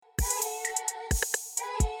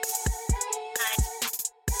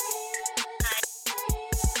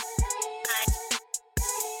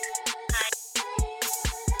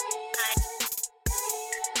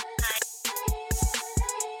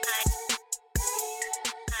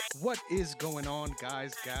What is going on,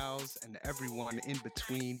 guys, gals, and everyone in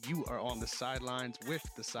between? You are on the sidelines with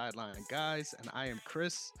the Sideline Guys, and I am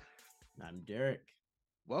Chris. I'm Derek.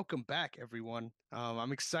 Welcome back, everyone. I'm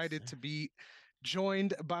Yes, excited sir. to be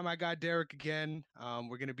joined by my guy Derek again.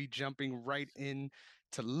 We're going to be jumping right in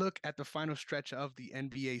to look at the final stretch of the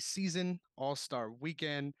NBA season, All Star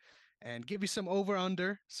Weekend, and give you some over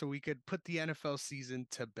under so we could put the NFL season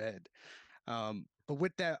to bed. But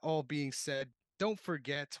with that all being said, don't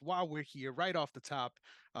forget while we're here, right off the top,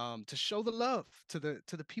 to show the love to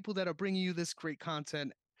the people that are bringing you this great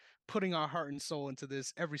content, putting our heart and soul into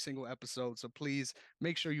this every single episode. So please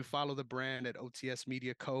make sure you follow the brand at OTS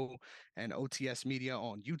Media Co. and OTS Media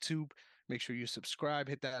on YouTube. Make sure you subscribe,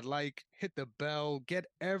 hit that like, hit the bell, get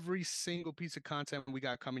every single piece of content we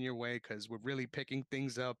got coming your way because we're really picking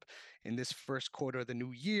things up in this first quarter of the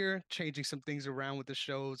new year, changing some things around with the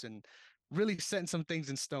shows and really setting some things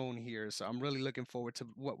in stone here. So I'm really looking forward to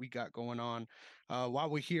what we got going on. While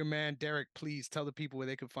we're here, man, Derek, please tell the people where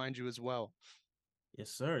they can find you as well. Yes,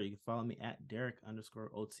 sir. You can follow me at Derek underscore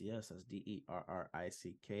OTS. That's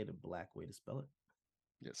DERRICK, the black way to spell it.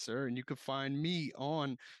 Yes, sir. And you can find me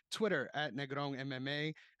on Twitter at Negrong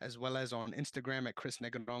MMA, as well as on Instagram at Chris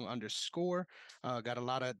Negrong underscore. Got a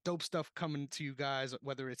lot of dope stuff coming to you guys,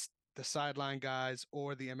 whether it's the Sideline Guys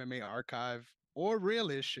or the MMA Archive or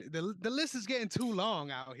realish. The list is getting too long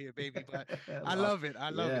out here, baby, but I Long. love it. I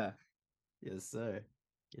love it. Yeah. Yes, sir.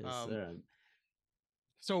 Yes, Um, sir.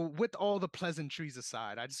 so with all the pleasantries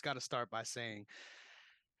aside, I just got to start by saying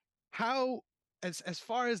how as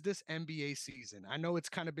far as this NBA season, I know it's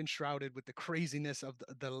kind of been shrouded with the craziness of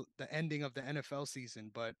the ending of the NFL season,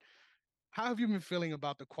 but how have you been feeling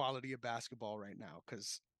about the quality of basketball right now?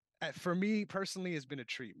 Because for me personally, it's been a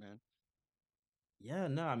treat, man. Yeah,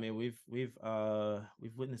 no, I mean we've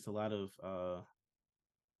witnessed a lot of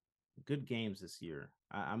good games this year.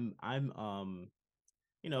 I'm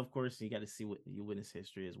of course you got to see what you witness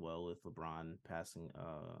history as well with LeBron passing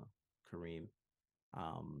Kareem.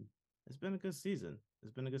 Um, it's been a good season.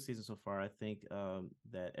 It's been a good season so far. I think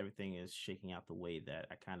that everything is shaking out the way that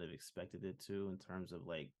I kind of expected it to in terms of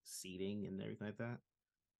like seeding and everything like that.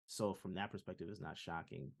 So from that perspective, it's not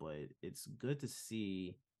shocking, but it's good to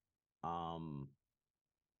see. Um,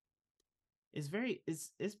 it's very it's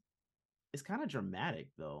kind of dramatic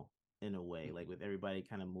though in a way, like with everybody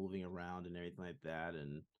kind of moving around and everything like that,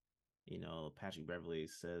 and Patrick Beverly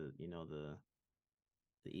said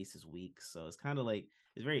the East is weak. So it's kind of like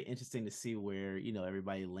it's very interesting to see where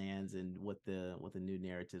everybody lands and what the new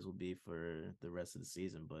narratives will be for the rest of the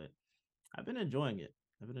season. But I've been enjoying it.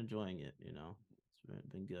 I've been enjoying it. It's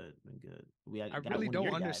been good. Been good. I Got really one of don't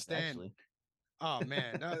your guys understand. actually. Oh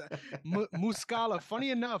man, Muscala. Funny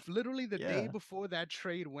enough, literally the day Yeah. before that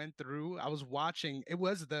trade went through, I was watching. It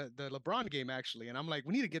was the LeBron game actually, and I'm like,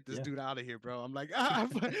 we need to get this Yeah. dude out of here, bro. I'm like,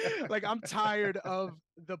 like I'm tired of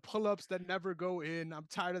the pull-ups that never go in. I'm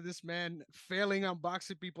tired of this man failing on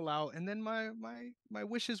boxing people out, and then my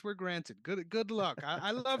wishes were granted. Good luck.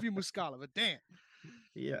 I love you, Muscala, but damn.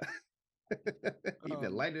 Yeah. He been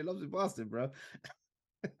Um, lighting it up in Boston, bro.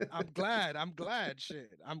 I'm glad. I'm glad.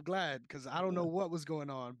 Shit. I'm glad because I don't know what was going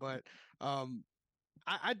on, but um,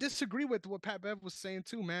 I disagree with what Pat Bev was saying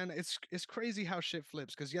too, man. It's crazy how shit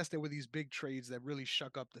flips because yes, there were these big trades that really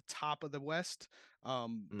shook up the top of the West. But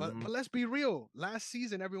Hmm. let's be real. Last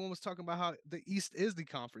season, everyone was talking about how the East is the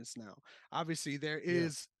conference now. Obviously, there Yeah.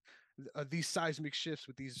 is these seismic shifts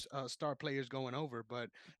with these star players going over, but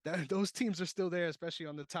those teams are still there, especially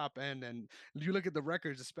on the top end. And you look at the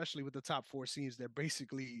records, especially with the top four teams, they're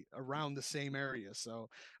basically around the same area. So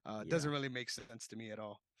it Yeah. doesn't really make sense to me at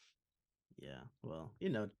all. Yeah. Well,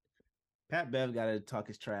 Pat Bev got to talk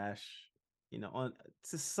his trash. On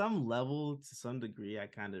to some level, to some degree, I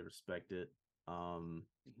kind of respect it. Um,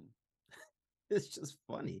 Mhm. it's just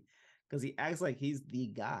funny because he acts like he's the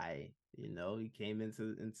guy. He came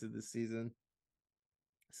into the season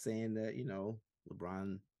saying that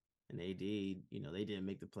LeBron and AD, they didn't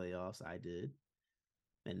make the playoffs. I did,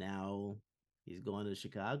 and now he's going to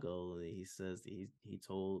Chicago. And he says he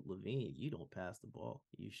told Levine, "You don't pass the ball,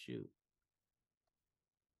 you shoot."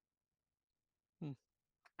 Hmm.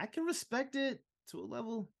 I can respect it to a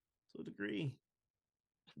level, to a degree,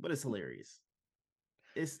 but it's hilarious.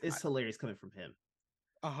 It's hilarious coming from him.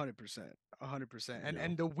 100%, 100%, You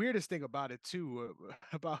and know. the weirdest thing about it too,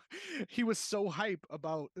 about he was so hype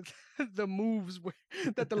about the moves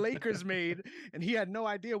that the Lakers made, and he had no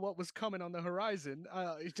idea what was coming on the horizon.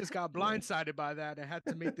 He just got Yeah. blindsided by that and had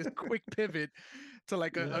to make this quick pivot to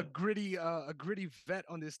like Yeah. a gritty vet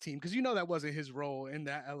on this team because that wasn't his role in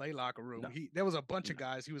that LA locker room. No. There was a bunch No. of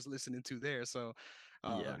guys he was listening to there, so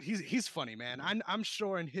Yeah. He's funny, man. Yeah. I'm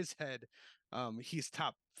sure in his head, he's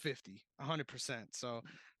top 50, 100%. So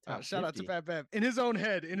Top shout out to 50. Pat Bev in his own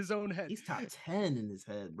head, in his own head. He's top 10 in his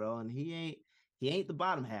head, bro, and he ain't the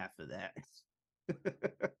bottom half of that.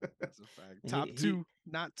 That's a fact. Top he two,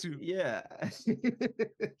 not two. yeah.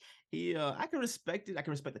 He I can respect it. I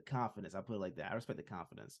can respect the confidence. I put it like that. I respect the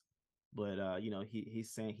confidence. But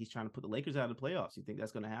he's saying he's trying to put the Lakers out of the playoffs. You think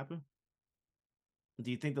that's going to happen? Do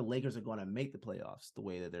you think the Lakers are going to make the playoffs the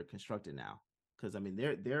way that they're constructed now? Because I mean,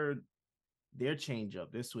 their change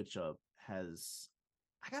up, their switch up has.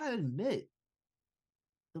 I gotta admit,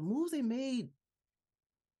 the moves they made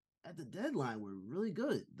at the deadline were really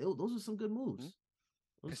good. Those are some good Mm-hmm. moves.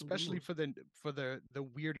 Those are some good Especially moves. for the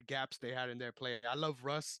weird gaps they had in their play. I love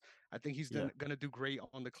Russ. I think he's Yeah, gonna do great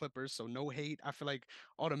on the Clippers. So no hate. I feel like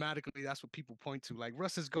automatically that's what people point to. Like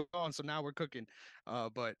Russ is gone, so now we're cooking.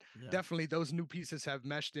 But yeah. definitely those new pieces have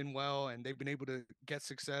meshed in well, and they've been able to get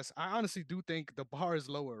success. I honestly do think the bar is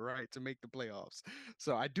lower, right, to make the playoffs.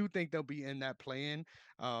 So I do think they'll be in that play-in.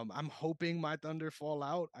 I'm hoping my Thunder fall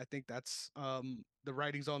out. I think that's the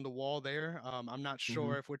writing's on the wall there. I'm not Mm-hmm.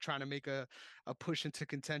 sure if we're trying to make a push into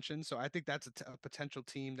contention. So I think that's a potential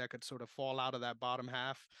team that could sort of fall out of that bottom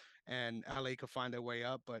half, and LA could find their way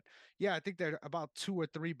up. But yeah, I think they're about two or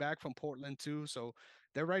three back from Portland too. So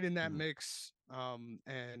they're right in that Mm-hmm. mix.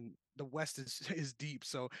 And the West is is deep.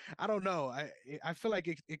 So I don't know. I feel like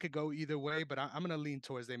it could go either way, but I'm gonna lean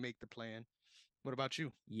towards they make the plan. What about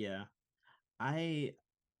you? Yeah, I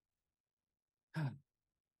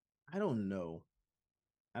I don't know.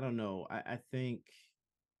 I don't know. I think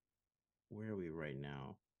where are we right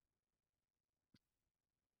now?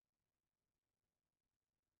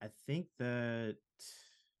 I think that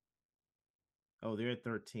oh they're at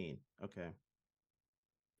 13. Okay.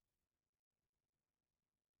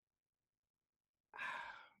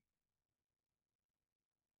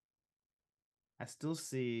 I still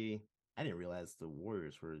see. I didn't realize the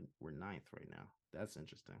Warriors were ninth right now. That's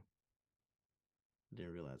interesting.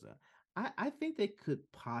 Didn't realize that. I think they could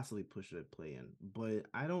possibly push it at play in, but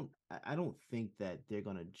I don't think that they're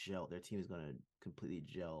gonna gel. Their team is gonna completely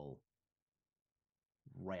gel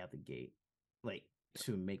right out the gate, like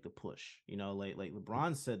to make the push. Like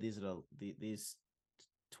LeBron said, these are these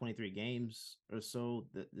 23 games or so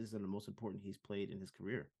that these are the most important he's played in his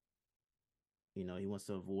career. He wants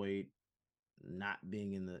to avoid not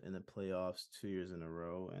being in the playoffs 2 years in a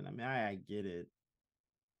row, and I mean I get it,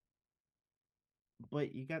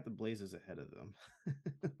 but you got the Blazers ahead of them.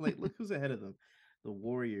 Like, look who's ahead of them: the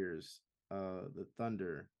Warriors, the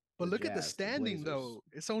Thunder, But the look at the Jazz, the standing Blazers. though.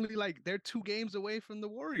 It's only like they're 2 games away from the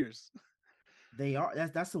Warriors. They are.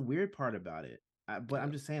 That's the weird part about it. But I'm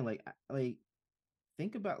Yeah. just saying, like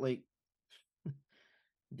think about like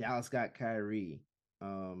Dallas got Kyrie,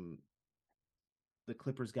 um, the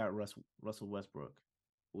Clippers got Russell Westbrook,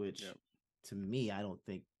 Yeah. which to me I don't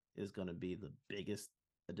think is going to be the biggest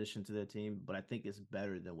addition to their team, but I think it's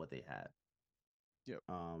better than what they had. Yep.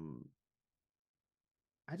 Um,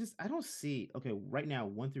 I don't see okay right now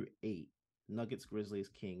 1 through 8 Nuggets, Grizzlies,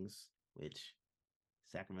 Kings, which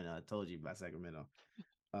Sacramento. I told you about Sacramento.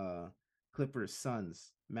 Uh, Clippers,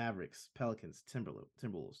 Suns, Mavericks, Pelicans,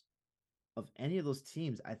 Timberwolves. Of any of those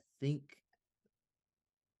teams, I think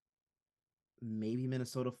maybe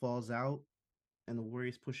Minnesota falls out and the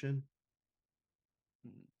Warriors push in.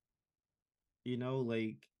 Mhm.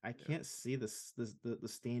 Like I Yeah. can't see the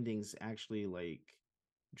standings actually like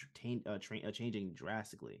changing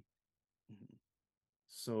drastically. Mhm.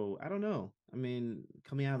 So I don't know. I mean,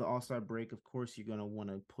 coming out of the All Star break, of course you're gonna want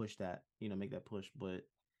to push that, make that push. But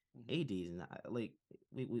Mhm. AD is not like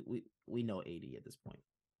we know AD at this point.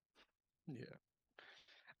 Yeah.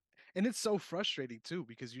 And it's so frustrating too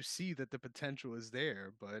because you see that the potential is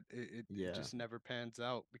there, but it Yeah, just never pans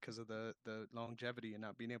out because of the longevity and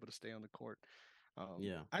not being able to stay on the court.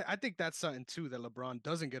 yeah, I think that's something too that LeBron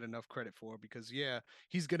doesn't get enough credit for because yeah,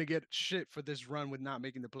 he's gonna get shit for this run with not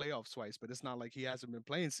making the playoffs twice, but it's not like he hasn't been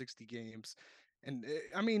playing 60 games. And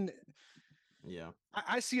I mean, yeah,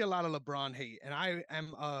 I see a lot of LeBron hate, and I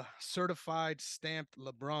am a certified stamped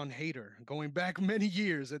LeBron hater going back many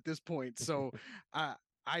years at this point. So I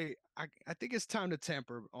I think it's time to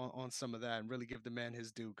tamper on some of that and really give the man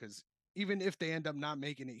his due because even if they end up not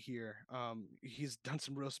making it here, he's done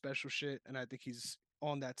some real special shit, and I think he's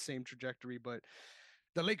on that same trajectory. But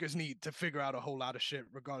the Lakers need to figure out a whole lot of shit,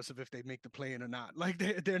 regardless of if they make the play in or not. Like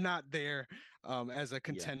they're not there as a yeah,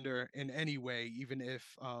 contender in any way, even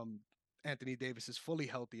if Anthony Davis is fully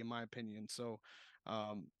healthy, in my opinion. So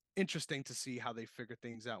interesting to see how they figure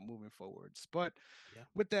things out moving forwards. But yeah.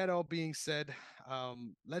 with that all being said,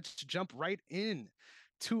 let's jump right in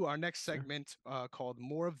to our next Sure. segment called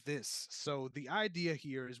More of This. So, the idea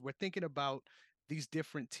here is we're thinking about these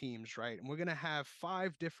different teams, right? And we're going to have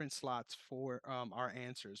five different slots for our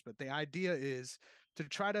answers. But the idea is to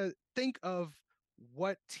try to think of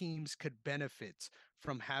what teams could benefit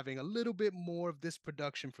from having a little bit more of this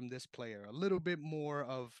production from this player, a little bit more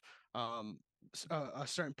of um, a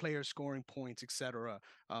certain player scoring points, etc.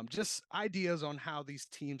 Just ideas on how these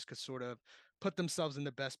teams could sort of put themselves in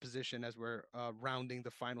the best position as we're rounding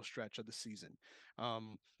the final stretch of the season.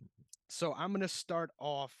 Um, so I'm going to start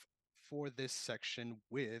off for this section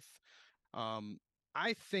with um,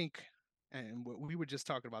 I think, and we were just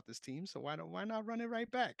talking about this team, so why not run it right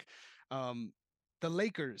back? Um, the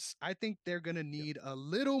Lakers, I think they're going to Yep. need a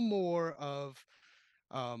little more of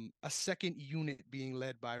a second unit being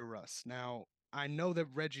led by Russ. Now, I know that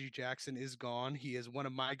Reggie Jackson is gone. He is one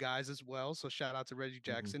of my guys as well. So shout out to Reggie Mm-hmm.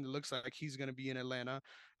 Jackson. It looks like he's going to be in Atlanta,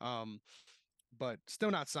 um, but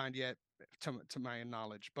still not signed yet, to my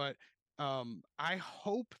knowledge. But I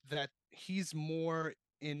hope that he's more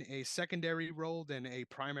in a secondary role than a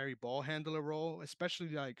primary ball handler role, especially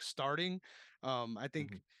like starting. I think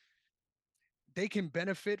Mm-hmm. they can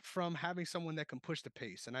benefit from having someone that can push the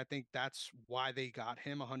pace. And I think that's why they got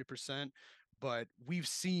him 100%. But we've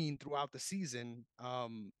seen throughout the season,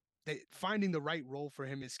 finding the right role for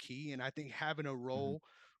him is key. And I think having a Mm-hmm. role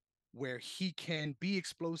where he can be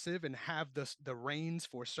explosive and have the reins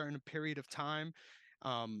for a certain period of time.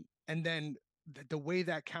 And then the way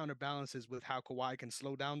that counterbalances with how Kawhi can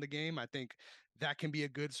slow down the game, I think that can be a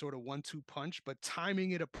good sort of 1-2 punch. But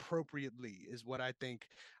timing it appropriately is what I think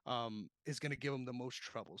is going to give them the most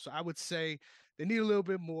trouble. So I would say they need a little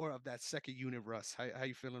bit more of that second unit, Russ. How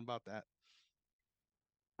you feeling about that?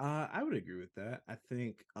 I would agree with that. I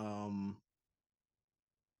think I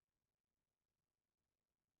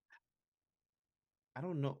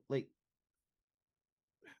don't know, like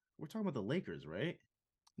we're talking about the Lakers, right?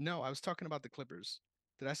 No, I was talking about the Clippers.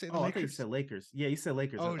 Did I say the Oh, I thought you Lakers? said Lakers. Yeah, you said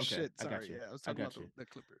Lakers. Oh Okay, shit, I got sorry. you. Yeah, I was I talking about got you. the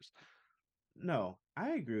Clippers. No,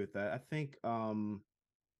 I agree with that. I think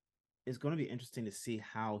it's going to be interesting to see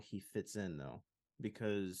how he fits in though,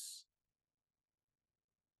 because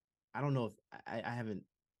I don't know if I haven't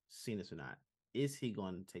seen this or not. Is he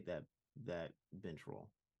going to take that bench role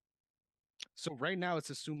So right now it's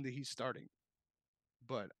assumed that he's starting,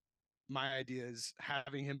 but my idea is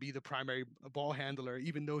having him be the primary ball handler,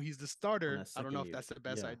 even though he's the on starter. that I don't know second if unit? that's the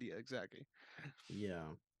best Yeah, idea exactly.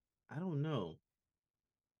 yeah. I don't know.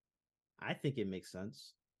 I think it makes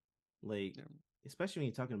sense. Like, Yeah. especially when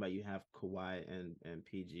you're talking about you have Kawhi and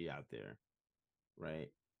PG out there,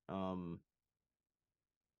 right? Um,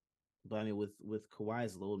 but I mean, with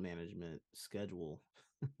Kawhi's load management schedule,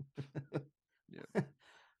 Yeah.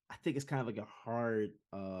 I think it's kind of like a hard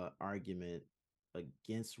argument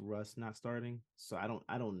against Russ not starting. So I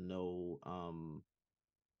don't know.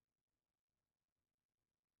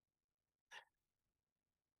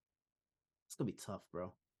 It's gonna be tough,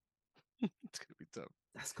 bro. It's gonna be tough.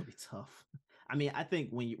 That's gonna be tough. I mean, I think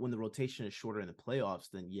when the rotation is shorter in the playoffs,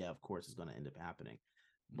 then yeah, of course it's gonna end up happening.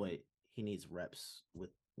 Mm-hmm. But he needs reps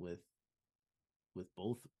with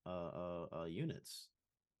both units.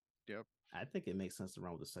 Yep. I think it makes sense to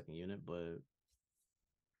run with the second unit, but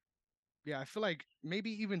Yeah, I feel like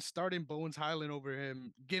maybe even starting Bones Highland over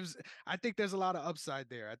him gives. I think there's a lot of upside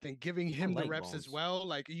there. I think giving I him the like reps as Bones. well,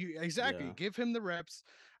 like you exactly Yeah, give him the reps,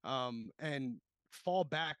 and fall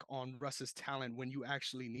back on Russ's talent when you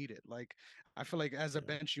actually need it. Like I feel like as a yeah.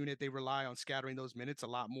 bench unit, they rely on scattering those minutes a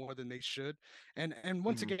lot more than they should. And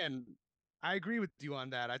once Mm-hmm. again, I agree with you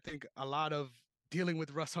on that. I think a lot of dealing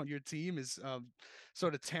with Russ on your team is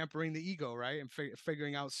sort of tampering the ego, right, and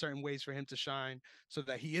figuring out certain ways for him to shine so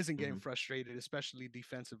that he isn't getting Mm-hmm. frustrated, especially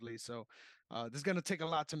defensively. So this is going to take a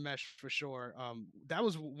lot to mesh for sure. That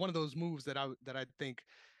was one of those moves that I think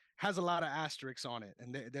has a lot of asterisks on it,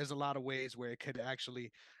 and there's a lot of ways where it could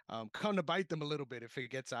actually come to bite them a little bit if it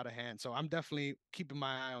gets out of hand. So I'm definitely keeping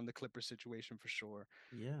my eye on the Clipper situation for sure.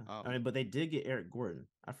 Yeah. I Um, mean, but they did get Eric Gordon.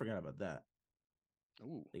 I forgot about that.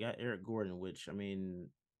 ooh, They got Eric Gordon, which I mean,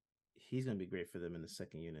 he's gonna be great for them in the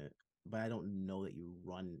second unit. But I don't know that you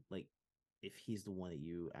run like if he's the one that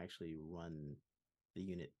you actually run the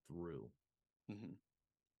unit through. mhm.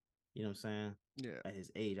 You know what I'm saying? Yeah. At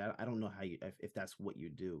his age, I don't know how you if that's what you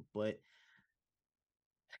do. But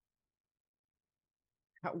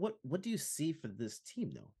what do you see for this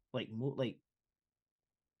team though? Like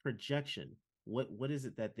projection. What is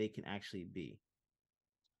it that they can actually be?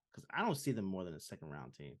 Because I don't see them more than a second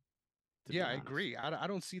round team, to Yeah, be I honest. agree. I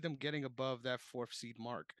don't see them getting above that fourth seed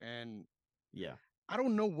mark. And Yeah. I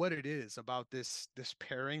don't know what it is about this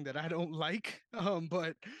pairing that I don't like.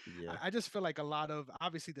 But Yeah. I just feel like a lot of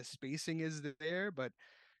obviously the spacing is there, but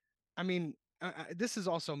I mean, this is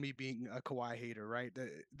also me being a Kawhi hater, right?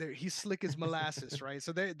 He's slick as molasses, right?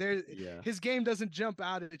 So Yeah. his game doesn't jump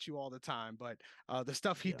out at you all the time, but the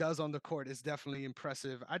stuff he Yeah. does on the court is definitely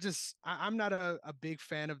impressive. I'm not a big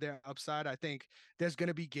fan of their upside. I think there's going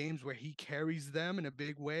to be games where he carries them in a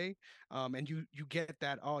big way, and you get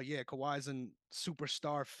that, oh yeah, Kawhi's a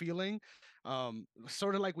superstar feeling,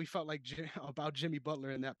 sort of like we felt like about Jimmy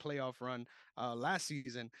Butler in that playoff run last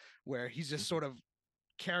season, where he's just Mhm. sort of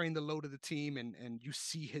carrying the load of the team and you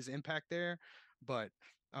see his impact there. But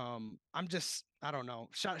I'm just I don't know.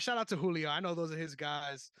 Shout out to Julio. I know those are his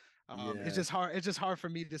guys. Yeah. It's just hard for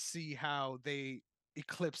me to see how they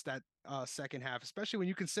eclipse that second half, especially when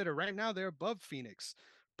you consider right now they're above Phoenix.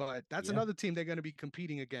 But that's Yeah. another team they're going to be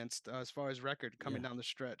competing against as far as record coming Yeah. down the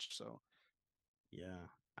stretch. So Yeah.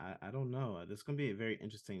 I don't know. This going to be a very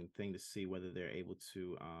interesting thing to see whether they're able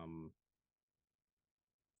to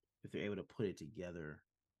if they're able to put it together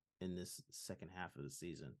in this second half of the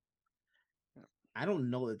season. yeah, I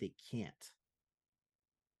don't know that they can't,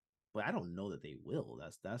 but I don't know that they will. yeah,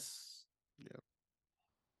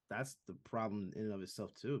 That's the problem in and of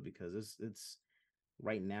itself too, because it's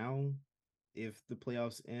right now. If the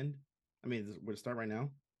playoffs end, I mean, we're to start right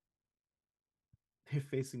now. They're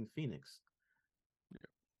facing Phoenix. yeah,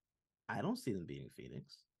 I don't see them beating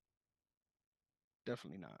Phoenix.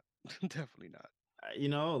 definitely not. Definitely not.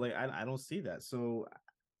 Like I don't see that. So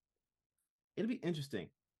it'll be interesting.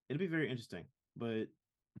 It'll be very interesting. But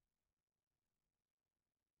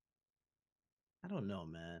I don't know,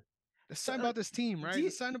 man. There's So, something about this team, do right? you,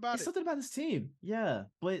 There's something about it's it. something about this team, yeah.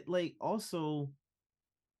 But like also,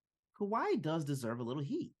 Kawhi does deserve a little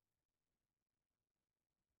heat.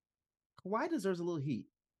 Kawhi deserves a little heat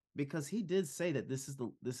because he did say that this is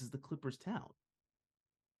the Clippers' town.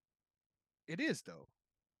 It is though.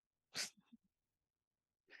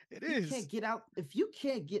 It If you can't is. get out, if you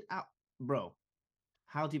can't get out, bro,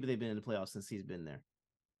 how deep have they been in the playoffs since he's been there?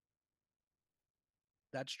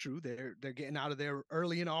 That's true. They're getting out of there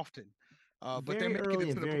early and often, but they're Very making it early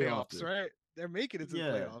and to the very playoffs, often. right? They're making it to the Yeah,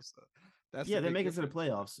 playoffs. So that's the yeah, they big make it to the difference.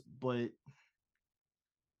 playoffs, but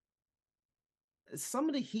some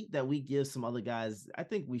of the heat that we give some other guys, I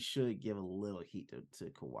think we should give a little heat to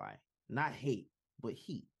Kawhi. Not hate, but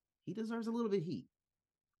heat. He deserves a little bit of heat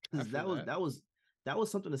I because feel that that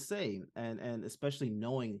was something to say, and especially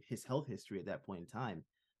knowing his health history at that point in time,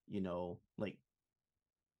 like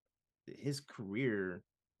his career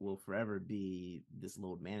will forever be this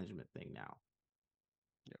load management thing now.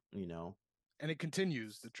 yep. You know, And it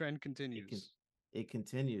continues. The trend it can continues it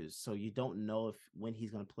continues. So you don't know if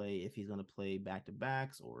he's gonna play back to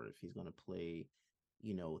backs or if he's gonna play,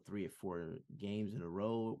 3 or 4 games in a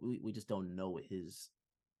row. We just don't know what his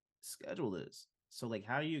schedule is. So like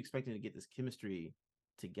how are you expecting to get this chemistry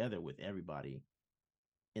together with everybody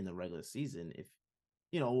in the regular season if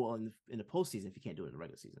well, in the postseason if you can't do it in the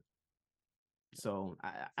regular season? So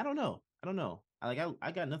I don't know. I don't know. I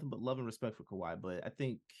got nothing but love and respect for Kawhi, but I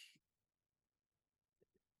think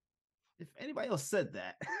if anybody else said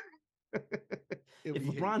that, it'll if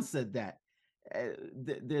be hate LeBron said that,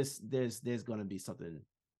 there's going to be some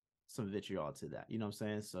vitriol to that. You know what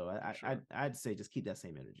I'm saying? So for sure. I'd say just keep that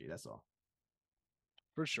same energy. That's all.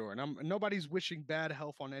 For sure. And nobody's wishing bad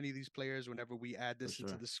health on any of these players whenever we add For this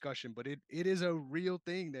into sure. discussion, but it is a real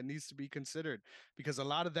thing that needs to be considered because a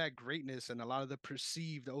lot of that greatness and a lot of the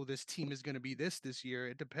perceived, oh, this team is going to be this year,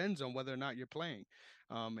 it depends on whether or not you're playing.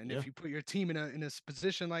 And Yeah. if you put your team in a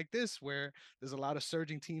position like this where there's a lot of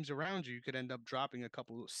surging teams around you, you could end up dropping a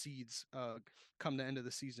couple of seeds come the end of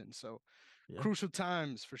the season. So Yeah. crucial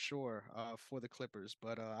times for sure for the Clippers.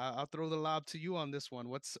 But I'll throw the lob to you on this one.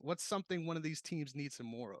 What's something one of these teams needs some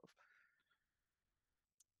more of?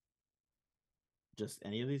 Just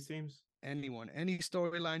any of these teams. Anyone, any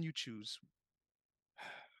storyline you choose.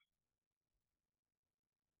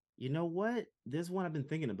 You know what? There's one I've been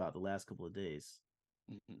thinking about the last couple of days.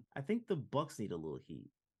 Mhm. I think the Bucks need a little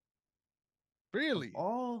heat. Of Really?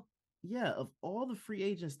 all, yeah, of all the free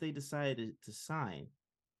agents they decided to sign,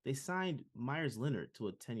 they signed Myers Leonard to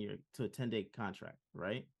a 10-day contract,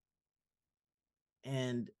 right?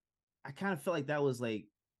 And I kind of felt like that was like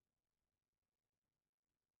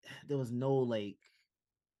there was no like,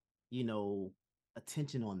 you know,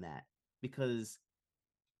 attention on that because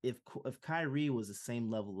if Kyrie was the same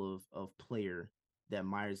level of player that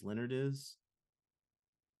Myers Leonard is,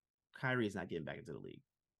 Kyrie is not getting back into the league.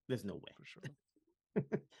 There's no For sure.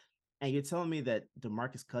 way. And you're telling me that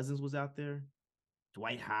DeMarcus Cousins was out there,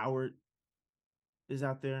 Dwight Howard is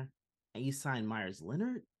out there. and you sign Myers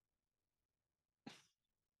Leonard.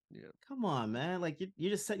 Yeah, Come on, man. Like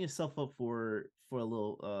you're just setting yourself up for a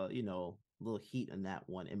little little heat in that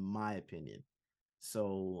one, in my opinion.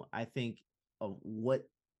 So I think of what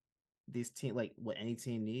this team, like what any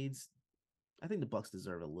team needs, I think the Bucks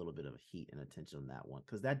deserve a little bit of heat and attention on that one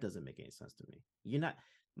because that doesn't make any sense to me. You're not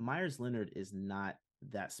Myers Leonard is not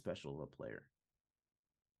that special of a player.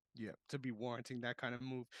 yeah, to be warranting that kind of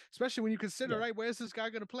move, especially when you consider, Yeah, right, where's this guy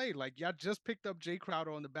going to play? Like, y'all just picked up Jay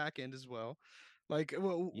Crowder on the back end as well. Like,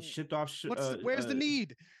 you shipped off. where's the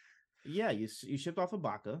need? Yeah, you shipped off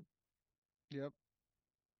Ibaka. Yep.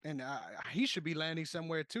 And he should be landing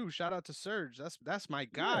somewhere too. Shout out to Serge. That's my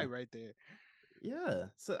guy Yeah, right there. yeah.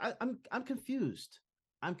 So I'm confused.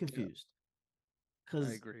 I'm Yeah, confused I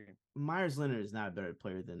because agree. Myers Leonard is not a better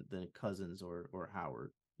player than Cousins or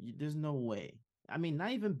Howard. There's no way. I mean,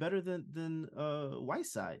 not even better than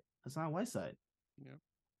Whiteside. Hassan Whiteside.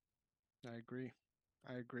 Yeah, I agree.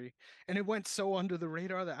 I agree. And it went so under the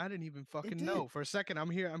radar that I didn't even It fucking know. did. For a second, I'm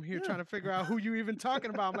here Yeah, trying to figure out who you even talking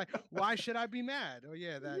about. I'm like, why should I be mad? Oh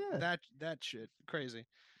yeah, that yeah, that that shit. Crazy.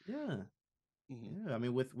 yeah, Hmm. yeah. I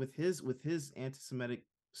mean, with his anti-Semitic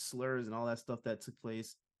slurs and all that stuff that took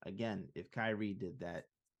place again, if Kyrie did that,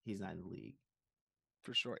 he's not in the league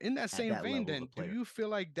For sure. In that at same that vein, level of a then, do player. you feel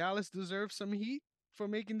like Dallas deserves some heat for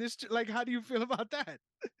making this? Like, how do you feel about that?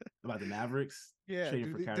 About the Mavericks Yeah.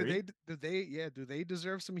 trading Do for they? Do they? Kyrie? Do they? Yeah. Do they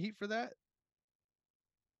deserve some heat for that?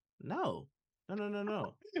 No, no, no, no,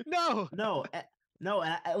 no, No. no, no.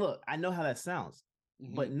 And look, I know how that sounds,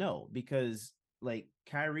 Hmm. but no, because like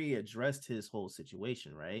Kyrie addressed his whole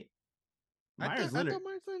situation, right? I thought Myers I Leonard, thought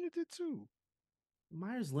Mike Leonard did too.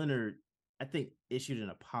 Myers Leonard, I think issued an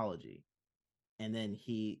apology, and then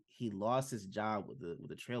he lost his job with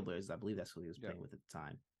the Trailblazers. I believe that's who he was Yeah. playing with at the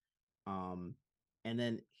time. Um, and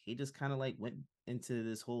then he just kind of like went into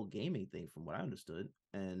this whole gaming thing, from what I understood,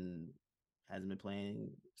 and hasn't been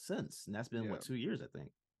playing since. And that's been what, Yeah. 2 years, I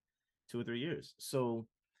think, 2 or 3 years. So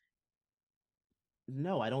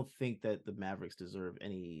no, I don't think that the Mavericks deserve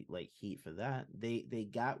any like heat for that. They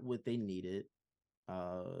got what they needed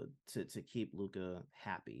to keep Luca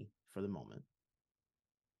happy for the moment.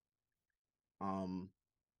 Um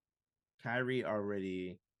Kyrie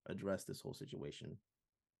already addressed this whole situation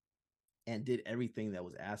and did everything that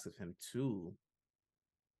was asked of him to,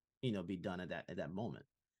 be done at that moment.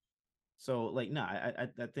 So like no, I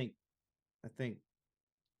think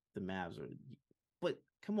the Mavs are, but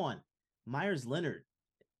come on, Myers Leonard,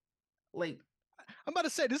 like I'm about to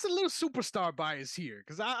say there's a little superstar bias here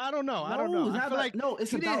because I don't know. I don't know. no, it's I not feel about, like no,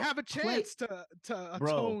 it's he didn't about have a play, chance to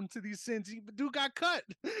bro. atone to these sins. He dude got cut.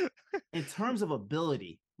 In terms of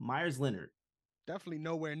ability, Myers Leonard, Definitely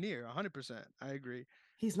nowhere near 100%. I agree.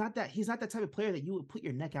 he's not that type of player that you would put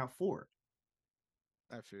your neck out for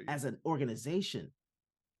I feel you. as an organization.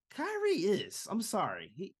 Kyrie is. I'm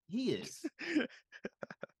sorry. He is. He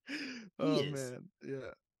Oh is. man.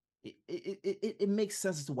 Yeah. It makes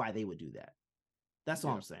sense as to why they would do that. That's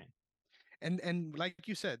all Yeah. I'm saying. And like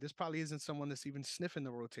you said, this probably isn't someone that's even sniffing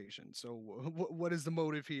the rotation. So what is the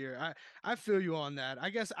motive here? I feel you on that. I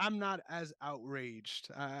guess I'm not as outraged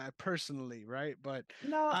personally, right? But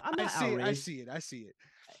No, I'm I not see it. I outraged. see it. I see it.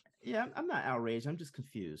 Yeah, I'm not outraged. I'm just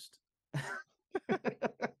confused.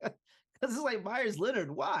 Because it's like Myers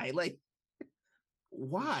Leonard. Why? Like, For sure.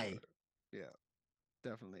 why? Yeah,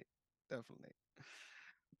 definitely. Definitely.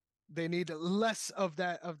 They need less of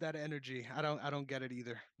that energy. I don't get it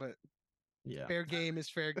either. But Yeah. fair game is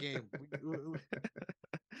fair game.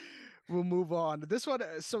 We'll move on. This one,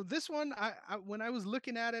 so this one, when I was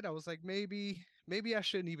looking at it, I was like, maybe I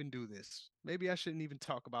shouldn't even do this. Maybe I shouldn't even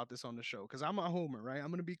talk about this on the show because I'm a homer, right? I'm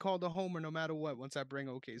gonna be called a homer no matter what once I bring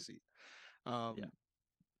OKC. Yeah. Um,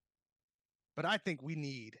 but I think we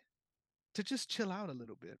need to just chill out a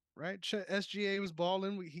little bit, right? SGA was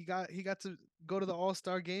balling. He got to go to the All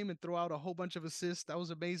Star game and throw out a whole bunch of assists. That was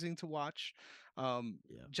amazing to watch. Um,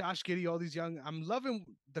 Yeah. Josh Giddey, all these young. I'm loving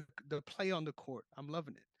the play on the court. I'm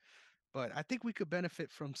loving it. But I think we could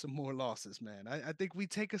benefit from some more losses, man. I think we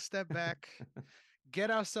take a step back,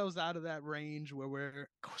 get ourselves out of that range where we're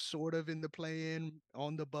sort of in the play in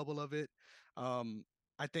on the bubble of it. Um,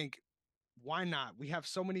 I think why not? We have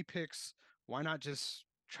so many picks. Why not just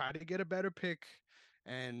try to get a better pick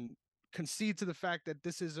and concede to the fact that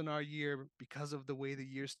this isn't our year because of the way the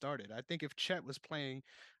year started? I think if Chet was playing,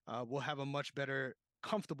 we'll have a much better,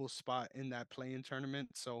 comfortable spot in that play-in tournament.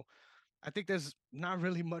 So I think there's not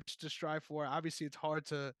really much to strive for. Obviously, it's hard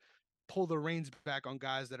to pull the reins back on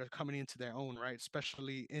guys that are coming into their own, right?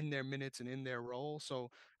 Especially in their minutes and in their role.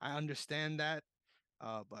 So I understand that.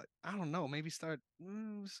 But I don't know, maybe start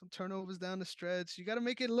some turnovers down the stretch. You got to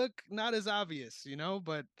make it look not as obvious,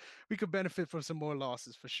 but we could benefit from some more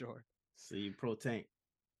losses for sure. See, pro tank.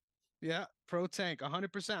 Yeah, pro tank,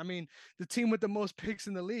 100%. I mean, the team with the most picks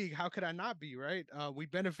in the league. How could I not be, right? We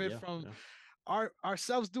benefit Yeah, from yeah.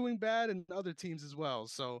 ourselves doing bad and other teams as well.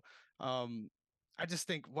 So, um, I just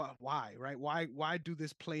think, why, right? Why do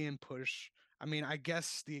this play and push? I mean, I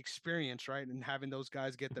guess the experience, right, and having those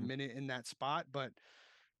guys get the Mhm, minute in that spot, but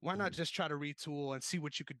why not mhm. just try to retool and see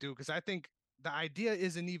what you could do? Because I think the idea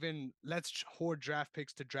isn't even let's hoard draft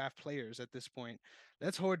picks to draft players at this point.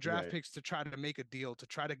 Let's hoard draft Right. picks to try to make a deal, to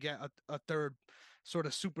try to get a third sort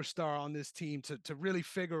of superstar on this team to really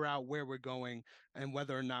figure out where we're going and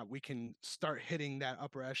whether or not we can start hitting that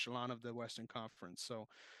upper echelon of the Western Conference. So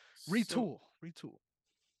So retool.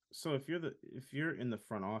 so if you're in the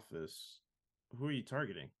front office, who are you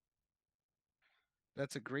targeting?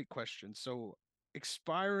 That's a great question. So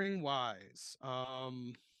expiring wise,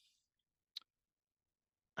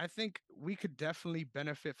 I think we could definitely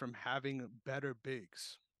benefit from having better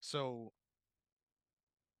bigs. So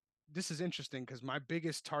this is interesting because my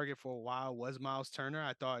biggest target for a while was Miles Turner.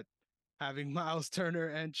 I thought having Miles Turner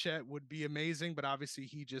and Chet would be amazing, but obviously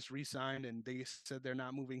he just re-signed and they said they're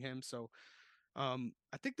not moving him. So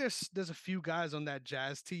I think there's a few guys on that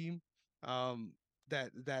Jazz team um,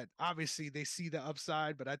 that obviously they see the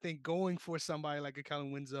upside, but I think going for somebody like a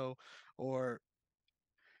Kellen Winslow or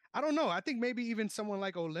I don't know. I think maybe even someone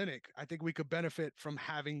like Olenek, I think we could benefit from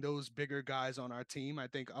having those bigger guys on our team. I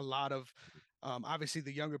think a lot of, obviously,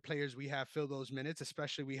 the younger players we have fill those minutes,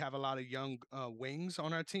 especially we have a lot of young wings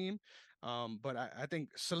on our team. But I think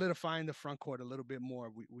solidifying the front court a little bit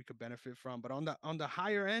more, we could benefit from. But on the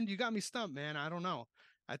higher end, you got me stumped, man. I don't know.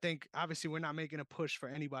 I think obviously we're not making a push for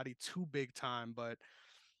anybody too big time, but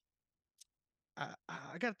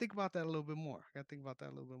I got to think about that a little bit more. I got to think about that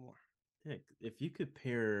a little bit more. Yeah, if you could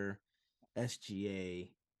pair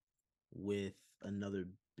SGA with another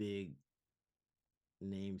big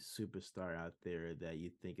name superstar out there that you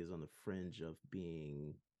think is on the fringe of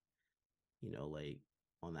being, like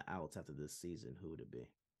on the outs after this season, who would it be?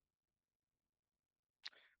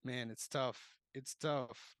 Man, it's tough. It's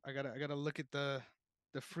tough. I gotta look at the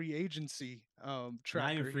free agency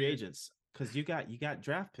Not even tracker free here. agents, because you got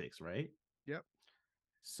draft picks, right? Yep.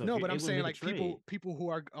 So if No, you're but I'm able to saying make a like trade, people who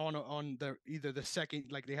are on the either the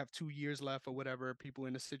second, like they have 2 years left or whatever, people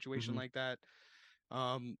in a situation mm-hmm, like that.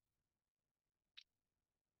 Um,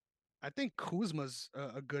 I think Kuzma's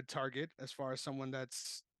a good target as far as someone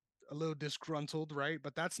that's a little disgruntled, right?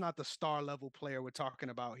 But that's not the star level player we're talking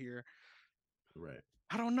about here. right?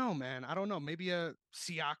 I don't know, man. I don't know. Maybe a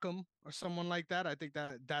Siakam or someone like that. I think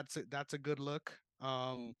that's a good look.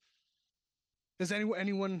 Does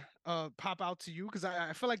anyone pop out to you? Because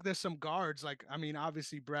I feel like there's some guards. Like I mean,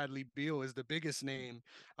 obviously Bradley Beal is the biggest name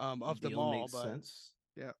of them Beal all, makes but sense.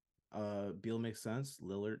 yeah, Beal makes sense.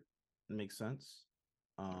 Lillard makes sense.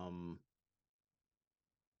 yeah. Um,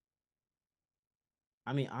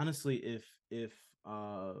 I mean, honestly,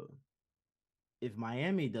 uh if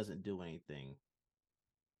Miami doesn't do anything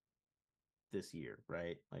this year,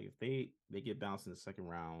 right? Like if they get bounced in the second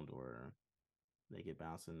round or they get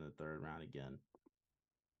bounced in the third round again,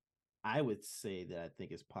 I would say that I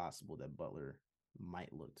think it's possible that Butler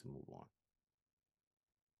might look to move on,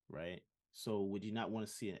 right? So would you not want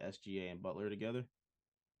to see an SGA and Butler together?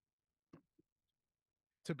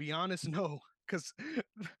 To be honest, no, because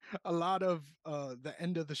a lot of the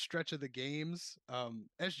end of the stretch of the games,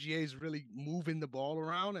 SGA is really moving the ball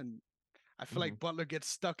around, and I feel Mm-hmm. like Butler gets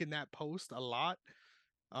stuck in that post a lot.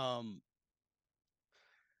 Um,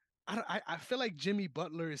 I feel like Jimmy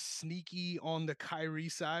Butler is sneaky on the Kyrie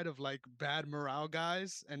side of like bad morale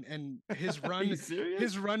guys, and Are you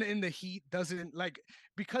his serious? run in the Heat doesn't like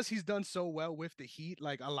because he's done so well with the Heat.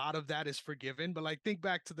 Like a lot of that is forgiven, but like think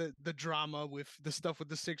back to the drama with the stuff with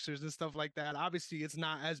the Sixers and stuff like that. Obviously, it's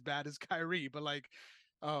not as bad as Kyrie, but like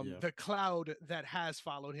Yeah. the cloud that has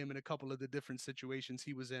followed him in a couple of the different situations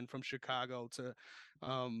he was in from Chicago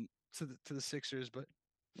um to the Sixers, but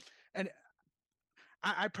and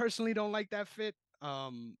I personally don't like that fit.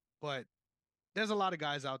 But there's a lot of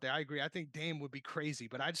guys out there. I agree. I think Dame would be crazy,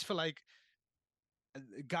 but I just feel like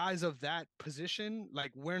guys of that position,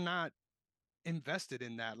 like we're not invested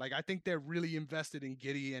in that. Like I think they're really invested in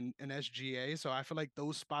Giddy and SGA. So I feel like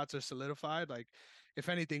those spots are solidified. Like if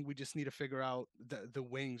anything, we just need to figure out the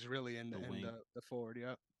wings really The and wing. the forward.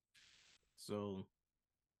 Yeah. So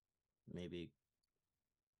maybe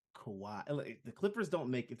Kawhi. Like, the Clippers don't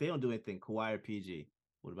make if they don't do anything. Kawhi or PG.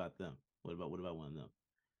 What about them? What about one of them?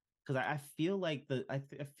 Because I feel like I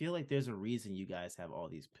feel like there's a reason you guys have all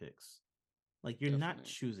these picks. Like you're not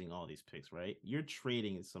Definitely. choosing all these picks, right? You're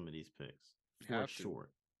trading some of these picks You for have to. sure.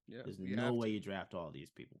 Yeah, There's you no have way to. you draft all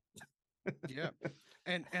these people. Yeah.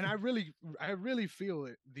 And I really feel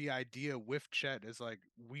it, the idea with Chet is like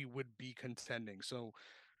we would be contending. So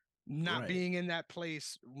not Right. being in that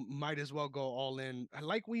place might as well go all in.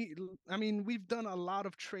 Like I mean, we've done a lot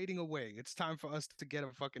of trading away. It's time for us to get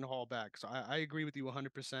a fucking haul back. So I agree with you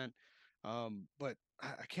 100%. But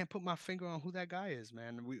I can't put my finger on who that guy is,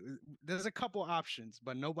 man. There's a couple options,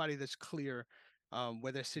 but nobody that's clear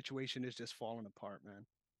where their situation is just falling apart, man.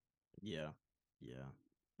 Yeah. Yeah.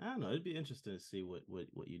 I don't know. It'd be interesting to see what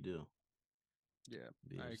you do. Yeah, It'd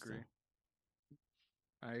be I interesting. agree.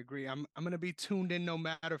 I agree. I'm gonna be tuned in no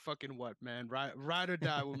matter fucking what, man. Ride or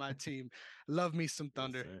die with my team. Love me some Yes,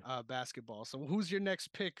 Thunder sir. basketball. So who's your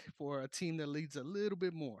next pick for a team that leads a little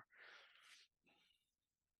bit more?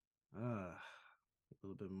 A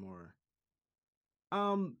little bit more.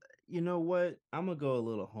 Um, you know what? I'm gonna go a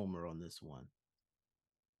little homer on this one.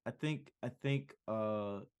 I think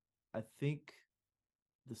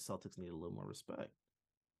the Celtics need a little more respect.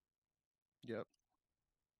 Yep.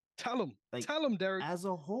 Tell him. Like Tell him, Derek. as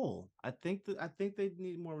a whole, I think they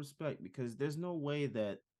need more respect because there's no way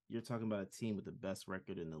that you're talking about a team with the best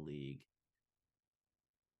record in the league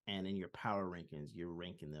and in your power rankings you're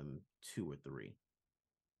ranking them 2 or 3.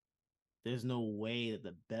 There's no way that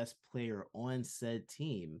the best player on said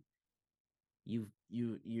team you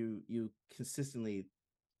consistently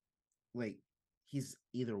like he's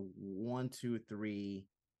either 1, 2, 3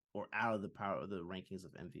 or out of the power of the rankings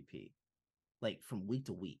of MVP. Like from week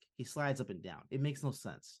to week, he slides up and down. It makes no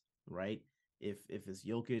sense, right? If it's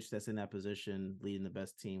Jokic that's in that position, leading the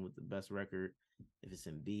best team with the best record, if it's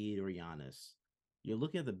Embiid or Giannis, you're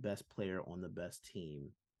looking at the best player on the best team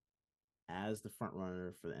as the front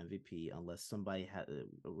runner for the MVP, unless somebody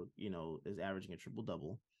is averaging a triple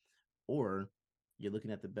double, or you're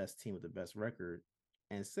looking at the best team with the best record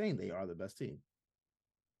and saying they are the best team.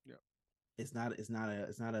 Yep. It's not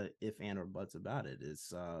a if and or buts about it.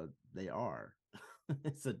 It's they are.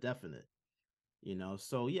 It's a definite.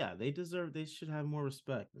 So yeah, they should have more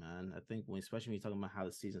respect, man. I think especially when you're talking about how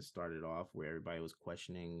the season started off, where everybody was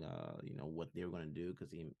questioning what they were gonna do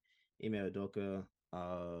because Ime Udoka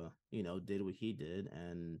did what he did,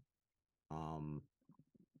 and um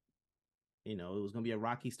it was gonna be a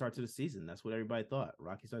rocky start to the season. That's what everybody thought.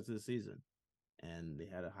 Rocky start to the season. And they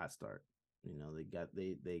had a hot start.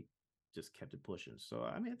 They just kept it pushing. So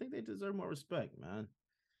I mean I think they deserve more respect, man.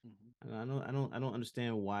 Mhm. And I don't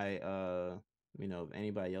understand why if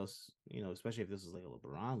anybody else, especially if this is like a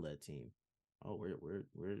LeBron led team. Oh,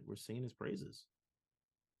 we're singing his praises.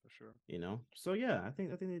 For sure. So yeah, I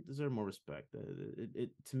think they deserve more respect. It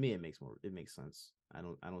to me it makes sense. I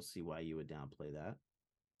don't see why you would downplay that.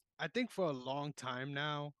 I think for a long time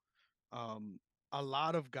now, um, a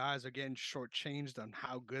lot of guys are getting shortchanged on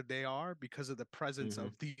how good they are because of the presence Mm-hmm.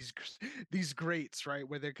 of these greats, right?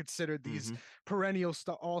 Where they're considered these Mm-hmm. perennial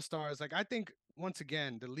all stars. Like I think once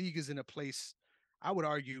again, the league is in a place I would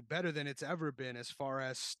argue better than it's ever been as far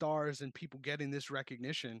as stars and people getting this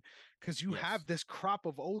recognition because you Yes. have this crop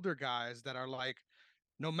of older guys that are like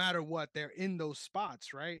no matter what, they're in those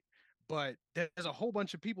spots, right? But there's a whole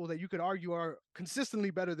bunch of people that you could argue are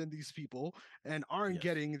consistently better than these people and aren't Yes.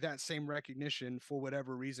 getting that same recognition for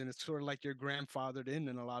whatever reason. It's sort of like you're grandfathered in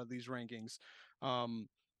a lot of these rankings. Um,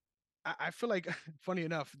 I feel like, funny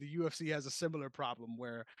enough, the UFC has a similar problem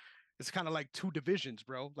where it's kind of like two divisions,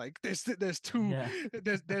 bro. Like there's two Yeah.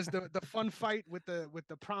 there's the fun fight with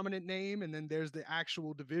the prominent name, and then there's the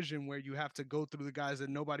actual division where you have to go through the guys that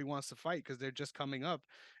nobody wants to fight because they're just coming up,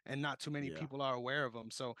 and not too many Yeah. people are aware of them.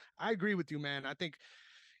 So I agree with you, man. I think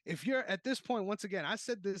if you're at this point, once again, I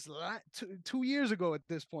said this 2 years ago. At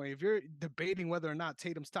this point, if you're debating whether or not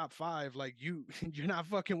Tatum's top five, like you're not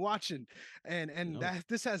fucking watching, and No. that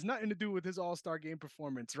this has nothing to do with his All Star game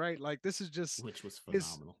performance, right? Like this is just Which was his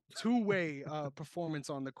phenomenal. two-way performance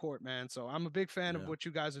on the court, man. So I'm a big fan of Yeah. what you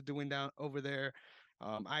guys are doing down over there.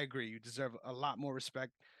 I agree, you deserve a lot more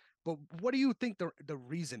respect. But what do you think the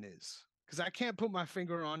reason is? Because I can't put my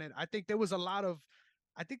finger on it. I think there was a lot of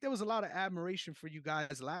admiration for you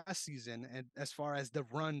guys last season, and as far as the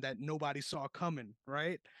run that nobody saw coming,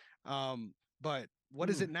 right? But what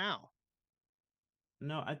is Mm. it now?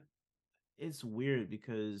 No, I it's weird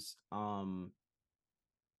because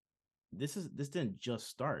this didn't just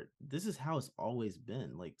start. This is how it's always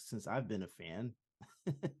been. Like since I've been a fan,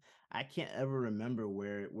 I can't ever remember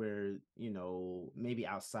where maybe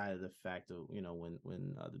outside of the fact of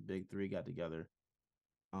when the big three got together,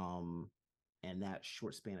 um, and that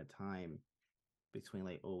short span of time between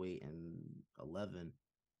like '08 and 11,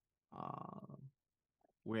 uh,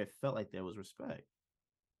 where it felt like there was respect.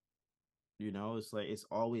 It's like it's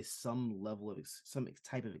always some level of some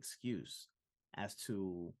type of excuse as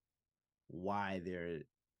to why they're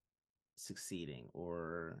succeeding,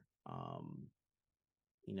 or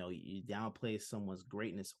you downplay someone's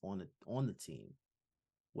greatness on the team,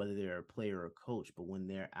 whether they're a player or a coach. But when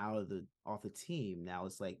they're out of the off the team, now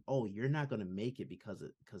it's like, oh, you're not going to make it because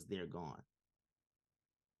they're gone.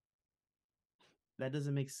 That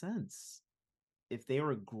doesn't make sense. If they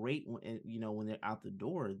were great when they're out the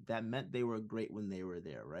door, that meant they were great when they were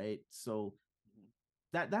there, right? So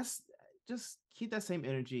that's just keep that same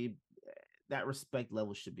energy. That respect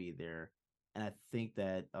level should be there, and I think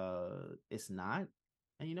that it's not.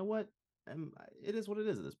 And you know what? It is what it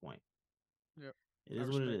is at this point. Yep. It I is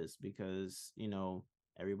what it respect. is because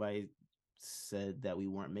everybody said that we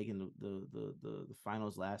weren't making the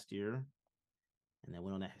finals last year, and then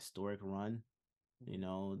went on that historic run, you Mhm.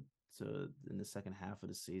 know, to in the second half of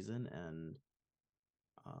the season, and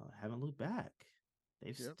haven't looked back.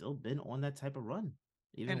 They've Yep. still been on that type of run,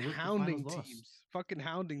 And even with the finals hounding loss. teams, fucking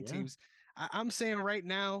hounding Yeah, teams. I'm saying right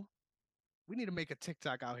now, we need to make a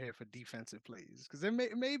TikTok out here for defensive plays because then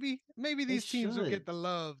maybe they these teams will should. get the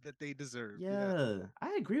love that they deserve. Yeah, Yeah,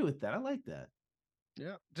 I agree with that. I like that.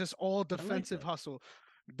 yeah. Just all I like defensive that. hustle,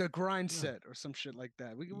 the grind Yeah, set or some shit like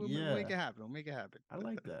that. We'll make yeah, it happen. We'll make it happen. I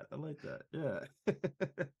like that. I like that. Yeah,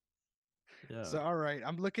 yeah. So, all right,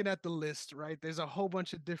 I'm looking at the list, right? There's a whole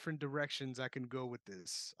bunch of different directions I can go with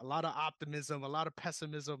this. A lot of optimism, a lot of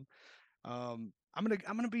pessimism. I'm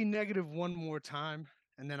gonna be negative one more time,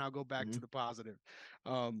 and then I'll go back Mm-hmm. to the positive.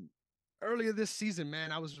 Um, Earlier this season,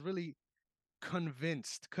 man, I was really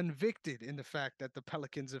convicted in the fact that the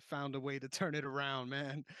Pelicans have found a way to turn it around,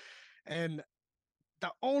 man. And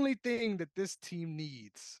the only thing that this team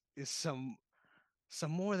needs is some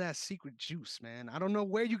more of that secret juice, man. I don't know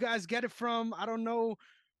where you guys get it from. I don't know.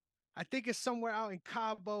 I think it's somewhere out in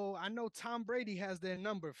Cabo. I know Tom Brady has their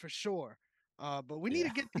number for sure. But we need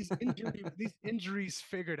Yeah, to get these injuries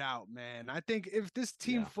figured out, man. I think if this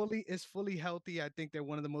team yeah. fully healthy, I think they're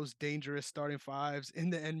one of the most dangerous starting fives in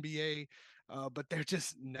the NBA. But they're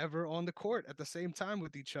just never on the court at the same time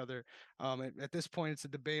with each other. At this point, it's a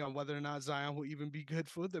debate on whether or not Zion will even be good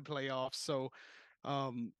for the playoffs. So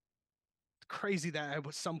um, crazy that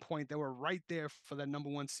at some point they were right there for that number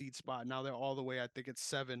one seed spot. Now they're all the way, I think it's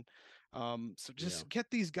seven. So Yeah. just get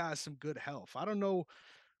these guys some good health. I don't know.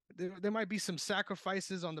 There might be some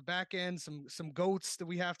sacrifices on the back end, some goats that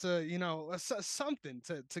we have to, something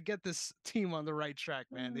to get this team on the right track,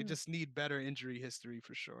 man. They Uh, just need better injury history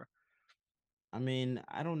for sure. I mean,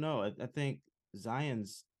 I don't know. I think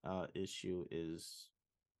Zion's issue is,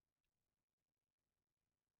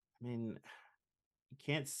 I mean, you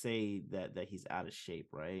can't say that he's out of shape,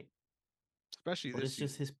 right? Especially But this it's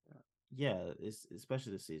just season. his, yeah, it's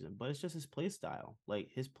especially this season. But it's just his play style. Like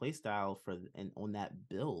his play style and on that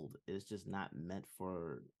build is just not meant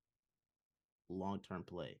for long term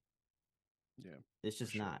play. Yeah, It's for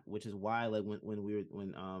just sure. not. Which is why, like when we were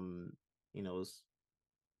you know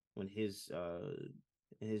when his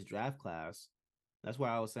in his draft class, that's why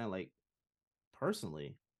I was saying, like,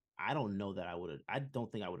 personally, I don't know that I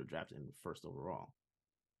don't think I would have drafted him first overall,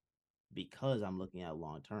 because I'm looking at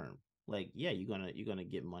long term. Like, yeah, you're gonna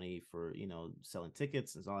get money for selling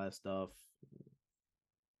tickets and all that stuff,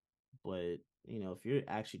 but if you're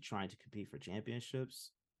actually trying to compete for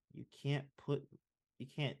championships, you can't put you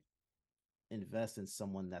can't invest in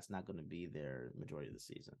someone that's not going to be there majority of the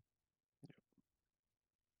season.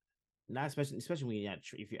 Not especially when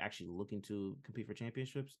if you're actually looking to compete for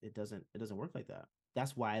championships, it doesn't work like that.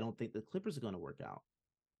 That's why I don't think the Clippers are going to work out,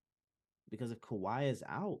 because if Kawhi is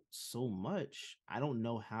out so much, I don't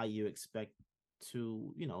know how you expect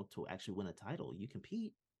to actually win a title. You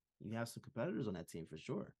compete, you have some competitors on that team for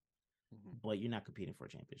sure, Mhm. but you're not competing for a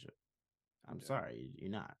championship. I'm Yeah, sorry, you're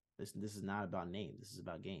not. This is not about name. This is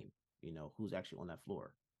about game. Who's actually on that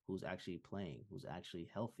floor, who's actually playing, who's actually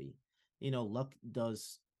healthy. Luck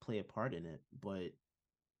does play a part in it, but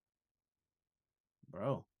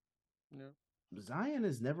bro, yeah, Zion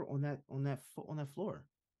is never on that floor.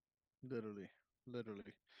 literally,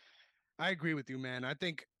 literally. I agree with you, man. I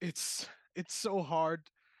think it's so hard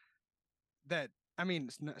that I mean,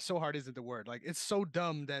 so hard isn't the word. Like, it's so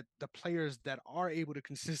dumb that the players that are able to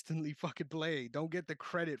consistently fucking play don't get the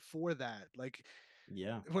credit for that. Like,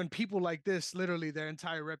 Yeah, when people like this, literally their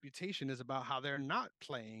entire reputation is about how they're not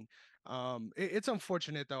playing. It's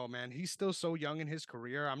unfortunate though, man. He's still so young in his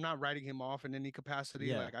career. I'm not writing him off in any capacity.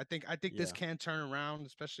 yeah, Like, I think this yeah. can turn around,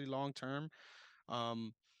 especially long term.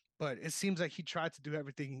 Um, but it seems like he tried to do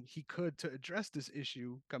everything he could to address this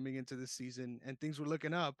issue coming into the season, and things were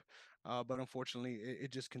looking up. but unfortunately,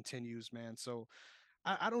 it just continues, man. So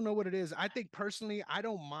I don't know what it is. I think personally, I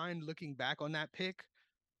don't mind looking back on that pick,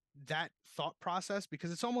 that thought process,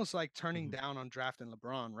 because it's almost like turning Hmm. down on drafting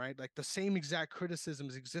LeBron, right? Like the same exact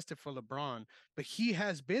criticisms existed for LeBron, but he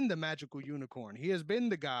has been the magical unicorn. He has been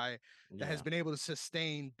the guy that has Yeah. been able to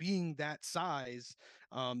sustain being that size,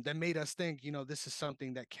 that made us think, this is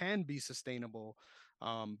something that can be sustainable.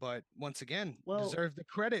 But once again, Well, deserves the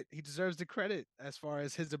credit. He deserves the credit as far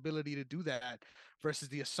as his ability to do that versus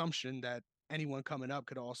the assumption that anyone coming up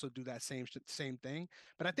could also do that same thing.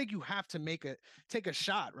 But I think you have to take a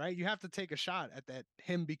shot, right? You have to take a shot at that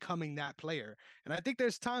him becoming that player. And I think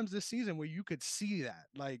there's times this season where you could see that.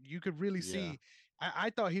 Like you could really yeah, see. I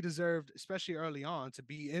thought he deserved, especially early on, to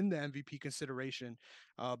be in the MVP consideration,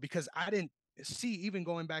 because I didn't see, even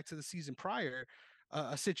going back to the season prior,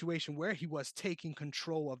 a situation where he was taking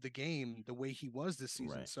control of the game the way he was this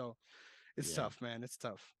season. right. So it's Yeah. tough, man. It's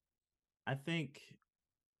tough. I think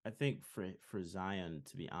I think for Zion,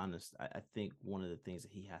 to be honest, I think one of the things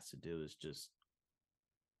that he has to do is just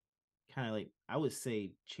kind of like, I would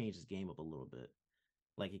say, change his game up a little bit.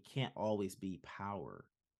 Like it can't always be power.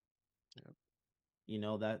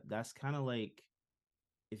 Yep. That's kind of like,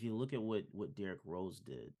 if you look at what Derrick Rose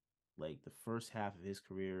did, like the first half of his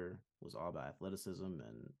career was all about athleticism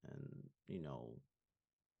and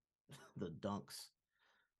the dunks.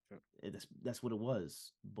 Yep. That's what it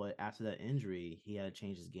was. But after that injury, he had to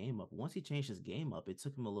change his game up. Once he changed his game up, it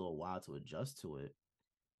took him a little while to adjust to it.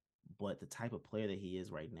 But the type of player that he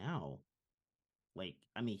is right now, like,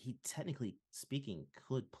 I mean, he technically speaking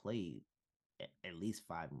could play at least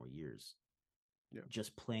 5 more years Yep.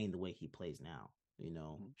 just playing the way he plays now.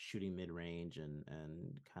 Mhm. Shooting mid range and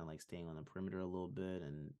kind of like staying on the perimeter a little bit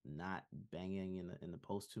and not banging in the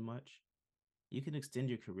post too much. You can extend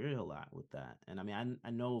your career a lot with that. And I mean, I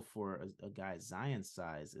know for a guy Zion's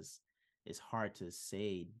size, it's hard to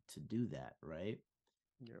say to do that, right?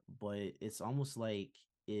 Yep. But it's almost like,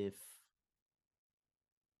 if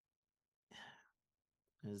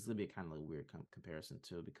it's gonna be a kind of like weird comparison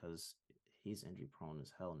too, because he's injury prone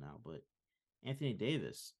as hell now. But Anthony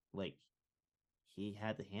Davis, like, he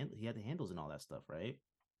had the handles and all that stuff, right?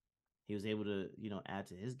 He was able to add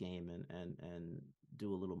to his game and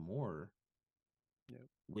do a little more Yep.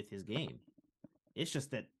 with his game. It's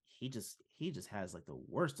just that he just has like the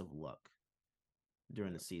worst of luck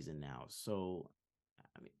during the Yep. season now. So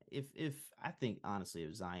I mean, if I think honestly,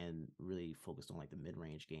 if Zion really focused on like the mid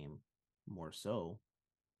range game more so,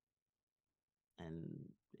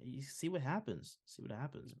 and you see what happens,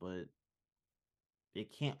 Yep. but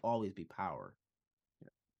it can't always be power. Yeah.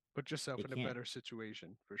 Put yourself It in a can't. better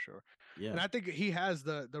situation for sure. And Yeah. I think he has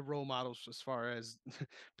the role models as far as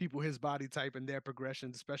people his body type and their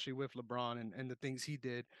progressions, especially with LeBron and the things he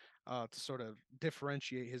did to sort of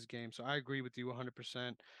differentiate his game. So I agree with you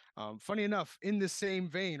 100%. Funny enough, in the same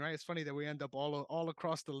vein, right? It's funny that we end up all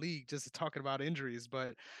across the league just talking about injuries.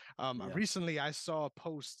 But Yeah. recently I saw a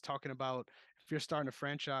post talking about, if you're starting a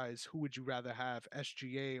franchise, who would you rather have,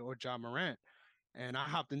 SGA or John Morant? And I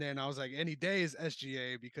hopped in there and I was like, any day is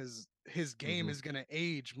SGA because his game Mm-hmm. is gonna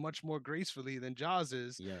age much more gracefully than Jaws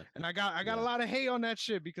is. Yeah. And I got a Yeah. lot of hate on that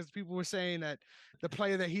shit because people were saying that the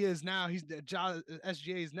player that he is now, he's Jaws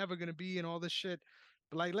SGA is never gonna be and all this shit.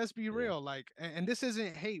 But like, let's be Yeah. real. Like, and this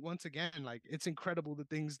isn't hate. Once again, like, it's incredible the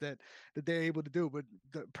things that they're able to do. But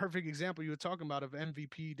the perfect example you were talking about of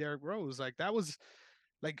MVP Derrick Rose, like that was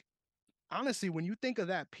like, honestly, when you think of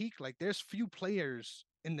that peak, like there's few players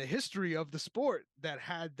in the history of the sport that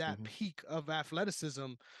had that Mm-hmm. peak of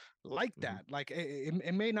athleticism like Mm-hmm. that. Like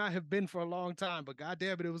it may not have been for a long time, but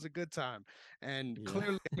goddamn it, it was a good time. And Yeah.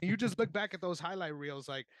 clearly, I mean, you just look back at those highlight reels,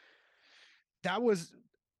 like that was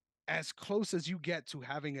as close as you get to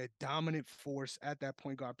having a dominant force at that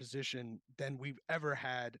point guard position than we've ever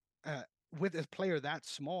had, with a player that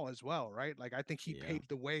small as well, right? Like I think he Yeah. paved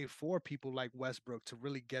the way for people like Westbrook to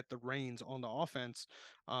really get the reins on the offense,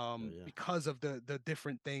 Oh yeah. because of the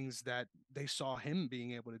different things that they saw him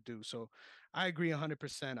being able to do. So I agree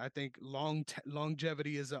 100%. I think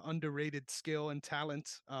longevity is an underrated skill and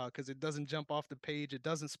talent, because it doesn't jump off the page, it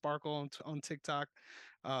doesn't sparkle on TikTok,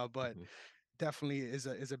 but Mm-hmm. definitely is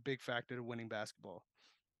a big factor to winning basketball.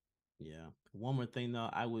 Yeah. One more thing though,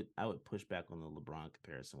 I would push back on the LeBron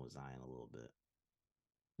comparison with Zion a little bit,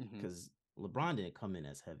 Hmm. because LeBron didn't come in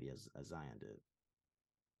as heavy as Zion did.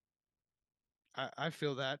 I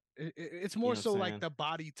feel that it's You more know what so I'm like saying? the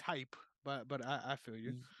body type, but I feel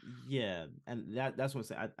you. Yeah, and that's what I'm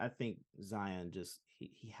saying. I think Zion just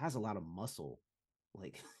he has a lot of muscle,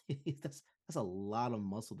 like that's a lot of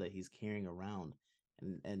muscle that he's carrying around,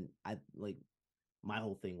 and I like, my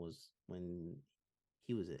whole thing was when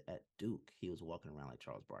he was at Duke, he was walking around like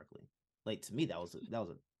Charles Barkley. Like to me, that was a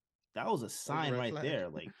That was a sign red right flag. there.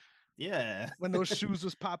 Like, yeah. When those shoes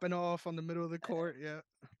was popping off on the middle of the court. Yeah.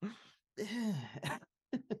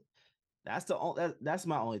 That's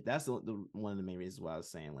my only that's the one of the main reasons why I was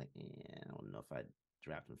saying like, yeah, I don't know if I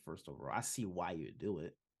draft him first overall. I see why you would do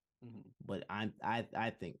it, Mhm. but I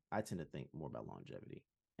tend to think more about longevity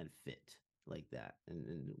and fit like that.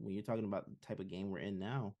 And when you're talking about the type of game we're in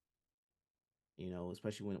now,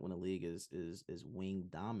 especially when a league is wing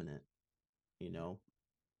dominant, you know,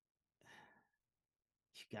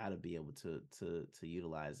 you got to be able to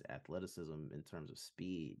utilize athleticism in terms of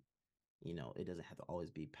speed. It doesn't have to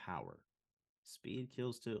always be power. Speed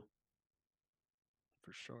kills too.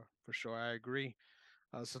 For sure. For sure. I agree.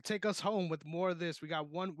 So take us home with more of this. We got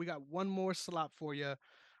one more slot for you.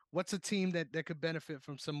 What's a team that could benefit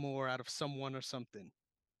from some more out of someone or something?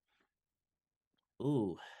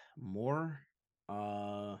 Ooh, more.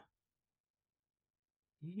 Uh,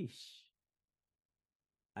 yeesh.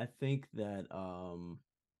 I think that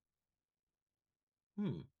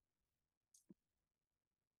hmm.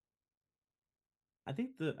 I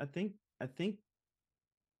think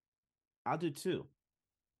I'll do two.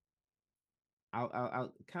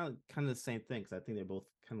 I'll kind of the same thing because I think they're both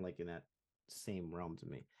kind of like in that same realm to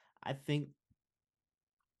me. I think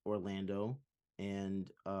Orlando and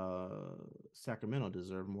Sacramento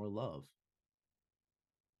deserve more love.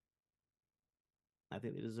 I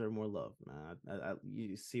think they deserve more love, man.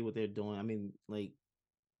 You see what they're doing. I mean, like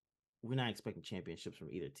we're not expecting championships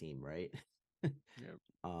from either team, right? Yeah.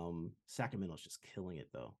 Sacramento's just killing it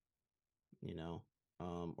though. You know, I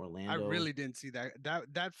Orlando, really didn't see that.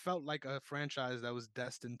 That felt like a franchise that was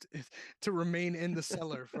destined to remain in the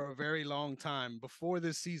cellar for a very long time before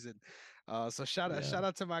this season. So shout out yeah, shout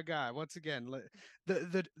out to my guy once again.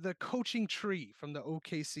 The coaching tree from the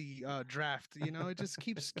OKC draft. It just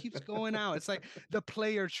keeps going out. It's like the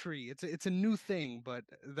player tree. It's a new thing, but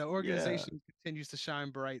the yeah, organization continues to shine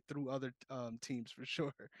bright through other teams for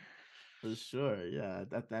sure. for sure. Yeah,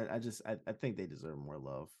 I think they deserve more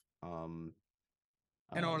love. Um,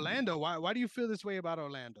 And um, Orlando, why do you feel this way about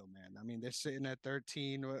Orlando, man? I mean, they're sitting at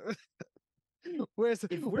 13. Where's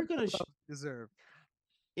if where's we're gonna the love deserved?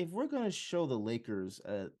 if we're gonna show the Lakers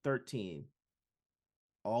at 13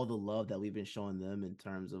 all the love that we've been showing them in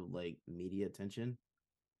terms of like media attention,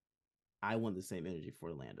 I want the same energy for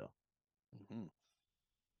Orlando.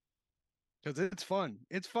 Because it's fun.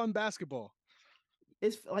 It's fun basketball.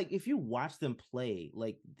 It's like if you watch them play,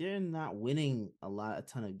 like they're not winning a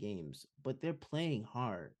ton of games, but they're playing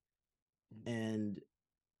hard. And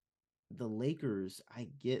the Lakers, I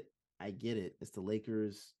get it. It's the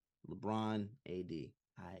Lakers, LeBron, AD.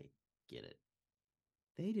 I get it.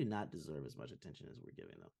 They do not deserve as much attention as we're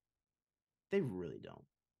giving them. They really don't.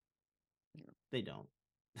 Yeah. They don't.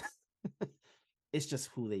 It's just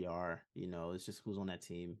who they are, it's just who's on that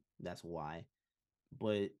team. That's why.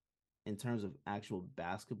 But in terms of actual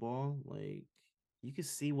basketball, like you can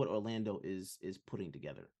see what Orlando is putting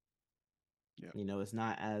together. Yeah. It's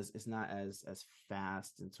not as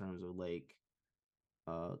fast in terms of like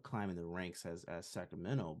climbing the ranks as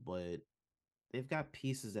Sacramento, but they've got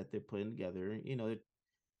pieces that they're putting together.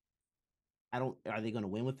 I don't are they going to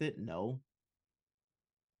win with it? No,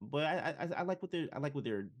 but I like what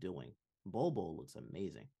they're doing. Bobo looks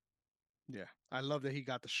amazing. Yeah. I love that he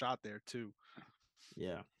got the shot there too.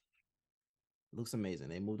 Yeah, looks amazing.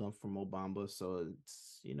 They moved on from Obama, so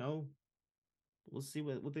it's we'll see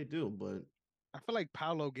what they do. But I feel like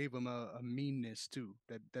Paolo gave him a meanness too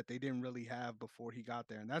that they didn't really have before he got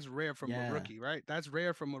there, and that's rare from a yeah, rookie, right? That's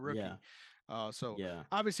rare from a yeah, rookie. So yeah,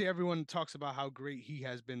 obviously everyone talks about how great he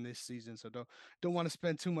has been this season. So don't want to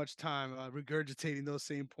spend too much time regurgitating those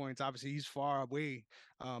same points. Obviously he's far away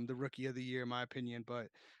the rookie of the year in my opinion, but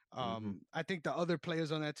hmm I think the other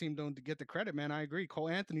players on that team don't get the credit, man. I agree. Cole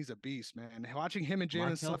Anthony's a beast, man. Watching him and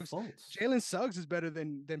Markel Fultz. Jalen Suggs is better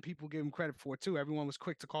than people give him credit for too. Everyone was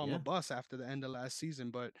quick to call him a Yeah, bust after the end of last season,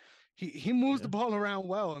 but he moves the yeah, ball around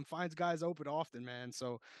well and finds guys open often, man.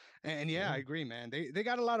 So, and yeah, I yeah. agree, man. They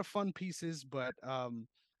got a lot of fun pieces, but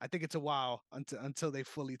I think it's a while until they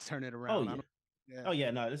fully turn it Oh around. I yeah. don't. Yeah, Oh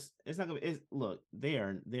yeah, no, it's not gonna be. Look,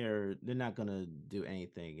 they're not gonna do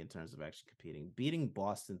anything in terms of actually competing. Beating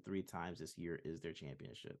Boston 3 times this year is their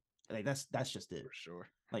championship. Like that's just it. for sure.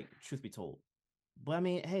 Like truth be told, but I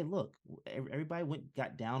mean, hey, look, everybody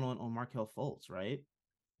got down on Markel Fultz, right?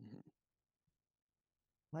 Mhm.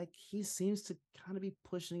 Like he seems to kind of be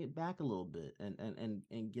pushing it back a little bit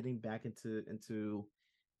and getting back into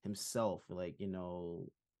himself, like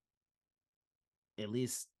at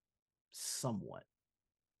least somewhat.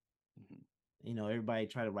 Mhm. everybody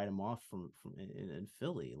tried to write him off from in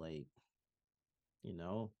Philly. Like, you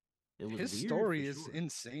know, it was His weird for story is sure.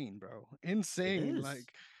 insane, bro. It Insane. is.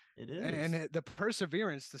 Like, It and is. the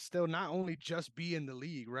perseverance to still not only just be in the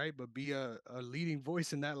league, right, but be a leading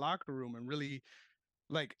voice in that locker room and really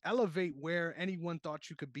like elevate where anyone thought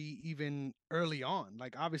you could be even early on.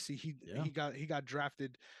 Like obviously Yeah. he got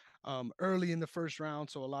drafted early in the first round,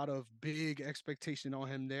 so a lot of big expectation on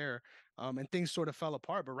him there. And things sort of fell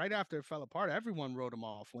apart. But right after it fell apart, everyone wrote him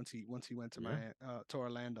off once he went to Yeah. my to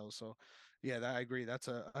Orlando. So yeah, I agree. That's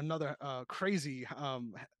another crazy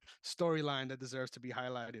storyline that deserves to be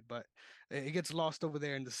highlighted, but it gets lost over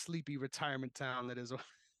there in the sleepy retirement town that is.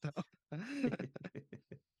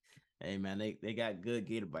 Hey man, they got good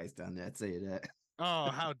gator bites down there. I tell you Oh,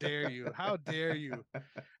 how dare you? How dare you? that.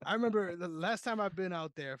 I remember the last time I've been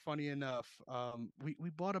out there, funny enough, we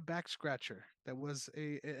bought a back scratcher that was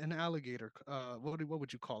an alligator. What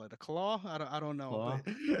would you call it? A claw? I don't know, but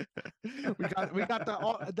Claw. we got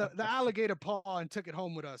the alligator paw and took it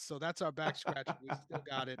home with us. So that's our back scratcher. We still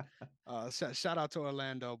got it. Shout out to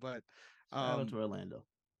Orlando, but Shout out um, to Orlando.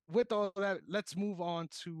 with all that, let's move on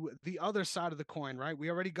to the other side of the coin, right? We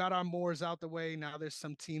already got our Moors out the way. Now there's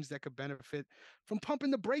some teams that could benefit from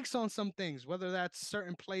pumping the brakes on some things, whether that's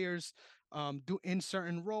certain players do in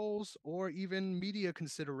certain roles or even media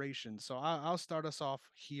considerations. So I'll start us off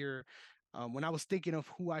here. When I was thinking of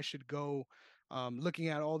who I should go, looking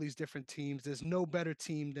at all these different teams, there's no better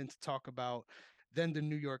team than to talk about than the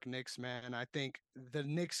New York Knicks, man. I think the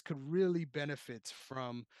Knicks could really benefit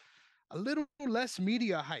from a little less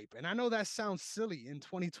media hype. And I know that sounds silly in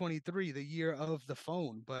 2023, the year of the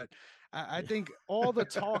phone, but I Yeah. think all the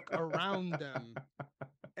talk around them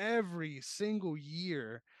every single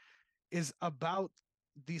year is about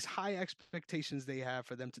these high expectations they have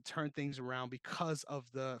for them to turn things around because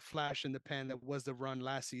of the flash in the pan that was the run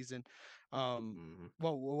last season. Um, hmm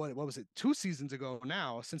well, what was it? 2 seasons ago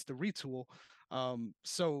now, since the retool.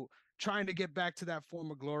 So trying to get back to that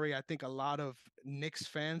former glory, I think a lot of Knicks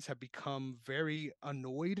fans have become very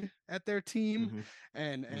annoyed at their team hmm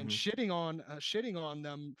and hmm shitting on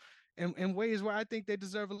them in ways where I think they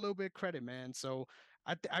deserve a little bit of credit, man. So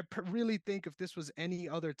really think if this was any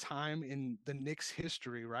other time in the Knicks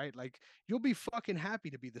history, right? Like you'll be fucking happy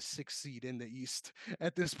to be the sixth seed in the East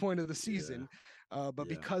at this point of the Yeah. season, but Yeah.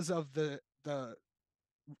 because of the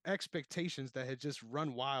expectations that had just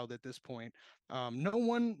run wild at this point, no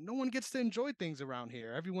one gets to enjoy things around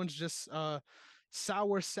here. Everyone's just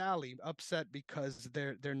sour Sally, upset because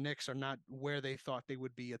their Knicks are not where they thought they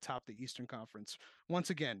would be atop the Eastern Conference. Once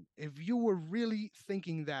again, if you were really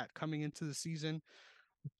thinking that coming into the season,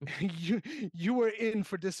 you you were in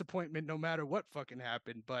for disappointment no matter what fucking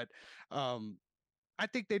happened. But um, I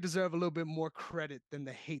think they deserve a little bit more credit than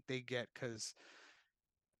the hate they get because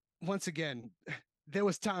once again, there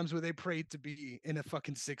was times where they prayed to be in a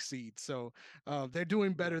fucking six seed. So they're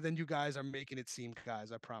doing Yeah. better than you guys are making it seem,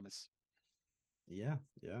 guys. I promise. Yeah.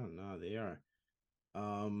 Yeah. No, they are.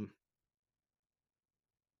 Um,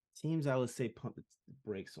 Teams I would say pump the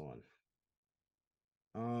brakes on.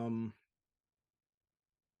 Um,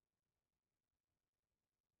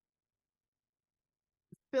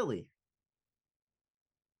 Philly.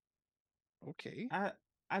 Okay. I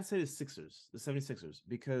I'd say the Sixers, the 76ers,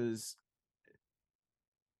 because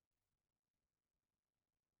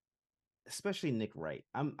especially Nick Wright.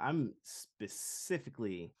 I'm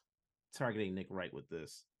specifically targeting Nick Wright with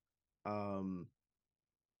this. Um,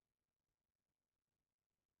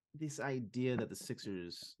 this idea that the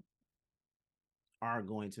Sixers are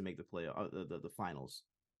going to make the play the finals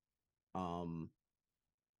um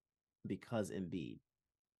because Embiid.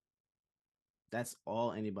 That's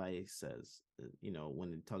all anybody says, when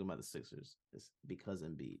they're talking about the Sixers, is because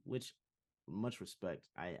Embiid, which much respect.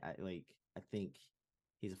 I like I think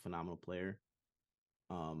he's a phenomenal player.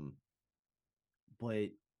 Um but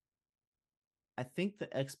I think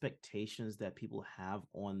the expectations that people have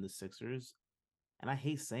on the Sixers, and I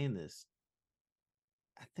hate saying this,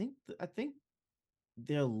 I think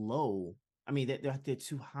they're low. I mean, they're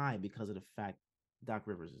too high because of the fact Doc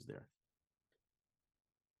Rivers is there.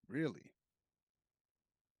 Really?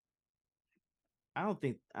 I don't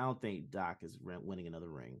think Doc is winning another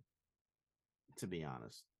ring, to be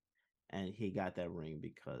honest. And he got that ring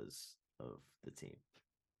because of the team.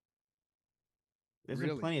 There's been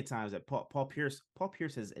Really? plenty of times that Paul Pierce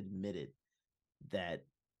has admitted that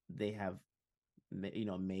they have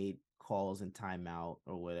made calls in timeout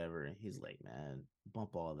or whatever, and he's like, man,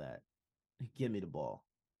 bump all that, give me the ball.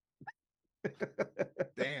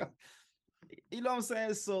 Damn. You know what I'm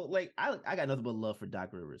saying? So like, I got nothing but love for Doc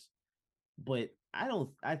Rivers, but I don't.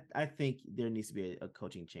 I think there needs to be a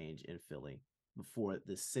coaching change in Philly. for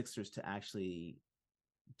the Sixers to actually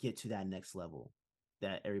get to that next level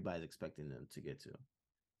that everybody's expecting them to get to.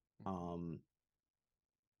 Um,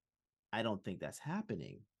 I don't think that's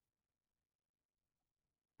happening.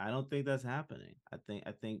 I don't think that's happening.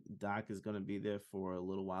 I think Doc is going to be there for a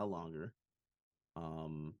little while longer.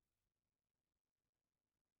 Um,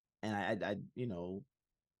 and I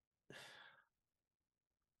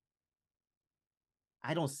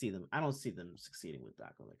I don't see them. I don't see them succeeding with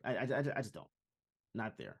Doc. Like I just don't.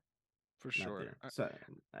 Not there. For Not sure. there. So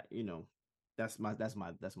that's my.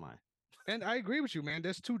 And I agree with you, man.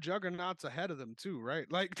 There's two juggernauts ahead of them too, right?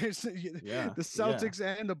 Like there's the Yeah. Yeah. Celtics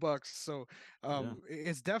and the Bucks. So Yeah.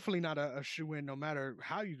 it's definitely not a shoe in, no matter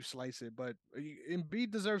how you slice it. But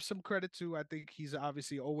Embiid deserves some credit too. I think he's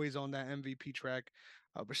obviously always on that MVP track.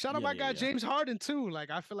 But shout out Yeah. my Yeah. guy Yeah. James Harden too.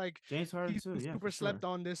 Like I feel like James Harden he's too. been Yeah, for super sure. slept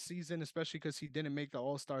on this season, especially because he didn't make the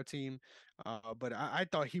All Star team. But I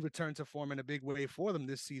thought he returned to form in a big way for them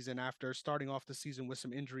this season after starting off the season with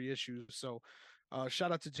some injury issues. So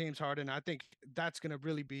shout out to James Harden. I think that's going to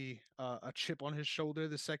really be a chip on his shoulder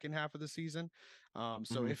the second half of the season. So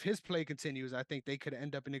Mm-hmm. if his play continues, I think they could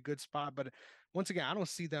end up in a good spot. But once again, I don't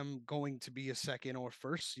see them going to be a second or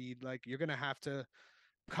first seed. Like you're going to have to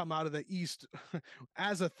come out of the East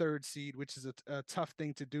as a third seed, which is a tough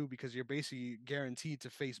thing to do because you're basically guaranteed to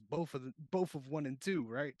face both of one and two,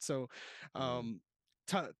 right? So, Mm. um,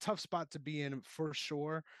 tough spot to be in for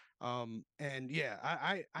sure. And yeah,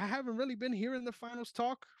 I haven't really been hearing the finals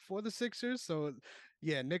talk for the Sixers, so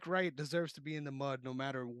yeah, Nick Wright deserves to be in the mud no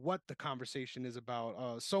matter what the conversation is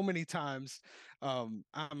about. So many times, I'm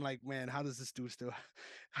like, man, how does this dude still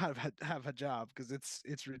have a job? Because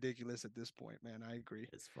it's ridiculous at this point, man. I agree.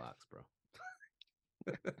 It's Fox, bro.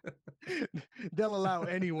 They'll allow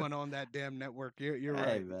anyone on that damn network. You're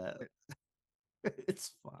Hey right. man,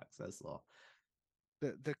 it's Fox. That's all.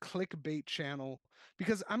 The clickbait channel,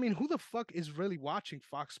 because I mean, who the fuck is really watching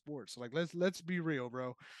Fox Sports? Like, let's be real,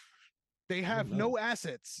 bro. They I don't have know. no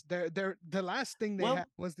assets. They're the last thing they had Well,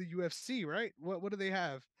 was the UFC, right? What do they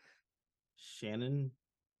have? Shannon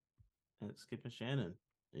and skipping Shannon.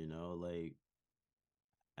 Like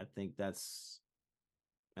I think that's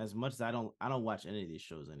as much as I don't watch any of these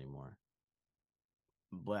shows anymore.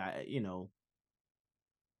 But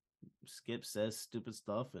Skip says stupid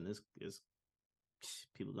stuff, and it's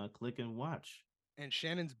people gonna click and watch. And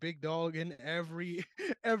Shannon's big dog in every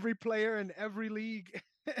every player in every league.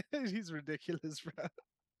 He's ridiculous, bro.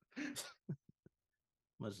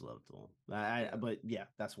 Much love to him. But yeah,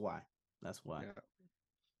 that's why. That's why. Yeah.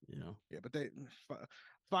 You know. Yeah, but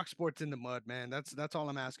Fox Sports in the mud, man. That's all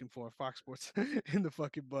I'm asking for. Fox Sports in the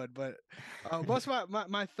fucking mud. But what's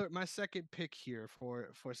my second pick here for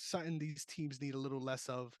something these teams need a little less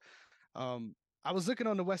of? Um, I was looking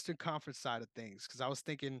on the Western Conference side of things because I was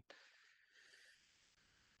thinking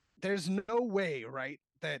there's no way, right,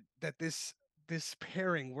 that this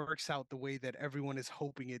pairing works out the way that everyone is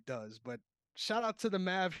hoping it does. But shout out to the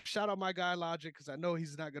Mavs. Shout out my guy Logic because I know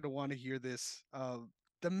he's not going to want to hear this.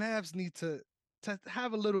 The Mavs need to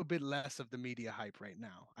have a little bit less of the media hype right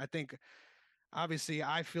now. I think obviously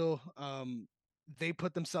I feel they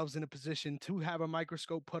put themselves in a position to have a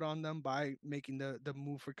microscope put on them by making the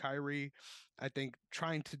move for Kyrie. I think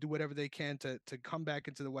trying to do whatever they can to come back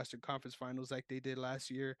into the Western Conference Finals like they did last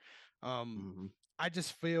year. Um, Mm-hmm. I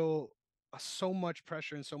just feel so much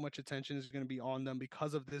pressure and so much attention is going to be on them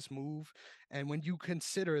because of this move. And when you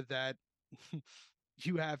consider that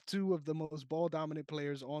you have two of the most ball dominant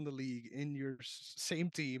players on the league in your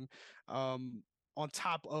same team, on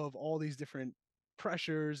top of all these different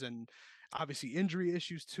pressures and obviously injury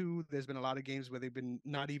issues too. There's been a lot of games where they've been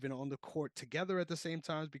not even on the court together at the same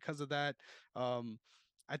times because of that. Um,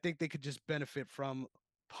 I think they could just benefit from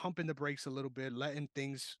pumping the brakes a little bit, letting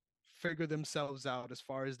things figure themselves out as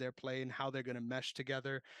far as their play and how they're going to mesh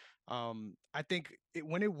together. I think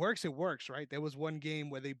when it works, right? There was one game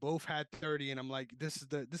where they both had 30, and I'm like, this is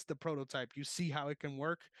the prototype. You see how it can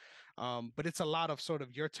work, but it's a lot of sort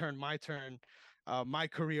of your turn, my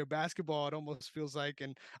career basketball. It almost feels like,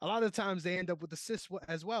 and a lot of times they end up with assists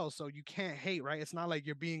as well. So you can't hate, right? It's not like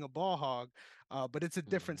you're being a ball hog, but it's a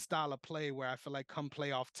different Mm-hmm. style of play where I feel like come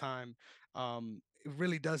playoff time, it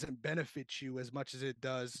really doesn't benefit you as much as it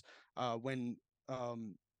does when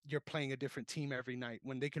you're playing a different team every night.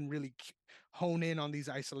 When they can really hone in on these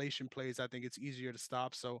isolation plays, I think it's easier to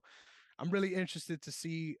stop. So I'm really interested to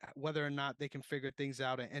see whether or not they can figure things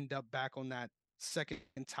out and end up back on that second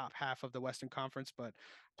top half of the Western Conference. But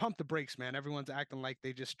pump the brakes, man. Everyone's acting like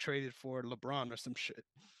they just traded for LeBron or some shit.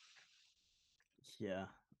 Yeah,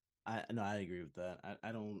 I no, I agree with that.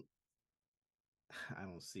 I don't I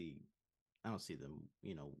don't see them.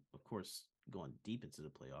 Of course, going deep into the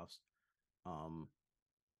playoffs. Um,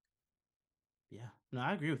 yeah, no,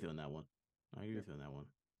 I agree with you on that one. I agree Yep. with you on that one.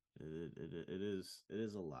 It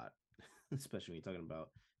is a lot, especially when you're talking about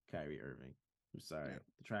Kyrie Irving. I'm sorry, Yep.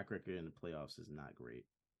 the track record in the playoffs is not great.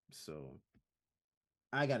 So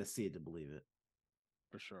I got to see it to believe it.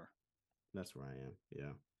 For sure. That's where I am.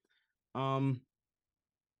 Yeah. Um,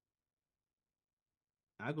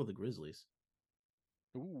 I go the Grizzlies.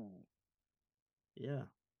 Ooh. Yeah,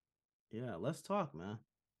 yeah. Let's talk, man.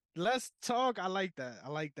 Let's talk. I like that. I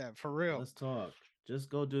like that for real. Let's talk. Just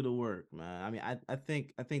go do the work, man. I mean, I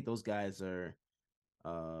think those guys are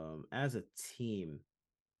as a team,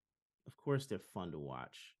 of course they're fun to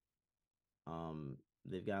watch.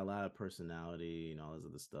 They've got a lot of personality and all this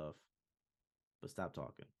other stuff. But stop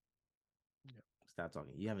talking. Yep. Stop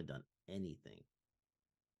talking. You haven't done anything.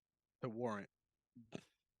 The warrant.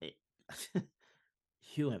 Eh,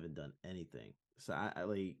 you haven't done anything. So I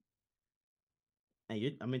like, and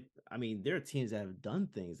you. I mean, there are teams that have done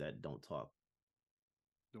things that don't talk.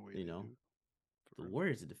 The way You they know, do. the For real.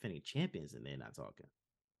 Warriors are defending champions and they're not talking.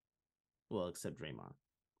 Well, except Draymond,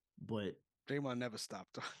 but Draymond never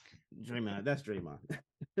stopped talking. Draymond, that's Draymond.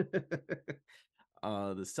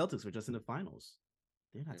 The Celtics were just in the finals.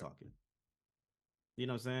 They're not Yep. talking. You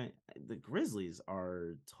know what I'm saying? The Grizzlies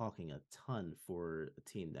are talking a ton for a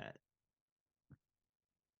team that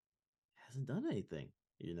hasn't done anything,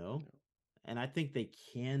 you know? Yep. And I think they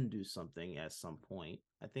can do something at some point.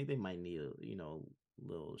 I think they might need a,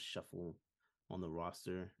 little shuffle on the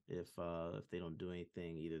roster if they don't do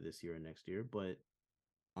anything either this year or next year. But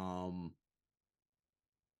um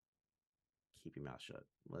keep your mouth shut.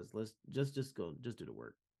 Let's just go, just do the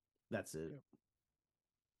work. That's it. Yep.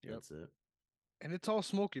 Yep. That's it. And it's all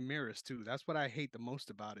smoke and mirrors too. That's what I hate the most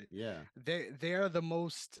about it. Yeah. They are the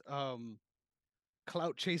most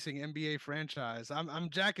clout chasing NBA franchise. I'm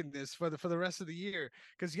jacking this for the rest of the year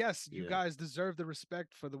because yes, you Yeah. guys deserve the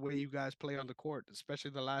respect for the way you guys play on the court,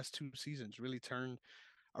 especially the last two seasons. Really turned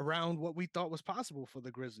around what we thought was possible for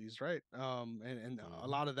the Grizzlies, right? And a Mm-hmm.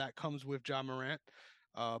 lot of that comes with John Morant.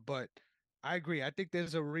 But I agree. I think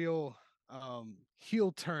there's a real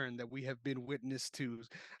heel turn that we have been witness to,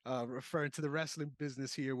 referring to the wrestling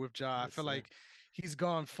business here with Ja. I Yes, feel sir. like he's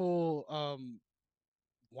gone full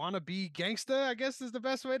wannabe gangster, I guess is the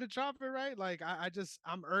best way to chop it, right? Like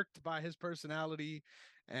I'm irked by his personality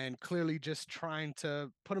and clearly just trying to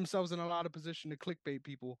put themselves in a lot of position to clickbait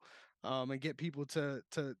people, and get people to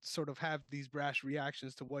sort of have these brash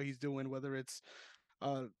reactions to what he's doing, whether it's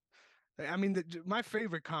uh I mean, my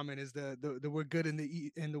favorite comment is the we're good in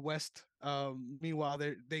in the West. Meanwhile,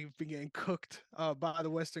 they've been getting cooked by the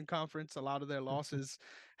Western Conference. A lot of their losses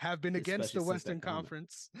have been against Especially the since Western that comment.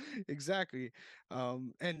 Conference. Exactly.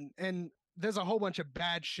 And there's a whole bunch of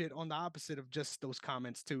bad shit on the opposite of just those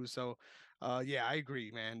comments too. So, yeah, I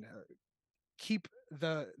agree, man. Keep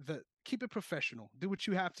the keep it professional, do what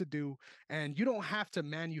you have to do, and you don't have to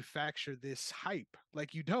manufacture this hype.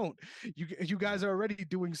 Like, you don't, you Yeah. guys are already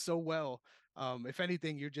doing so well. If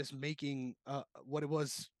anything, you're just making what it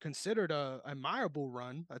was considered a admirable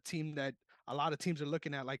run, a team that a lot of teams are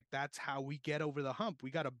looking at like that's how we get over the hump. We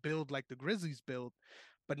got to build like the Grizzlies build,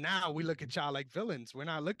 but now we look Mm-hmm. at y'all like villains. We're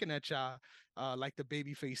not looking at y'all like the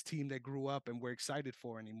babyface team that grew up and we're excited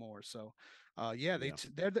for anymore. So yeah, Yeah.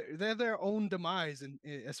 they're their own demise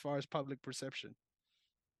as far as public perception.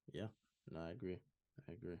 Yeah. No, I agree.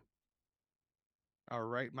 I agree. All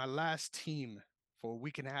right, my last team for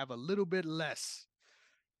we can have a little bit less.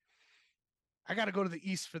 I got to go to the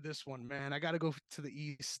East for this one, man. I got to go to the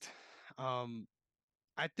East. Um,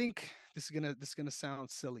 I think this is gonna sound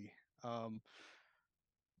silly, um,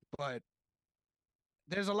 but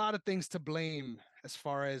there's a lot of things to blame as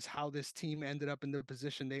far as how this team ended up in the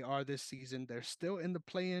position they are this season. They're still in the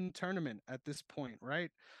play-in tournament at this point,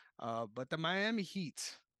 right? But the Miami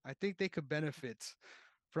Heat, I think they could benefit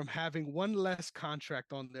from having one less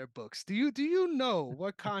contract on their books. Do you know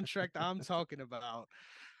what contract I'm talking about?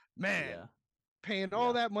 Man, Yeah. paying all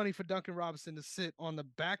Yeah. that money for Duncan Robinson to sit on the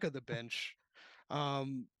back of the bench.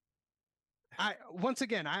 Um, I once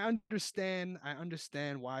again I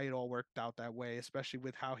understand why it all worked out that way, especially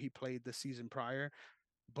with how he played the season prior.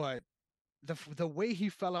 But the way he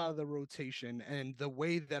fell out of the rotation and the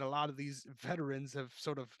way that a lot of these veterans have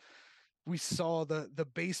sort of we saw the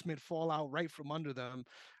basement fall out right from under them.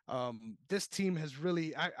 This team has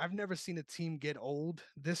really I've never seen a team get old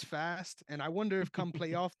this fast, and I wonder if come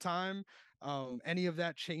playoff time, any of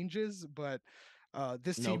that changes. But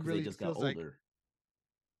this No, team because they really just got feels like, older.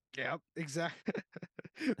 yeah, exactly.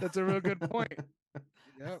 That's a real good point.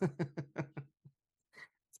 Yep.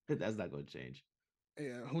 That's not going to change.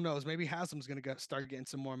 Yeah, who knows? Maybe Haslam's gonna start getting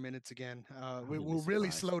some more minutes again. I We wouldn't be will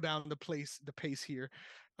really surprised. slow down the pace here.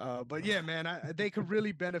 But yeah, man, they could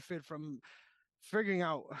really benefit from figuring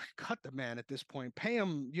out cut the man at this point. Pay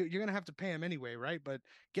him. You're gonna have to pay him anyway, right? But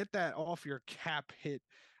get that off your cap hit,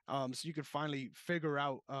 so you can finally figure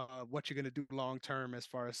out what you're gonna do long term as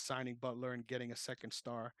far as signing Butler and getting a second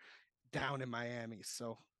star down in Miami.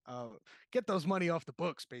 So get those money off the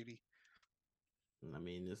books, baby. I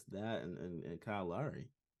mean, it's that and Kyle Lowry.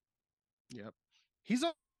 Yep. He's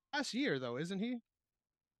on last year though, isn't he?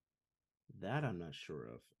 That I'm not sure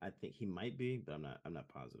of. I think he might be, but I'm not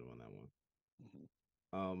positive on that one. Mhm.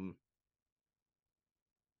 Um,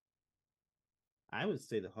 I would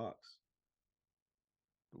say the Hawks.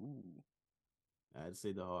 Ooh. I'd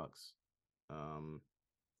say the Hawks. Um,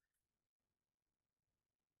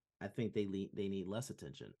 I think they need less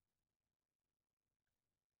attention.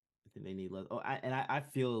 I think they need less. Oh, I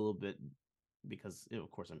feel a little bit because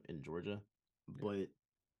of course I'm in Georgia, Yeah. but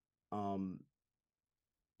um,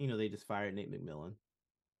 they just fired Nate McMillan,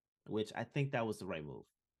 which I think that was the right move.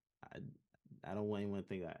 I I don't want anyone to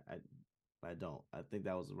think that I don't. I think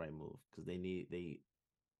that was the right move because they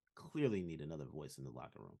clearly need another voice in the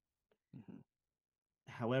locker room. Mhm.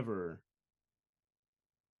 However,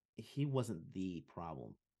 he wasn't the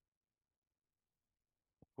problem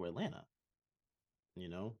for Atlanta. You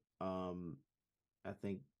know, I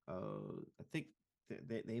think I think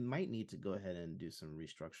they might need to go ahead and do some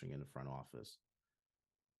restructuring in the front office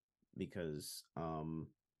because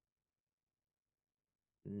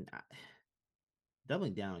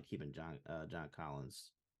doubling down and keeping John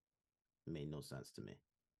Collins made no sense to me.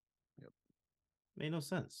 Yep. Made no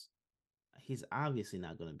sense. He's obviously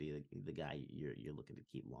not going to be the guy you're looking to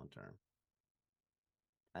keep long term.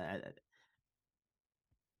 I,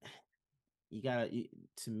 you gotta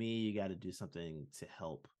to me you got to do something to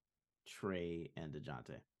help Trey and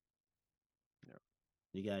Dejounte. Yep.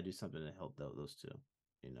 You got to do something to help those two,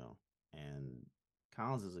 you know. And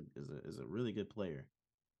Collins is a really good player,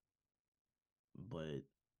 but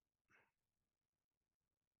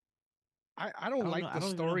I I don't don't know. like I the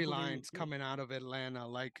don't even know who they would storylines get. coming out of Atlanta.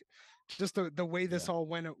 Like just the way Yeah, this all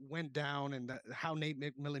went down and how Nate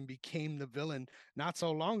McMillan became the villain not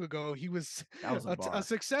so long ago. He was that was a a bar.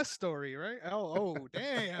 success story, right? Oh,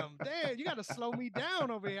 damn! You got to slow me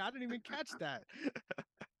down over here. I didn't even catch that.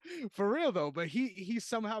 For real though, but he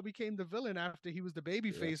somehow became the villain after he was the baby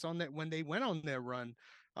Yeah, face on that when they went on their run.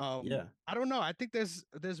 yeah, I don't know. I think there's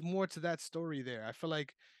more to that story there. I feel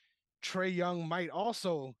like Trey Young might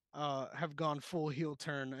also have gone full heel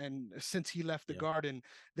turn. And since he left the yeah, Garden,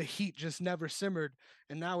 the heat just never simmered,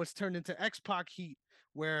 and now it's turned into X-Pac heat,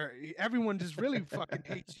 where everyone just really fucking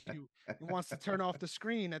hates you and wants to turn off the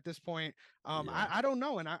screen at this point. yeah. I don't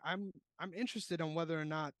know, and I'm interested on whether or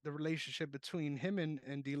not the relationship between him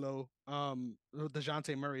and D'Lo,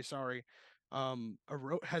 Dejounte Murray, sorry,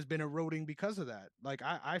 has been eroding because of that. Like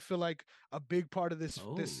I feel like a big part of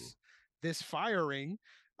Oh, this firing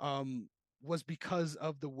um, was because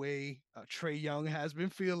of the way Trey Young has been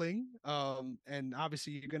feeling. And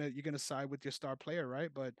obviously you're gonna side with your star player, right?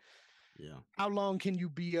 But yeah, how long can you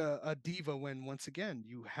be a diva when once again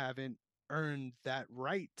you haven't earned that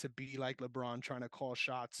right to be like LeBron trying to call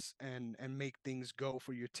shots and make things go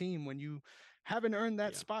for your team when you haven't earned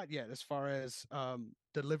that yeah, spot yet as far as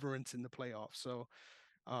deliverance in the playoffs. So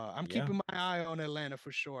I'm yeah, keeping my eye on Atlanta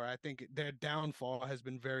for sure. I think their downfall has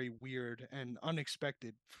been very weird and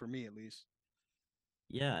unexpected for me, at least.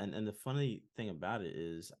 yeah. And the funny thing about it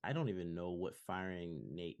is, I don't even know what firing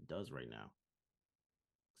Nate does right now.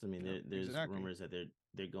 'Cause, I mean, Yep, there's exactly. rumors that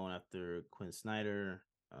they're going after Quinn Snyder.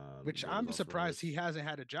 Which There's I'm also surprised he rumors. hasn't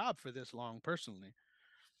had a job for this long, personally.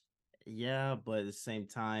 Yeah, but at the same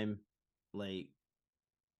time, like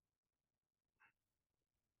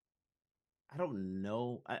I don't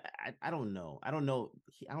know. I don't know. I don't know.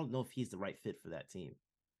 I don't know if he's the right fit for that team.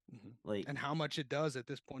 Mhm. Like And how much it does at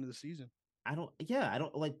this point of the season. I don't. Yeah, I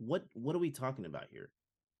don't like what are we talking about here?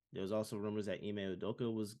 There was also rumors that Ime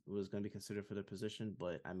Udoka was going to be considered for the position,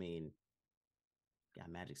 but I mean, got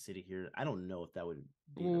Magic City here. I don't know if that would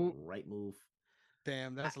be the Ooh, right move.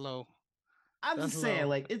 damn, I, that's low. I'm That's just saying, low.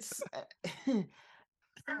 like it's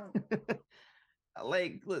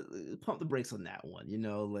like pump the brakes on that one.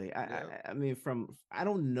 Like Yep. I mean, from I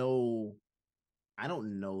don't know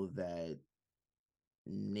that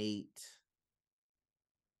Nate.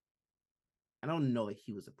 I don't know that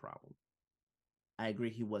he was a problem. I agree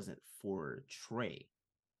he wasn't for Trey,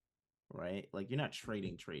 right? Like you're not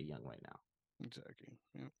trading Trey Young right now. Exactly.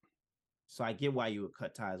 Yep. So I get why you would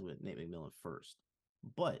cut ties with Nate McMillan first.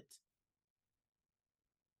 But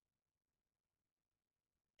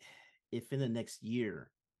if in the next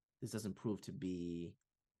year this doesn't prove to be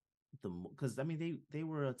the because I mean they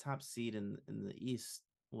were a top seed in the East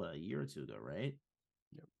what a year or two ago, right?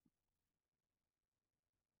 Yep.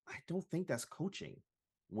 I don't think that's coaching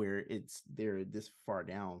where it's they're this far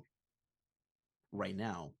down right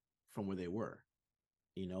now from where they were.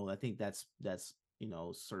 I think that's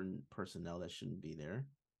certain personnel that shouldn't be there.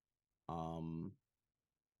 Um,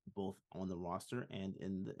 both on the roster and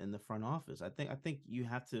in the front office. I think you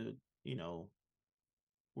have to you know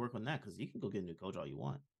work on that because you can go get a new coach all you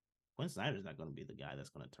want. Quinn Snyder's not going to be the guy that's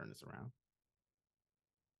going to turn this around.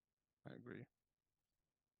 I agree.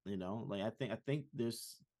 Like I think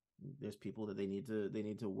there's people that they need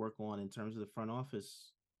to work on in terms of the front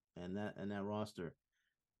office and that roster.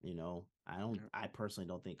 Yep. I personally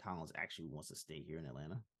don't think Collins actually wants to stay here in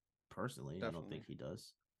Atlanta. Personally, I don't think Definitely. he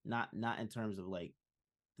does. Not in terms of like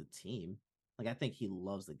the team. Like I think he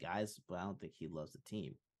loves the guys, but I don't think he loves the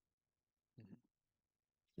team. Mhm.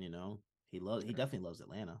 You know, he Yeah, definitely loves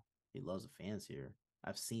Atlanta. He loves the fans here.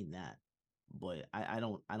 I've seen that, but I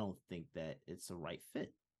don't think that it's a right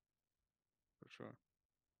fit. for sure.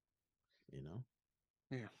 You know.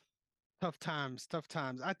 Yeah. Tough times, tough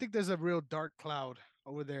times. I think there's a real dark cloud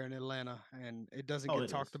over there in Atlanta, and it doesn't Oh, get it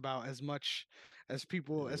talked is. about as much as It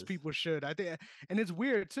people is. should. I think, and it's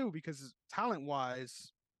weird too because talent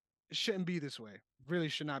wise, it shouldn't be this way. Really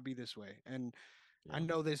should not be this way. And I Yeah.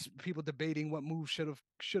 know there's people debating what moves should have,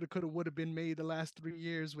 could have, would have been made the last 3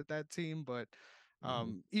 years with that team, but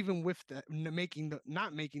Hmm. even with that,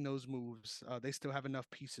 not making those moves, they still have enough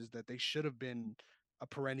pieces that they should have been a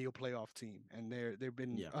perennial playoff team, and they've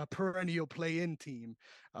been Yeah. a perennial play-in team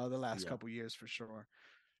the last Yeah. couple years for sure.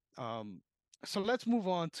 Um, so let's move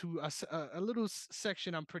on to a little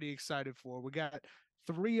section I'm pretty excited for. We got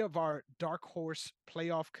three of our dark horse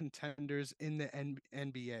playoff contenders in the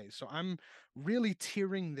NBA. So I'm really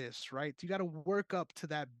tiering this, right? You got to work up to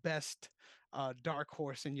that best dark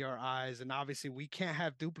horse in your eyes. And obviously, we can't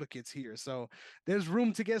have duplicates here. So there's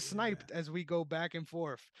room to get Yeah. sniped as we go back and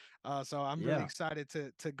forth. So I'm really Yeah. excited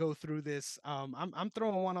to go through this. I'm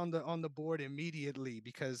throwing one on the board immediately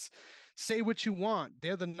because say what you want.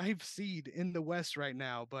 They're the ninth seed in the West right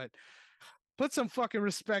now, but put some fucking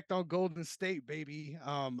respect on Golden State, baby.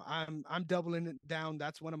 I'm doubling it down.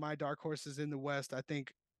 That's one of my dark horses in the West. I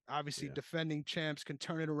think obviously Yeah. defending champs can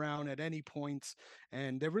turn it around at any point,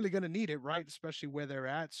 and they're really going to need it, right? Especially where they're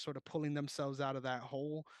at, sort of pulling themselves out of that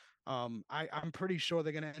hole. I'm pretty sure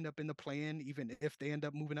they're going to end up in the play-in, even if they end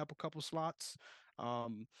up moving up a couple slots.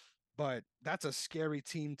 Um, but that's a scary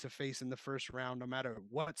team to face in the first round, no matter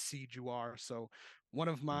what seed you are. So one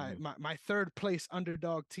of my Hmm. my, my third place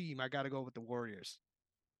underdog team, I got to go with the Warriors.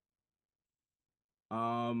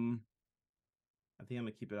 Um, I think I'm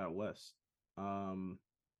gonna keep it out west.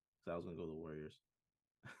 So I was gonna go to the Warriors.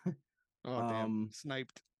 Oh damn, um,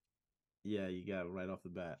 sniped. yeah, you got it right off the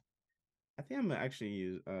bat. I think I'm gonna actually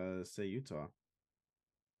use say Utah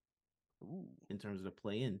Ooh. in terms of the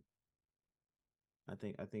play in. I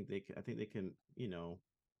think they can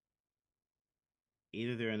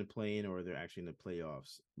either they're in the play in or they're actually in the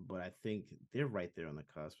playoffs. But I think they're right there on the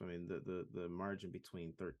cusp. I mean the margin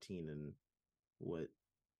between 13 and what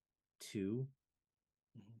 2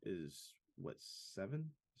 Mhm. is what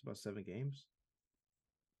 7? It's about 7 games.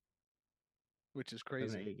 Which is 7 or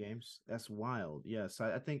crazy. 8 games. That's wild. Yeah. So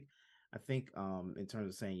I think in terms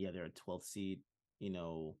of saying yeah they're a 12th seed, you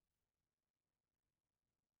know,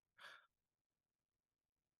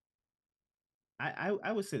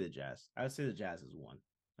 I would say the Jazz. I would say the Jazz is one.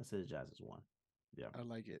 I say the Jazz is one. Yeah. I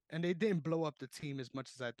like it, and they didn't blow up the team as much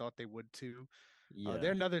as I thought they would too. Yeah.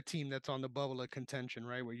 They're another team that's on the bubble of contention,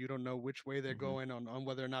 right? Where you don't know which way they're Hmm. going on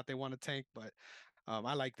whether or not they want to tank. But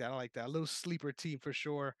I like that. I like that. A little sleeper team for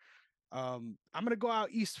sure. I'm gonna go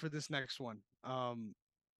out east for this next one.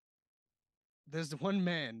 There's one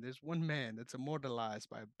man that's immortalized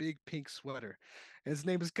by a big pink sweater. His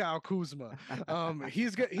name is Kyle Kuzma.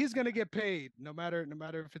 He's gonna get paid no matter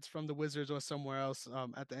if it's from the Wizards or somewhere else.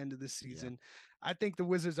 At the end of the Yeah. season, I think the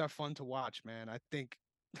Wizards are fun to watch, man. I think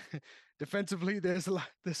defensively there's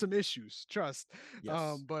some issues, trust.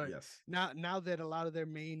 Yes. But Yes. now that a lot of their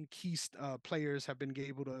main key players have been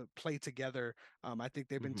able to play together, I think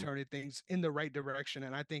they've been Hmm. turning things in the right direction.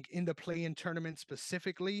 And I think in the play-in tournament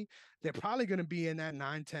specifically, they're probably going to be in that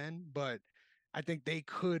 9-10, but I think they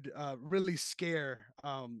could really scare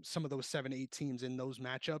some of those 7-8 teams in those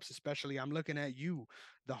matchups. Especially, I'm looking at you,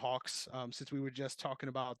 the Hawks. Since we were just talking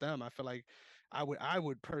about them, I feel like I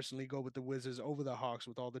would personally go with the Wizards over the Hawks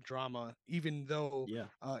with all the drama, even though Yeah.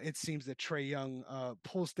 it seems that Trey Young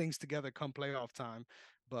pulls things together come playoff time.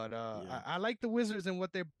 But Yeah. I like the Wizards and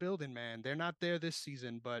what they're building, man. They're not there this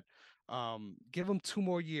season, but give them 2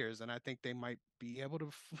 more years, and I think they might be able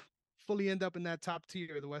to fully end up in that top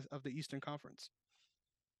tier of the West of the Eastern Conference.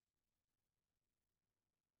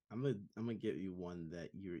 I'm gonna give you one that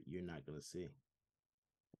you're not gonna see.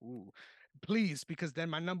 Ooh, please, because then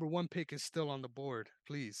my number one pick is still on the board.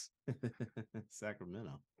 Please.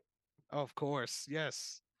 Sacramento. Of course.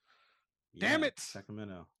 Yes. Damn Yeah, it.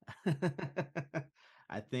 Sacramento.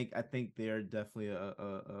 I think they're definitely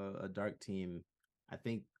a dark team. I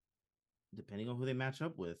think depending on who they match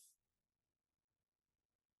up with,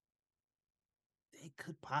 they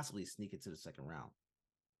could possibly sneak into the second round.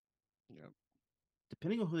 Yep.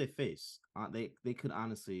 Depending on who they face, they could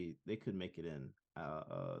honestly they could make it in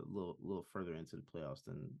a little further into the playoffs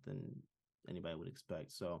than anybody would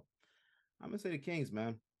expect. So I'm gonna say the Kings,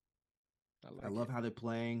 man. I I like love it. how they're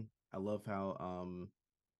playing. I love how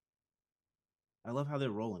they're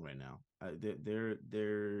rolling right now.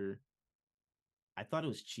 They're I thought it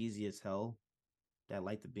was cheesy as hell, that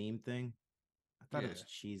light the beam thing. I thought it was Yeah.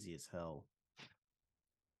 cheesy as hell.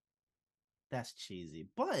 That's cheesy,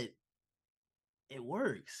 but it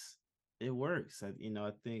works. It works. I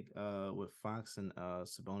think what Fox and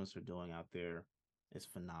Sabonis are doing out there is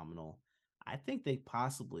phenomenal. I think they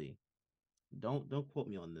possibly don't quote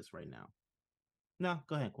me on this right now. No,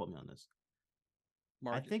 go ahead and quote me on this.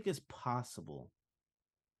 I Market. think it's possible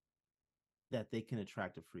that they can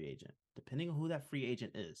attract a free agent. Depending on who that free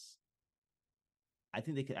agent is, I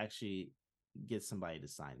think they could actually get somebody to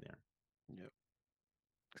sign there. Yep.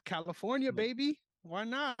 California, Like, baby. Why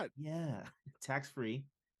not? yeah, tax free.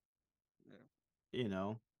 Yeah. You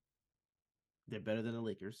know, they're better than the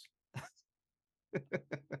Lakers.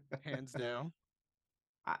 Hands down.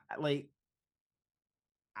 Like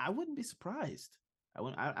I wouldn't be surprised.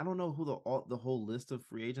 I don't know who the whole list of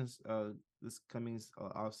free agents this coming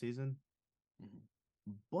off season, Mhm.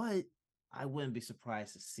 but I wouldn't be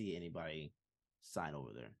surprised to see anybody sign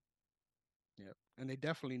over there. Yep. And they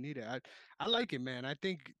definitely need it. I like it, man. I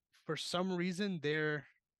think for some reason they're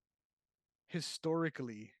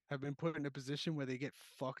historically have been put in a position where they get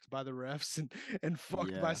fucked by the refs and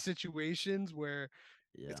fucked by Yeah, situations where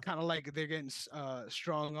it's yeah, kind of like they're getting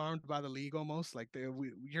strong armed by the league almost like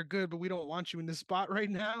you're good but we don't want you in this spot right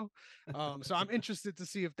now. So I'm interested to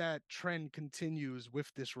see if that trend continues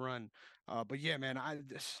with this run. But yeah, man, I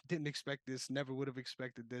just didn't expect this, never would have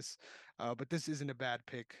expected this. But this isn't a bad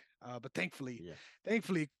pick. But yeah.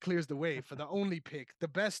 thankfully it clears the way for the only pick, the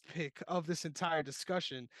best pick of this entire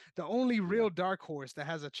discussion, the only Yeah. real dark horse that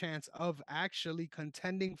has a chance of actually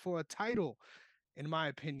contending for a title, in my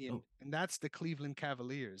opinion, Oh, and that's the Cleveland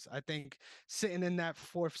Cavaliers. I think sitting in that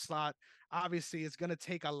fourth slot, obviously, it's going to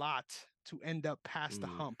take a lot to end up past the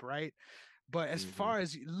mm, hump, right? But as mm-hmm, far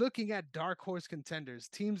as looking at dark horse contenders,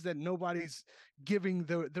 teams that nobody's giving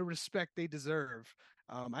the respect they deserve,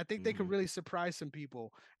 I think they mm-hmm. could really surprise some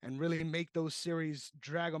people and really make those series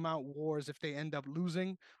drag them out wars if they end up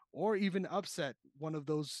losing or even upset one of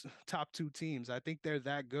those top two teams. I think they're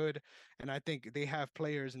that good, and I think they have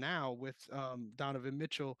players now with Donovan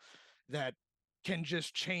Mitchell that can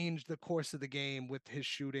just change the course of the game with his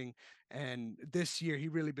shooting. And this year, he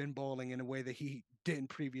really been bowling in a way that he didn't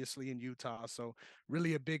previously in Utah. So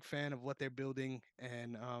really a big fan of what they're building,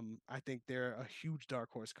 and I think they're a huge dark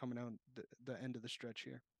horse coming out the end of the stretch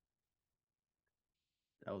here.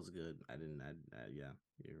 That was good. I didn't. Yeah,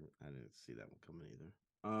 I didn't see that one coming either.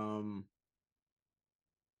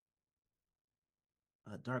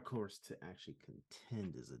 A dark horse to actually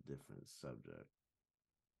contend is a different subject.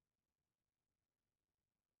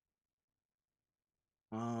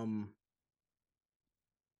 Um,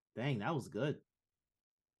 Dang, that was good.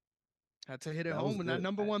 Had to hit it That was home with that good.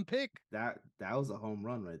 number one pick. That was a home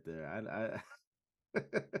run right there. I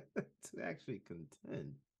to actually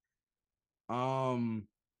contend. Um,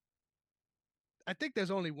 I think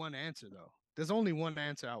there's only one answer though. There's only one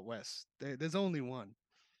answer out west. There's only one.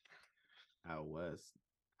 Out west,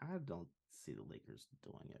 I don't see the Lakers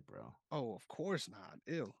doing it, bro. Oh, of course not.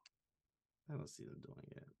 Ew. I don't see them doing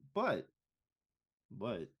it. But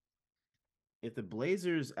if the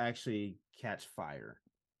Blazers actually catch fire,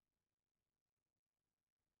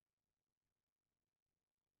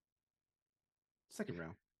 second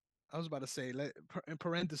round. I was about to say, in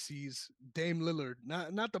parentheses, Dame Lillard,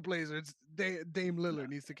 not the Blazers. Dame No, Lillard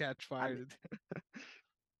needs to catch I fire. mean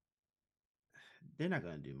they're not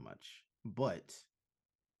gonna do much. But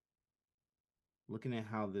looking at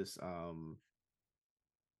how the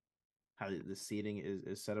seating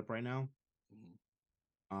is set up right now,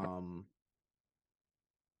 um,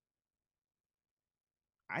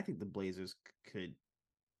 I think the Blazers could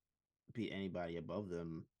beat anybody above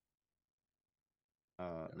them.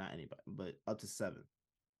 Yeah, Not anybody, but up to 7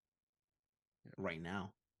 yeah, right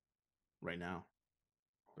now. Right now,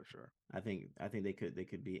 for sure. I think they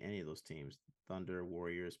could beat any of those teams: Thunder,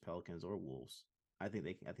 Warriors, Pelicans, or Wolves. I think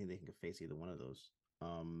they can face either one of those,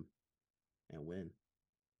 um, and win.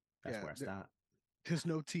 That's Yeah, where I stop. there's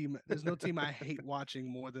no team. There's no team I hate watching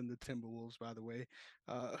more than the Timberwolves. By the way,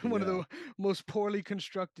 one of Yeah, the most poorly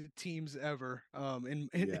constructed teams ever.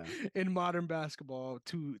 yeah. In modern basketball,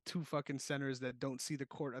 two fucking centers that don't see the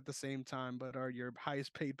court at the same time, but are your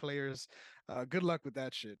highest paid players. Good luck with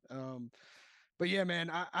that shit. But yeah,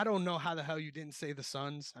 man, I don't know how the hell you didn't say the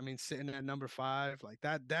Suns. I mean, sitting at number 5, like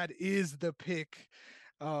that is the pick.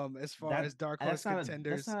 As far That as dark horse that's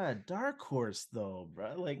contenders, not a dark horse though,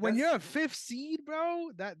 bro. Like when you're that's a fifth seed,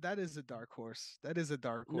 bro, that is a dark horse. That is a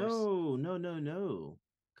dark horse. no, no, no, no.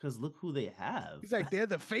 Because look who they have. He's like they're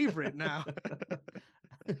the favorite now.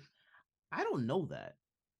 I don't know that.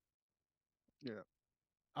 Yeah.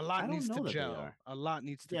 A lot I don't needs to know that they gel. are. A lot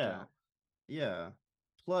needs to Yeah, gel. yeah.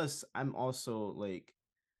 Plus, I'm also like,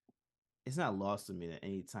 it's not lost to me that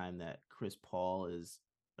anytime that Chris Paul is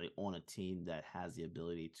like on a team that has the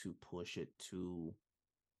ability to push it to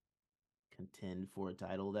contend for a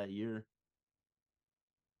title that year,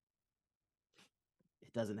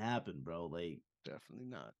 it doesn't happen, bro. Like Definitely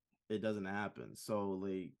not. it doesn't happen. So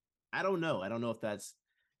like I don't know. I don't know if that's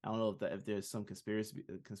I don't know if there's some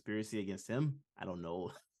conspiracy against him. I don't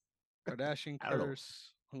know. Kardashian I don't know.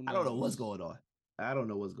 curse. Who I don't know what's knows? going on. I don't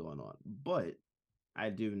know what's going on. But I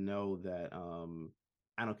do know that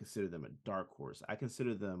I don't consider them a dark horse. I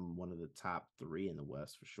consider them one of the top 3 in the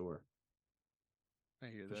West for sure. I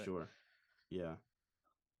hear For that. sure. Yeah.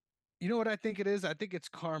 You know what I think it is? I think it's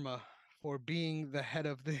karma for being the head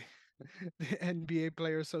of the the NBA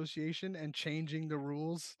Player Association and changing the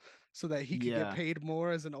rules so that he could get Yeah. paid more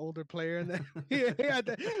as an older player. And then, yeah,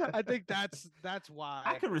 I think that's I why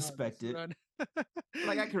can this respect it. run.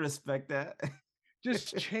 Like I can respect that.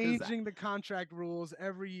 Just Cuz changing the contract rules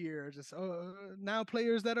every year. Just now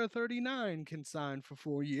players that are 39 can sign for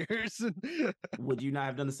 4 years. would you not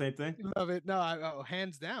have done the same thing? Love it. No,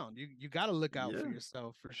 hands down. You got to look out for Yeah.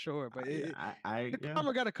 yourself for sure. But I the yeah.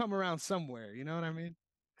 karma got to come around somewhere. You know what I mean?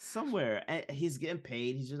 Somewhere he's getting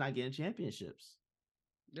paid, he's just not getting championships.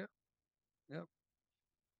 Yep. Yep.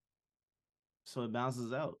 So it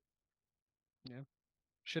balances out. Yeah.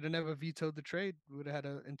 Should have never vetoed the trade. Would have had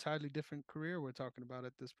an entirely different career we're talking about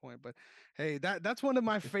at this point. But hey, that's one of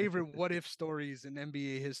my favorite what if stories in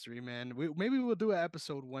NBA history, man. Maybe we'll do an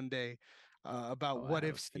episode one day about Oh, I what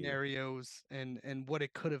have a if few. scenarios and what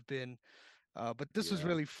it could have been. But this was Yeah.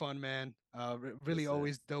 really fun, man. Really This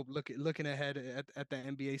always is. dope. Looking ahead at the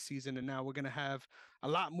NBA season, and now we're gonna have a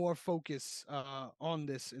lot more focus on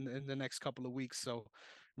this in the next couple of weeks. So,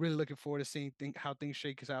 really looking forward to seeing how things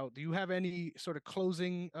shake us out. Do you have any sort of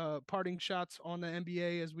closing parting shots on the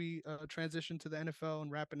NBA as we transition to the NFL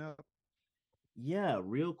and wrapping up? Yeah,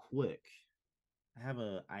 real quick. I have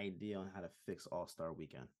an idea on how to fix All-Star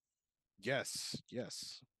weekend. Yes,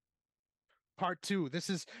 yes. Part two. This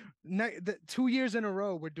is 2 years in a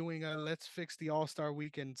row. We're doing a let's fix the All Star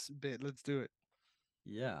Weekends bit. Let's do it.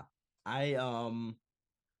 Yeah. I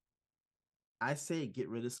say get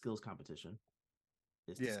rid of skills competition.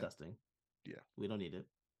 It's Yeah, disgusting. yeah. We don't need it.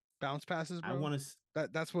 Bounce passes, I bro. want to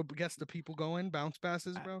That's what gets the people going. Bounce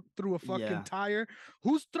passes, bro. Through a fucking yeah. tire.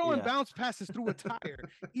 Who's throwing Yeah. bounce passes through a tire,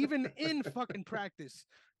 even in fucking practice?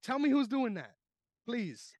 Tell me who's doing that,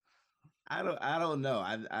 please. I don't know.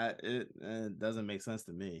 It doesn't make sense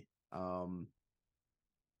to me. Um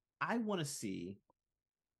I want to see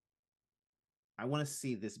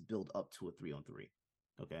this build up to a 3-on-3.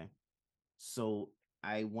 Okay? So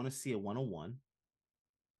I want to see a 1-on-1.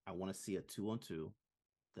 I want to see a 2-on-2.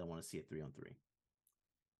 Then I want to see a 3-on-3.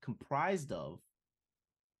 Comprised of,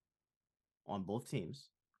 on both teams,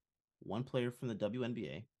 one player from the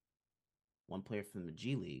WNBA, one player from the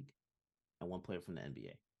G League, and one player from the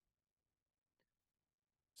NBA.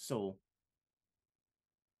 So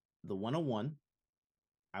the 1-on-1,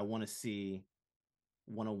 I want to see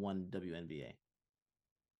 1-on-1 WNBA,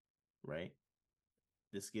 right?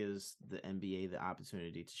 This gives the NBA the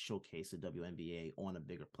opportunity to showcase the WNBA on a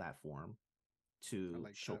bigger platform I to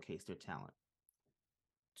like that. showcase their talent.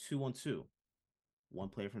 2-on-2, one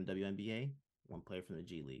player from WNBA, one player from the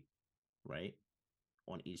G League, right?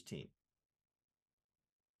 On each team.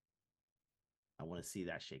 I want to see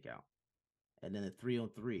that shake out. And then the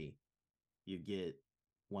 3-on-3, you get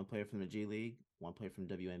one player from the G League, one player from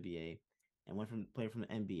WNBA, and player from the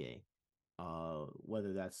NBA.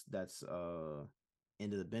 Whether that's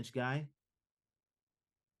end of the bench guy,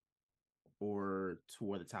 or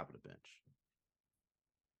toward the top of the bench.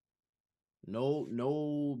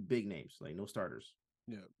 No big names, like no starters,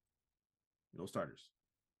 Yeah. no starters,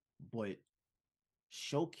 but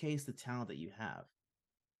showcase the talent that you have.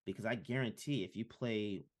 Because I guarantee if you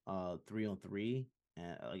play 3-on-3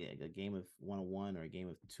 and a game of 1-on-1 or a game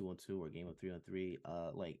of 2-on-2 or a game of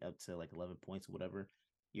 3-on-3, like up to like 11 points or whatever,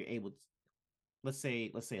 you're able to, let's say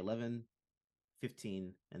 11,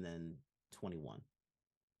 15, and then 21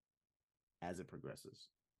 as it progresses.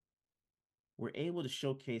 We're able to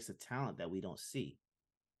showcase a talent that we don't see,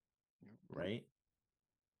 right?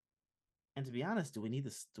 And to be honest, do we need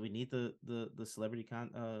this? Do we need the celebrity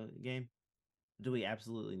game? Do we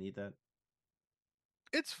absolutely need that?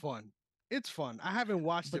 It's fun. It's fun. I haven't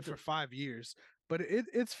watched it But for the 5 years, but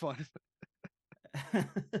it's fun.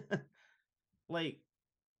 like,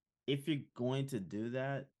 if you're going to do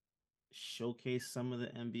that, showcase some of the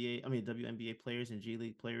NBA, I mean WNBA players and G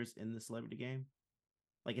League players in the celebrity game.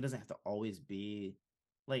 Like, it doesn't have to always be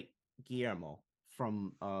like Guillermo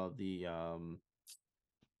from the oh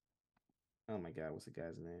my god, what's the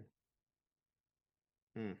guy's name?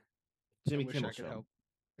 Hmm. I Jimmy wish Kimmel I could show. help.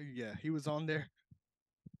 Yeah, he was on there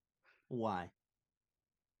Why?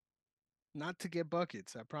 not to get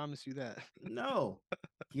buckets. I promise you that. No.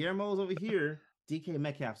 Guillermo's over here, DK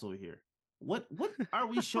Metcalf's over here. What are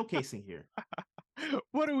we showcasing here?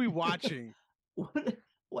 What are we watching? What,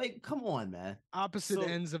 like, come on, man. Opposite So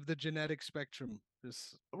ends of the genetic spectrum.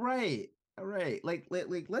 Just right, right. Like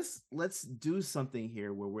let's do something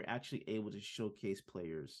here where we're actually able to showcase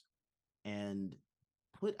players and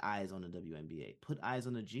put eyes on the WNBA, put eyes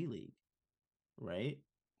on the G League, right?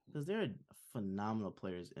 Because there are phenomenal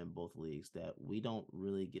players in both leagues that we don't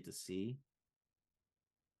really get to see.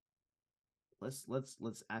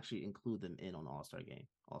 Let's actually include them in on All Star game,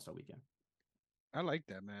 All Star weekend. I like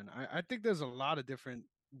that, man. I think there's a lot of different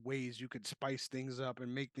ways you could spice things up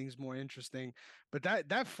and make things more interesting. But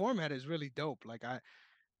that format is really dope. Like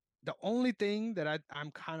the only thing that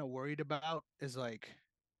I'm kind of worried about is like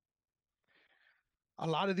a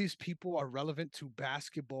lot of these people are relevant to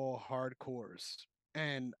basketball hardcores.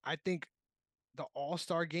 And I think the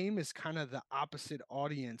All-Star game is kind of the opposite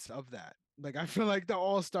audience of that. Like I feel like the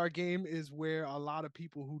All-Star game is where a lot of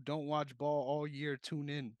people who don't watch ball all year tune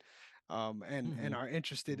in and Mm-hmm. are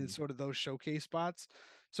interested in Mm-hmm. sort of those showcase spots.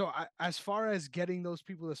 So as far as getting those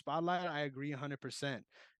people the spotlight, I agree 100%.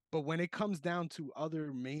 But when it comes down to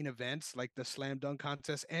other main events like the slam dunk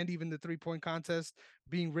contest and even the 3-point contest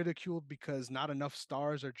being ridiculed because not enough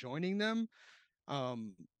stars are joining them,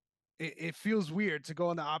 um, it feels weird to go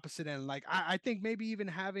on the opposite end. Like I think maybe even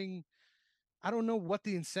having I don't know what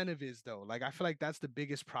the incentive is though. Like I feel like that's the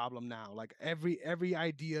biggest problem now. Like every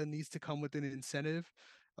idea needs to come with an incentive,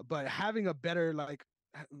 but having a better like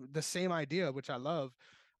the same idea, which I love,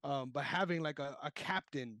 but having like a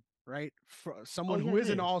captain, right, for Oh someone yeah, who is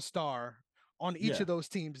yeah, an yeah, all-star on each yeah, of those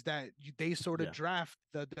teams that they sort of yeah, draft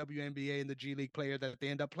the WNBA and the G League player that they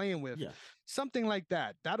end up playing with, yeah, something like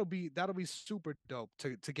that. That'll be super dope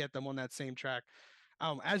to get them on that same track.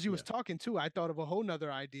 As you yeah. was talking too, I thought of a whole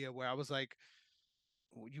nother idea where I was like,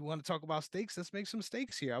 you want to talk about stakes? Let's make some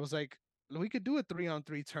stakes here. I was like, we could do a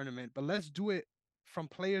 3-on-3 tournament, but let's do it from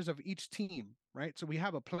players of each team, right? So we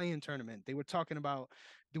have a play-in tournament. They were talking about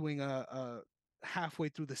doing a halfway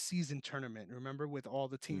through the season tournament, remember, with all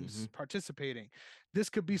the Mm-hmm. teams participating. This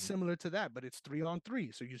could be Mm-hmm. similar to that, but it's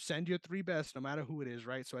 3-on-3. So you send your three best, no matter who it is,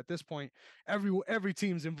 right? So at this point, every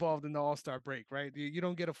team's involved in the All-Star break, right? You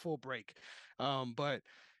don't get a full break. But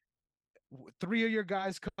three of your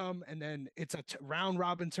guys come and then it's a round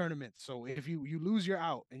robin tournament. So if you lose, you're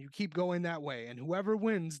out, and you keep going that way, and whoever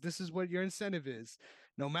wins, this is what your incentive is.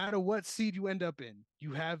 No matter what seed you end up in,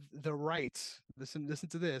 you have the right, listen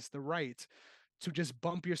to this, the right to just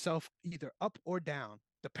bump yourself either up or down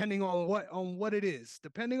depending on what it is,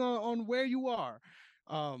 depending on where you are.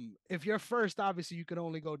 If you're first, obviously you can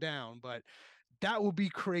only go down, but that would be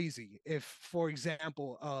crazy if, for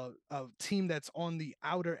example, a team that's on the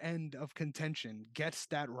outer end of contention gets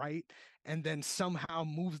that right and then somehow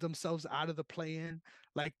moves themselves out of the play in.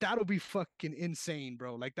 Like, that'll be fucking insane,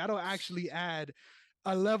 bro. Like, that'll actually add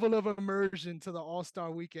a level of immersion to the All-Star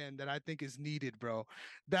weekend that I think is needed, bro.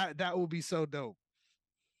 That will be so dope.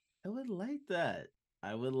 I would like that.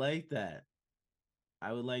 I would like that.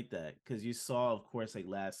 I would like that because you saw, of course, like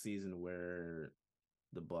last season where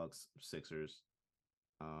the Bucks, Sixers,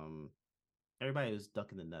 um, everybody was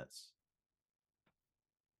ducking the nuts.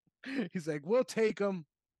 He's like, we'll take them.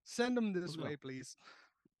 Send them Let's this go. way, please.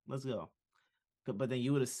 Let's go. But then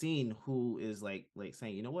you would have seen who is like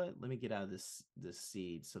saying, you know what? Let me get out of this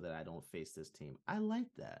seed so that I don't face this team. I like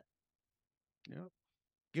that. Yeah.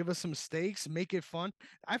 give us some stakes, make it fun.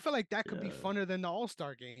 I feel like that could be Yeah. funner than the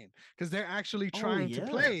All-Star game because they're actually Oh trying to yeah.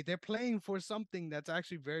 play. They're playing for something that's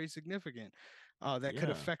actually very significant, that could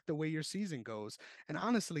Yeah. affect the way your season goes. And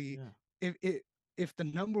honestly, Yeah. if it if the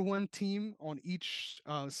number one team on each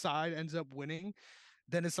side ends up winning,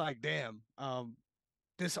 then it's like, damn,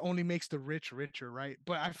 this only makes the rich richer, right?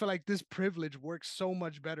 But I feel like this privilege works so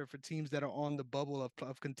much better for teams that are on the bubble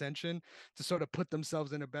of contention to sort of put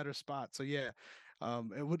themselves in a better spot. So yeah,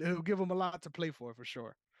 it would give them a lot to play for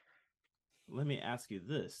sure. Let me ask you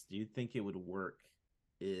this. Do you think it would work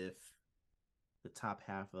if the top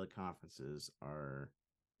half of the conferences are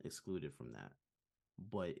excluded from that,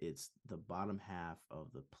 but it's the bottom half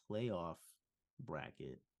of the playoff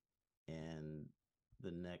bracket and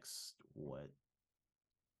the next what,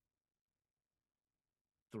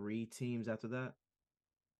 three teams after that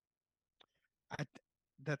I th-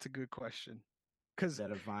 that's a good question because that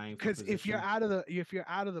are vying for because position? if you're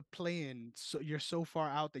out of the play-in, so you're so far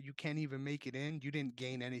out that you can't even make it in, you didn't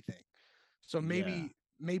gain anything. So Yeah.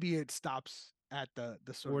 maybe it stops at the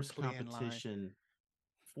sort of Force play-in line. competition,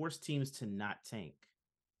 force teams to not tank,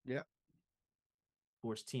 Yeah,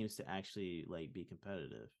 force teams to actually like be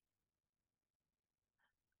competitive.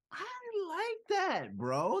 I like that,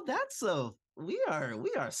 bro. That's a we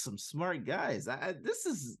are some smart guys. This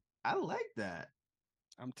is I like that.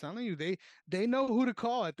 I'm telling you, they know who to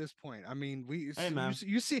call at this point. I mean, Hey man,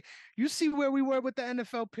 you see where we were with the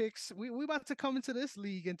NFL picks. We about to come into this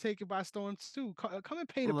league and take it by storm too. Come and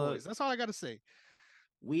pay the look, boys. That's all I gotta say.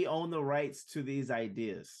 we own the rights to these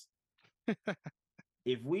ideas.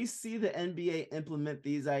 If we see the NBA implement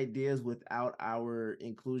these ideas without our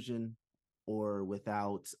inclusion or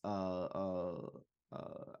without our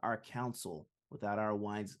counsel, without our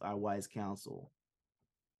wise counsel,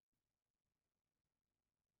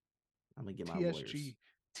 I'm gonna get my lawyers. TSG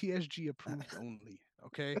TSG approved only.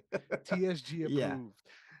 Okay, TSG Yeah, approved.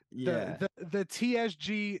 yeah. The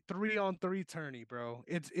TSG 3-on-3 tourney, bro.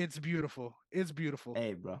 It's beautiful. It's beautiful.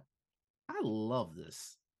 Hey, bro, I love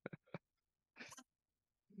this.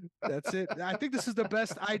 That's it. I think this is the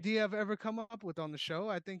best idea I've ever come up with on the show.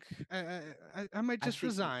 I think I might I just think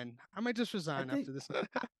resign. I might just I resign think after this.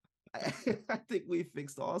 I, I think we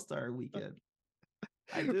fixed All Star Weekend.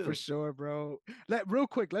 I For do. sure, bro. Real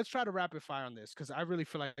quick, let's try to rapid fire on this because I really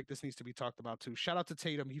feel like this needs to be talked about too. Shout out to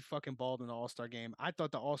Tatum. He fucking balled in the All-Star game. I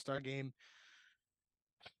thought the All-Star game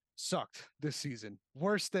sucked this season,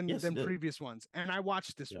 worse Yes, it than did. previous ones. And I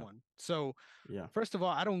watched this Yeah, one. So yeah. first of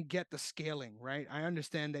all, I don't get the scaling, right? I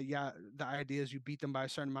understand that, yeah, the idea is you beat them by a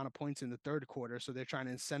certain amount of points in the third quarter. So they're trying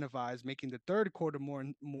to incentivize making the third quarter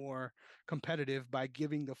more competitive by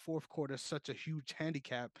giving the fourth quarter such a huge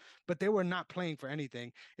handicap. But they were not playing for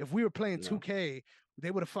anything. If we were playing No. 2K,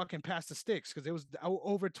 they would have fucking passed the sticks because it was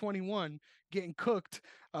over 21 getting cooked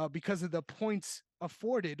because of the points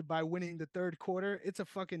afforded by winning the third quarter. It's a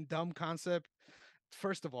fucking dumb concept,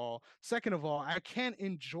 first of all. Second of all, I can't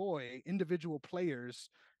enjoy individual players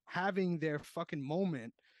having their fucking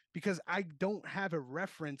moment because I don't have a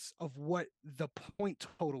reference of what the point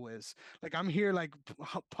total is. Like I'm here like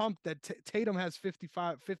pumped that Tatum has 50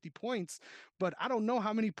 points, but I don't know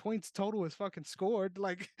how many points total is fucking scored.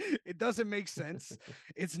 Like it doesn't make sense.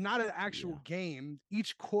 It's not an Yeah. actual game.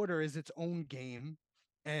 Each quarter is its own game.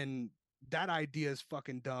 And that idea is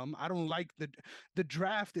fucking dumb. I don't like the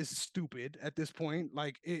draft is stupid at this point.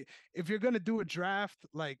 Like if you're gonna do a draft,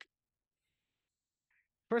 like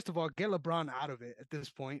first of all, get LeBron out of it at this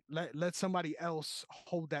point. Let somebody else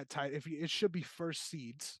hold that tight. If you, it should be first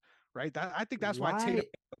seeds, right? I think that's why Tatum Why? made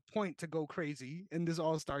a point to go crazy in this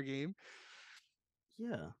All Star game,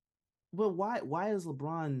 Yeah. But why is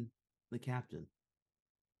LeBron the captain?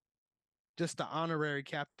 just the honorary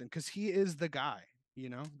captain, because he is the guy. You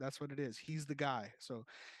know, that's what it is. He's the guy, so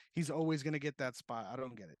he's always gonna get that spot. I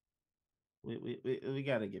don't get it. We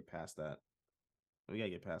got to get past that. We got to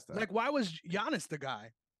get past that. Like, why was Giannis the guy?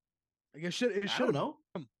 Like, it I should don't have know.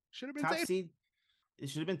 should have been Top Tatum. seed. It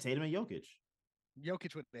should have been Tatum and Jokic.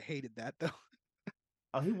 Jokic would have hated that though.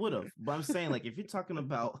 Oh, he would have. But I'm saying, like, if you're talking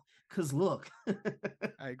about, because look,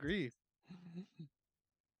 I agree.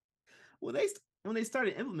 when they when they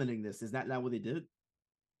started implementing this, is that not what they did?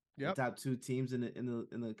 The Yep. top two teams in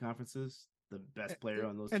the conferences, the best player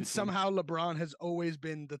on those two And teams. somehow LeBron has always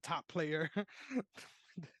been the top player.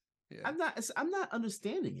 Yeah. I'm not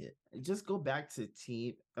understanding it. Just go back to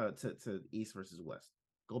team to East versus West.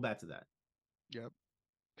 Go back to that. Yep.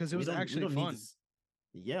 Because it We was don't we actually don't need to. fun.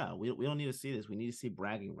 Yeah, we don't need to see this. We need to see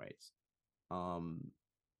bragging rights. Um,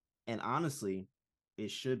 and honestly,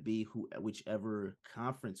 it should be whichever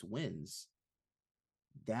conference wins,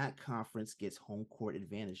 that conference gets home court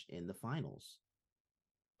advantage in the finals.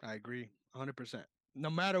 I agree, 100%. No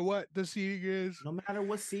matter what the seeding is, No matter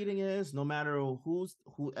what seeding is, no matter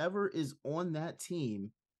whoever is on that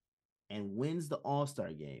team and wins the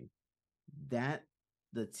All-Star game, that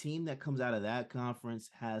the team that comes out of that conference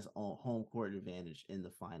has a home court advantage in the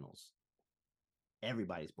finals.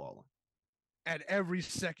 Everybody's balling. at every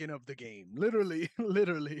second of the game, literally,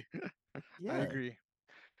 literally. I Yeah. agree.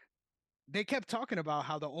 They kept talking about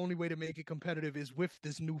how the only way to make it competitive is with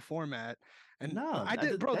this new format. And No, I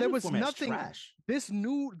did, bro, that there new was format's nothing trash. this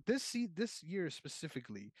year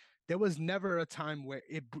specifically, there was never a time where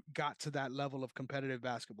it got to that level of competitive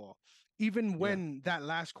basketball. Even Yeah. when that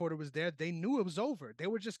last quarter was there, they knew it was over. They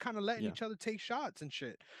were just kind of letting Yeah. each other take shots and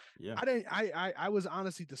shit. Yeah. I was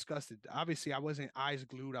honestly disgusted. Obviously, I wasn't eyes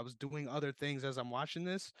glued. I was doing other things as I'm watching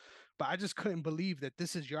this, but I just couldn't believe that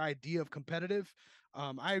this is your idea of competitive.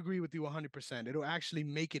 I agree with you 100%. It'll actually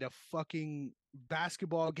make it a fucking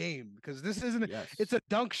basketball game because this isn't, it's Yes. a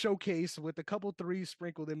dunk showcase with a couple threes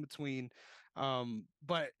sprinkled in between.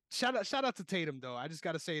 But shout out to Tatum though. I just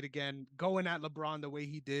got to say it again, going at LeBron the way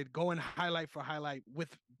he did, going highlight for highlight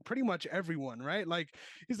with pretty much everyone, right? Like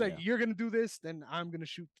he's like, Yeah. you're gonna do this, then I'm gonna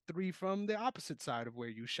shoot three from the opposite side of where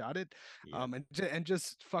you shot it, Yeah. and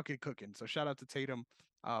just fucking cooking. So shout out to Tatum.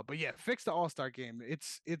 But yeah, fix the All Star game.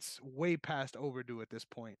 It's way past overdue at this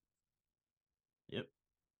point. Yep.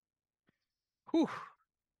 Whew.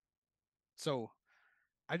 So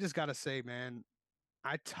I just gotta say, man,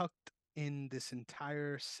 I tucked in this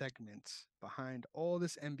entire segment behind all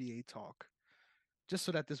this NBA talk just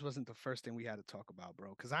so that this wasn't the first thing we had to talk about, bro.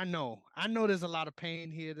 Because I know there's a lot of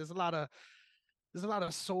pain here. There's a lot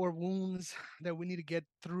of sore wounds that we need to get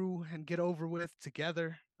through and get over with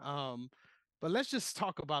together. But let's just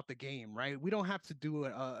talk about the game, right? We don't have to do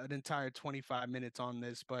an entire 25 minutes on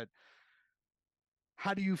this, but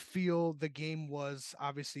how do you feel the game was?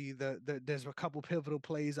 Obviously, there's a couple pivotal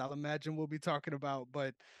plays I'll imagine we'll be talking about,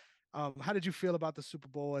 but how did you feel about the Super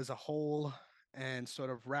Bowl as a whole and sort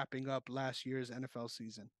of wrapping up last year's NFL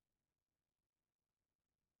season?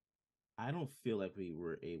 I don't feel like we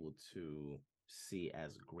were able to see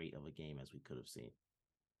as great of a game as we could have seen.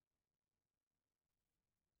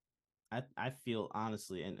 I feel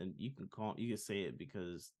honestly, and you can say it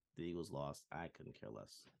because the Eagles lost. I couldn't care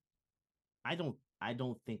less. I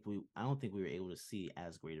don't think we were able to see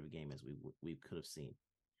as great of a game as we could have seen.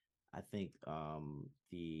 I think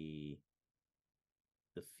the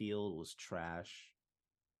field was trash.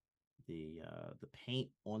 The paint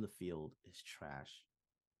on the field is trash.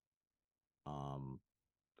 Um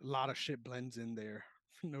A lot of shit blends in there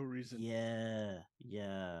for no reason. yeah,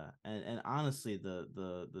 yeah. And honestly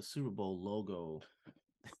the Super Bowl logo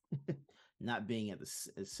not being at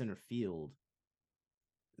the center field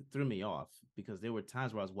threw me off because there were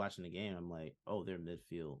times where I was watching the game. I'm like, oh, they're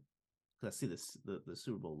midfield because I see the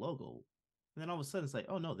Super Bowl logo, and then all of a sudden it's like,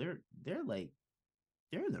 oh no, they're like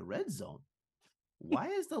they're in the red zone. Why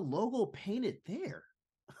is the logo painted there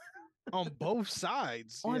On both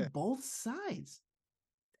sides, on yeah. both sides?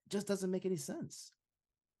 Just doesn't make any sense.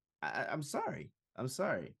 I'm sorry. I'm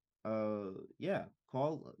sorry. Yeah,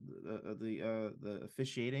 call the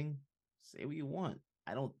officiating. Say what you want.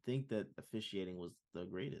 I don't think that officiating was the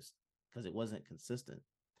greatest because it wasn't consistent,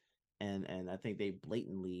 and I think they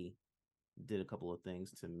blatantly did a couple of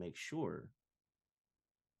things to make sure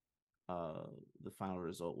uh the final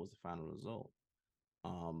result was the final result.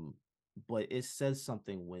 Um, but it says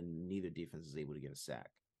something when neither defense is able to get a sack.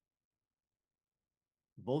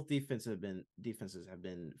 Both defenses have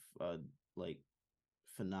been like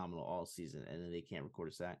phenomenal all season, and then they can't record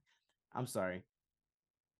a sack. I'm sorry.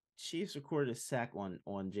 Chiefs recorded a sack on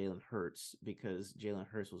Jalen Hurts because Jalen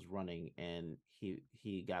Hurts was running and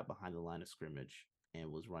he got behind the line of scrimmage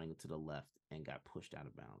and was running to the left and got pushed out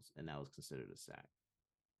of bounds, and that was considered a sack.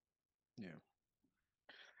 Yeah.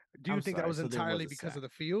 Do you I'm think that sorry. was So there was entirely a because of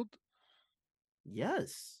sack. the field?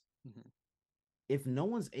 Yes. Mhm. If no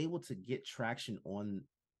one's able to get traction on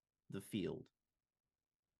the field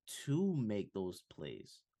to make those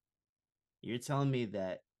plays, you're telling me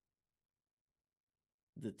that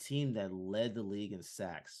the team that led the league in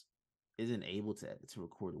sacks isn't able to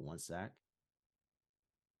record one sack?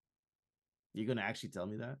 You're gonna actually tell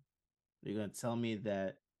me that? You're gonna tell me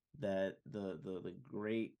that the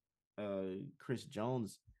great Chris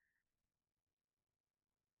Jones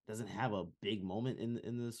doesn't have a big moment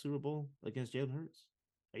in the Super Bowl against Jalen Hurts?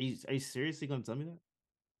 Are you seriously gonna tell me that?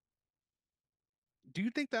 Do you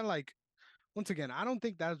think that, like, once again, I don't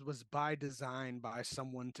think that was by design by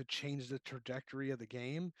someone to change the trajectory of the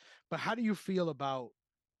game, but how do you feel about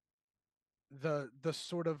the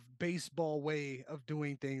sort of baseball way of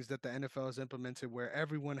doing things that the NFL has implemented where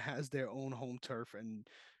everyone has their own home turf and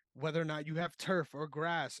whether or not you have turf or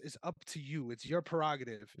grass is up to you. It's your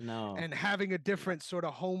prerogative. No, And having a different sort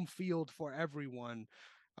of home field for everyone,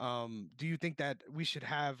 do you think that we should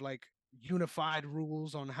have like unified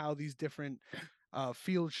rules on how these different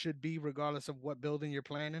fields should be, regardless of what building you're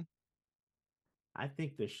playing in? I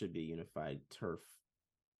think there should be unified turf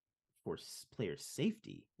for player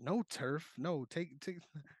safety. No turf. No, take No,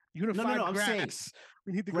 no, no. unified I'm saying grass.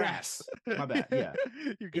 We need the grass. grass. My bad. Yeah,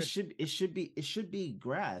 You're it good. should it should be it should be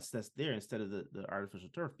grass that's there instead of the artificial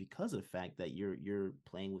turf because of the fact that you're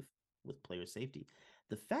playing with player safety.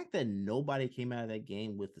 The fact that nobody came out of that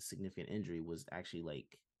game with a significant injury was actually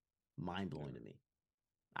like mind blowing to me.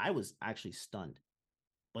 I was actually stunned.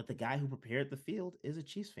 But the guy who prepared the field is a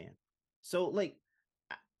Chiefs fan. So like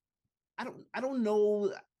I, I don't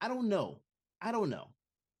know. I don't know. I don't know.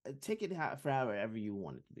 Take it for however you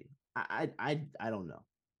want it to be. I don't know.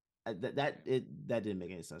 That didn't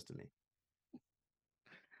make any sense to me.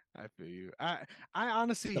 I feel you. I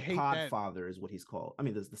honestly The hate Pod that. Father is what he's called. I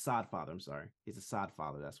mean, the Sod Father. I'm sorry, he's a Sod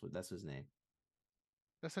Father. That's his name.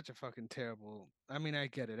 That's such a fucking terrible. I mean, I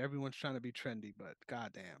get it. Everyone's trying to be trendy, but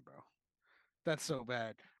goddamn, bro, that's so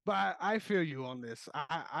bad. But I feel you on this.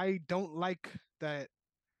 I don't like that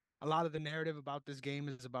a lot of the narrative about this game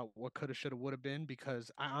is about what coulda, shoulda, woulda been,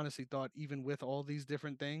 because I honestly thought even with all these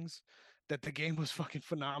different things, that the game was fucking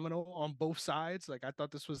phenomenal on both sides. Like I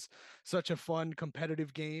thought this was such a fun,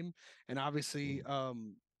 competitive game, and obviously,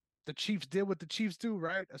 Mhm. the Chiefs did what the Chiefs do,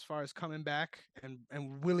 right? As far as coming back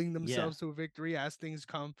and willing Yeah, themselves to a victory as things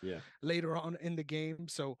come yeah. later on in the game.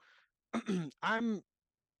 So I'm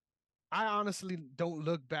I honestly don't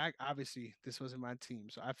look back. Obviously, this wasn't my team,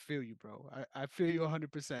 so I feel you, bro. I feel you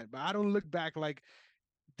 100%. But I don't look back like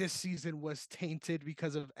this season was tainted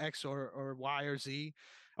because of X or Y or Z.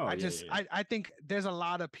 Oh I yeah, just yeah, yeah. I think there's a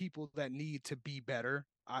lot of people that need to be better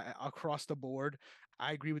across the board.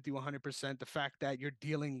 I agree with you 100%. The fact that you're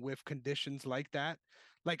dealing with conditions like that,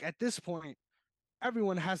 like at this point,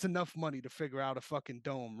 everyone has enough money to figure out a fucking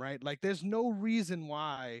dome, right? Like there's no reason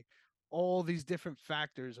why all these different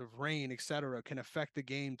factors of rain, etc., can affect the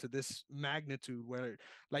game to this magnitude where,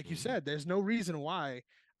 like you Mhm. said, there's no reason why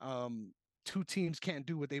um two teams can't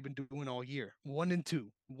do what they've been doing all year. One and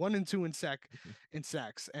two Mhm. in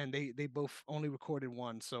sacks, and they both only recorded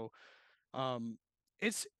one. So um,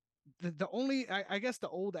 it's the only I guess the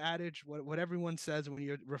old adage, what everyone says when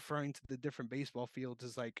you're referring to the different baseball fields,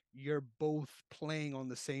 is like you're both playing on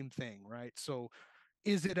the same thing, right? So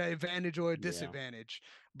is it an advantage or a Yeah. disadvantage?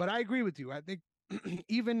 But I agree with you. I think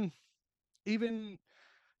even even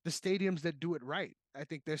the stadiums that do it right, I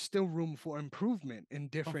think there's still room for improvement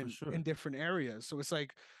Oh, for in sure, different areas. So it's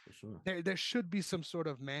like for sure. there should be some sort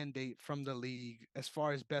of mandate from the league as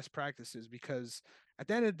far as best practices, because at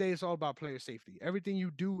the end of the day, it's all about player safety. Everything you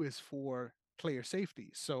do is for player safety.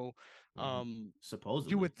 So Mhm. um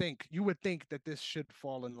Supposedly, you would think that this should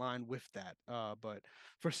fall in line with that. But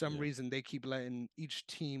for some yeah. reason they keep letting each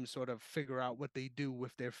team sort of figure out what they do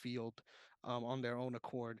with their field on their own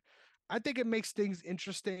accord. I think it makes things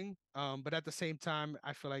interesting, but at the same time,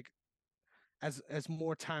 I feel like as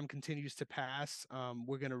more time continues to pass,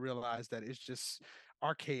 we're gonna realize that it's just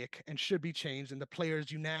archaic and should be changed. And the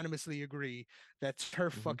players unanimously agree that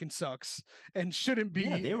turf Hmm. fucking sucks and shouldn't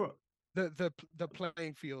Yeah, be they were. the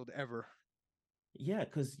playing field ever. Yeah,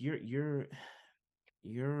 because you're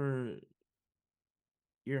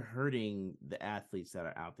you're hurting the athletes that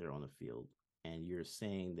are out there on the field, and you're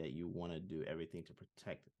saying that you want to do everything to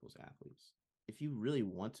protect those athletes. If you really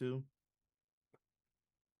want to,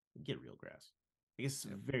 get real grass. It's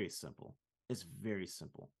Yep. very simple. It's very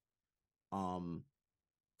simple. Um,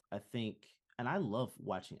 I think, and I love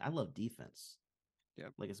watching. I love defense.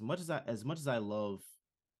 Yep. Like as much as I love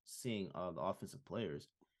seeing the offensive players,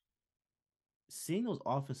 seeing those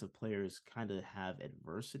offensive players kind of have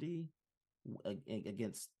adversity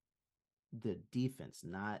against the defense,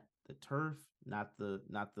 not the turf, not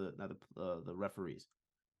the referees,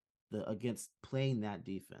 the against playing that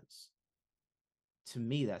defense. To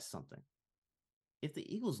me, that's something. If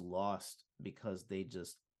the Eagles lost because they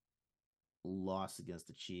just lost against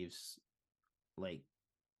the Chiefs, like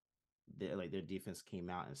their defense came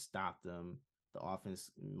out and stopped them. The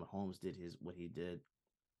offense, Mahomes did his what he did.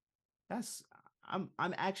 That's I'm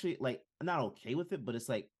actually like not okay with it, but it's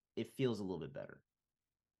like it feels a little bit better.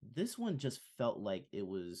 This one just felt like it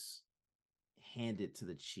was handed to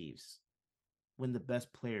the Chiefs when the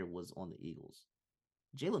best player was on the Eagles.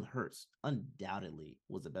 Jalen Hurts undoubtedly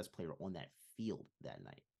was the best player on that field that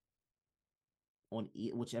night on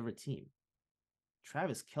whichever team.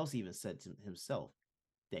 Travis Kelsey even said to himself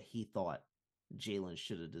that he thought Jalen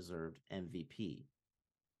should have deserved MVP.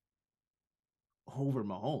 over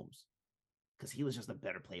Mahomes because he was just a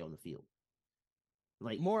better player on the field.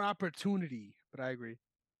 Like More opportunity, but I agree.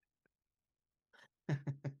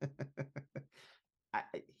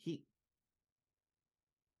 he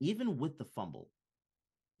even with the fumble,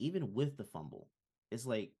 even with the fumble, it's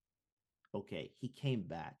like okay, he came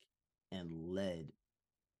back and led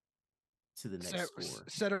to the next Set score.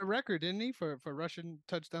 set a record, didn't he, for rushing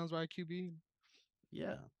touchdowns by QB?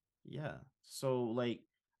 Yeah. Yeah. So like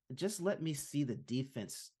just let me see the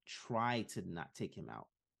defense try to not take him out.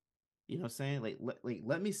 You know what I'm saying?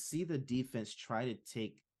 Let me see the defense try to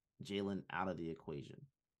take Jalen out of the equation.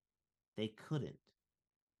 They couldn't.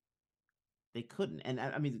 They couldn't. And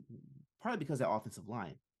I mean, partly because of the offensive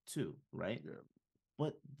line, too, right? Yeah.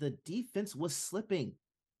 But the defense was slipping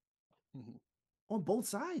Mhm. on both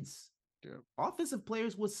sides. Yeah. Offensive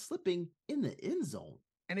players was slipping in the end zone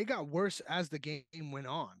And it got worse as the game went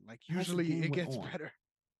on. Like as the usually game it went gets on. better.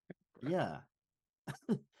 Yeah.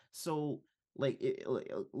 So,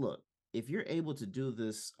 look, if you're able to do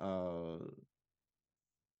this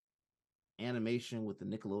animation with the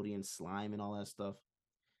Nickelodeon slime and all that stuff,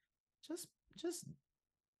 just just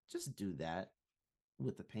just do that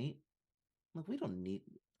with the paint. Like we don't need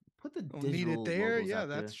put the Don't need it digital there. logos Yeah, out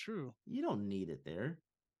that's there. true. You don't need it there.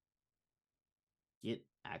 Get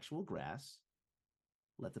actual grass.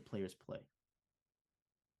 Let the players play.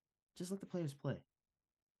 Just let the players play.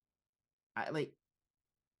 I like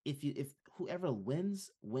if whoever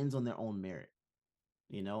wins on their own merit,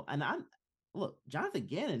 you know. And I look, Jonathan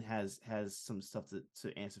Gannon has some stuff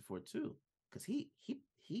to answer for too, because he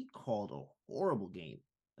called a horrible game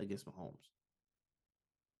against Mahomes,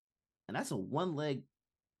 and that's a one leg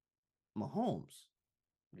Mahomes.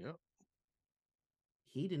 Yep.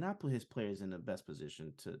 He did not put his players in the best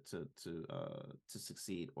position to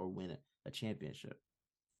succeed or win a championship,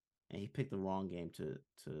 and he picked the wrong game to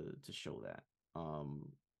show that.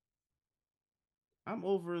 I'm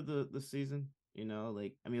over the season. You know,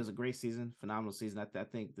 like I mean, it was a great season, phenomenal season. I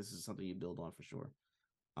think this is something you build on for sure.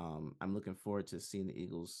 I'm looking forward to seeing the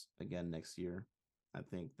Eagles again next year. I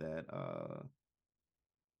think that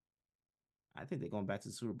I think they're going back to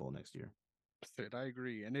the Super Bowl next year. I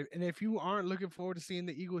agree. And if you aren't looking forward to seeing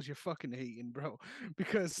the Eagles, you're fucking hating, bro.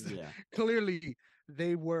 Because Yeah, clearly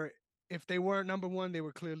they were if they weren't number one, they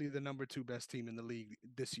were clearly the number two best team in the league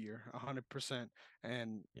this year, 100%.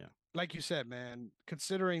 And yeah, like you said, man,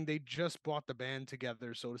 considering they just brought the band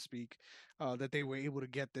together, so to speak, that they were able to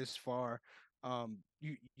get this far,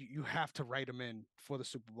 you have to write them in for the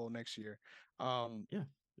Super Bowl next year. Um, yeah,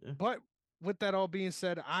 yeah. but with that all being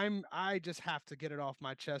said, I just have to get it off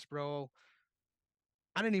my chest, bro.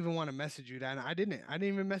 I didn't even want to message you that. I didn't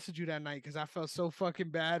even message you that night because I felt so fucking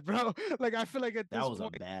bad, bro. Like I feel like at That this was a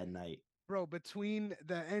point, bad night. bro, between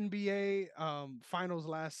the NBA finals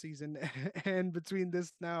last season and between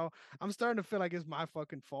this now, I'm starting to feel like it's my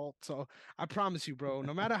fucking fault. So I promise you, bro,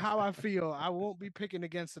 no matter how I feel, I won't be picking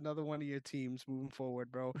against another one of your teams moving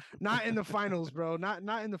forward, bro. Not in the finals, bro. Not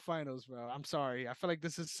in the finals, bro. I'm sorry. I feel like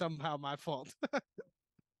this is somehow my fault.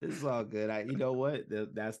 It's all good. You know what?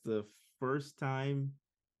 That's the first time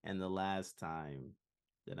and the last time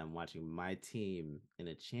that I'm watching my team in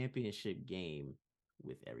a championship game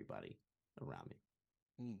with everybody around me.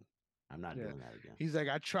 Mm, I'm not yeah. doing that again. He's like,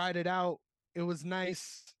 I tried it out. It was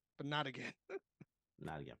nice, but not again.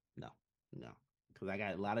 Not again. No, no. Because I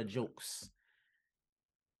got a lot of jokes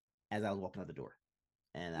as I was walking out the door.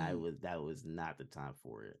 And Mm, that was not the time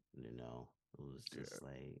for it, you know. It was yeah. just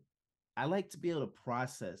like I like to be able to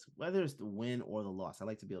process whether it's the win or the loss. I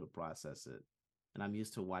like to be able to process it. And I'm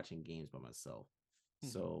used to watching games by myself. Mhm,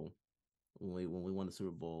 So when we won the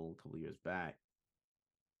Super Bowl a couple years back,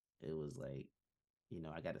 it was like, you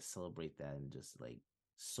know, I got to celebrate that and just like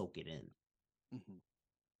soak it in. mhm.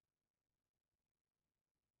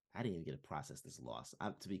 I didn't even get to process this loss.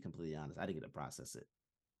 To be completely honest, I didn't get to process it.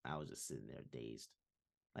 I was just sitting there dazed.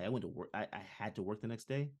 Like I went to work. I had to work the next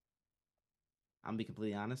day. I'm gonna be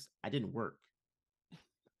completely honest. I didn't work.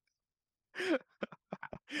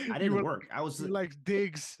 I You didn't were work. I was you like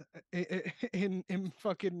Diggs in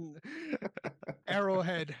fucking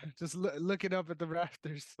Arrowhead, just looking up at the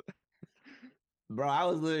rafters. bro. I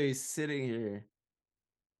was literally sitting here,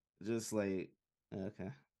 just like,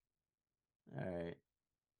 okay, all right.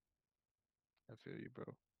 I feel you, bro.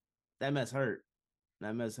 That mess hurt.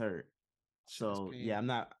 That mess hurt. Shit is So yeah, pain.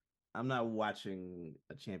 I'm not watching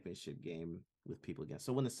a championship game with people again.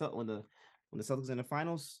 So when the Celtics are in the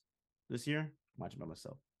finals this year, I'm watching by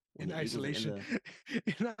myself. When In the Eagles are in isolation, the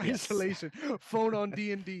in yes, isolation, phone on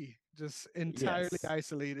D&D, just entirely yes,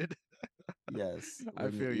 isolated. yes. I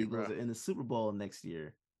When the feel you, bro. Eagles are in the Super Bowl next year,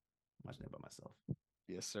 I'm watching it by myself.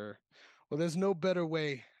 Yes, sir. Well, there's no better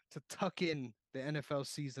way to tuck in the NFL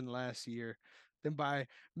season last year than by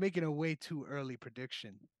making a way too early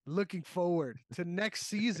prediction. Looking forward to next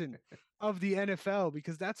season of the NFL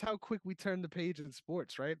because that's how quick we turn the page in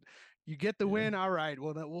sports, right? You get the Yeah. win, all right.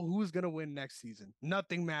 Well, who's gonna win next season?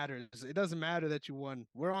 Nothing matters. It doesn't matter that you won.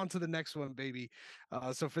 We're on to the next one, baby.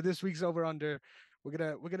 So for this week's over under, we're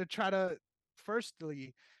gonna try to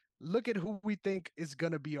firstly look at who we think is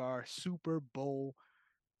gonna be our Super Bowl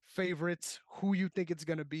favorites, who you think it's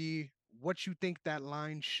going to be, what you think that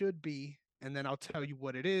line should be, and then I'll tell you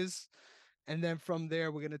what it is. And then from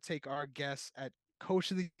there, we're going to take our guess at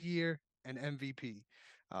Coach of the Year and MVP.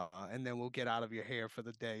 And then we'll get out of your hair for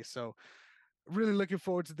the day. So, really looking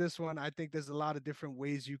forward to this one. I think there's a lot of different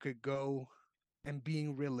ways you could go and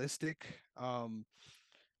being realistic. I'm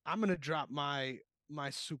going to drop my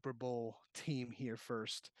Super Bowl team here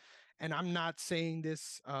first. And I'm not saying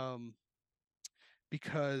this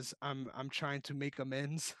because I'm trying to make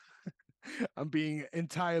amends. I'm being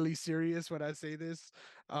entirely serious when I say this.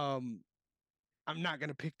 Um, I'm not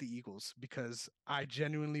gonna pick the Eagles because I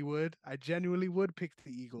genuinely would. I genuinely would pick the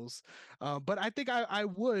Eagles, but I think I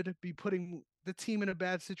would be putting the team in a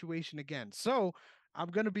bad situation again. So I'm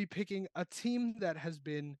gonna be picking a team that has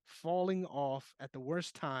been falling off at the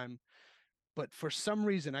worst time, but for some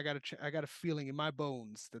reason I got a feeling in my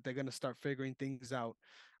bones that they're going to start figuring things out.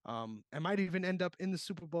 I might even end up in the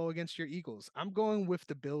Super Bowl against your Eagles. I'm going with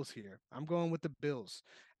the Bills here. I'm going with the Bills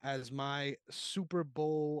as my Super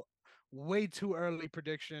Bowl way too early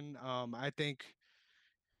prediction. I think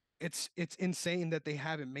it's insane that they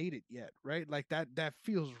haven't made it yet, right? Like that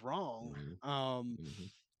feels wrong. Mm-hmm. Um, Mm-hmm.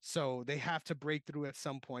 so they have to break through at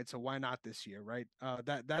some point. So why not this year, right?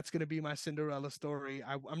 That's gonna be my Cinderella story.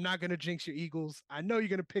 I'm not gonna jinx your Eagles. I know you're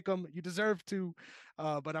gonna pick them. You deserve to,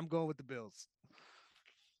 but I'm going with the Bills.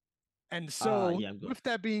 And so, Yeah, I'm good. with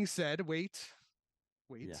that being said, wait.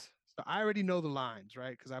 Yeah. So I already know the lines,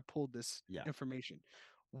 right? Because I pulled this Yeah. information.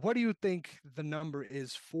 What do you think the number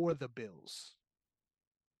is for the Bills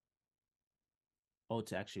Oh,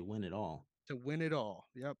 to actually win it all. to win it all?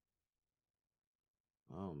 Yep.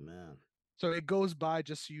 Oh man. So it goes by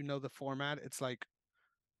just so you know the format. It's like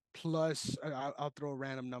plus I'll throw a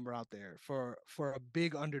random number out there for a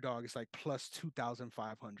big underdog. It's like plus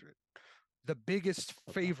 2,500. The biggest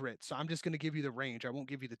Okay. favorite. So I'm just going to give you the range. I won't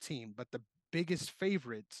give you the team, but the biggest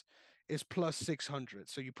favorite is plus 600.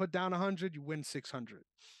 So you put down 100, you win 600.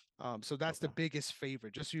 So that's the Okay. biggest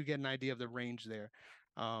favorite, just so you get an idea of the range there.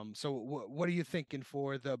 So what are you thinking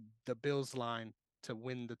for the Bills line to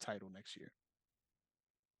win the title next year?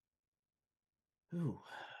 Ooh.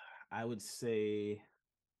 I would say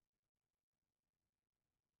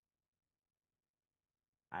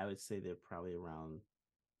they're probably around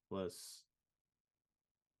plus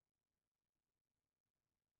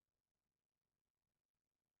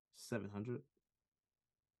 700.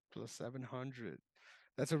 Plus 700.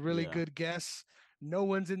 That's a really Yeah. good guess. No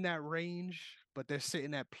one's in that range, but they're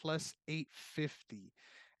sitting at plus 850.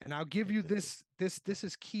 And I'll give you 850. this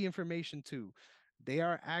is key information too. They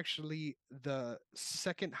are actually the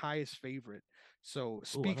second highest favorite. So Oh, I thought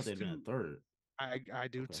speaks they'd been a to third. I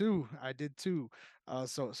do Okay. too. I did too.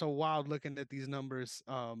 So wild looking at these numbers.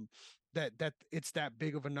 That it's that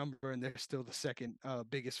big of a number and they're still the second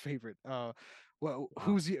biggest favorite. Well, Wow.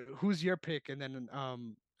 who's your pick? And then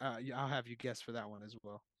I'll have you guess for that one as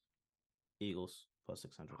well. Eagles plus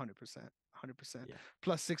 600. 100%. 100%. Yeah.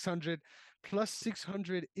 Plus 600. Plus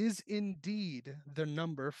 600 is indeed the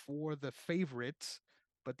number for the favorites,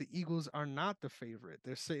 but the Eagles are not the favorite.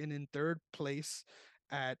 They're sitting in third place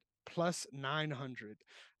at plus 900.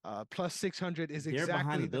 Plus 600 is They're behind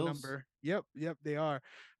exactly the the Bills, number. Yep, they are.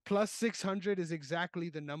 Plus 600 is exactly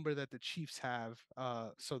the number that the Chiefs have.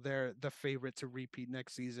 So they're the favorite to repeat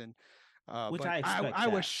next season. which But I expect I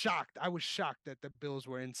was that. shocked. I was shocked that the Bills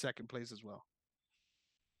were in second place as well.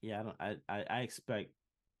 Yeah, I don't. I expect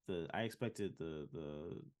the. I expected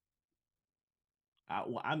the.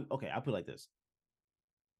 Well, I'm okay. I'll put it like this.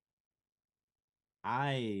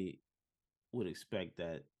 I would expect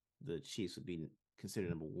that the Chiefs would be considered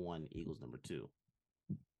number one, Eagles number two,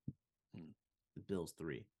 Mm. the Bills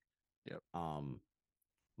three. Yep. Um,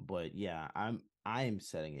 but yeah, I am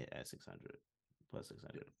setting it at 600 plus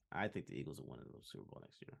 600. I think the Eagles will win the Super Bowl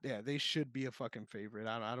next year. Yeah, they should be a fucking favorite.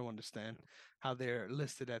 I don't understand how they're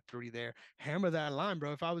listed at three there. Hammer that line,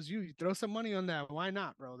 bro. If I was you, throw some money on that. Why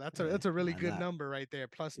not, bro? Yeah, That's a really why good not? number right there.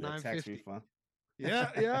 Plus Get that tax 950. refund.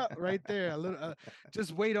 Yeah, right there. A little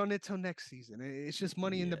just wait on it till next season. It's just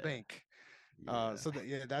money in the Yeah, bank. yeah.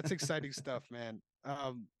 Yeah, that's exciting stuff, man.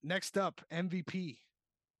 Next up, MVP.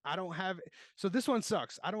 I don't have so this one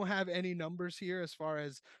sucks. I don't have any numbers here as far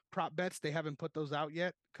as prop bets. They haven't put those out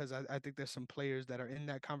yet because I think there's some players that are in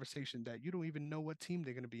that conversation that you don't even know what team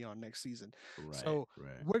they're going to be on next season. Right, So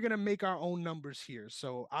right. we're going to make our own numbers here.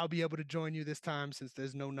 So I'll be able to join you this time since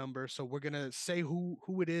there's no number. So we're going to say who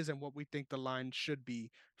it is and what we think the line should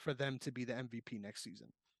be for them to be the MVP next season.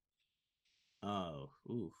 Oh,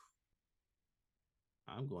 oof.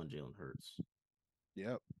 I'm going Jalen Hurts.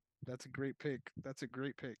 Yep. That's a great pick. That's a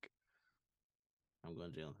great pick. I'm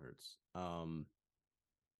going Jalen Hurts.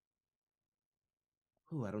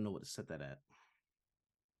 Ooh, I don't know what to set that at,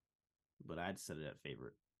 but I'd set it at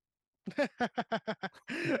favorite.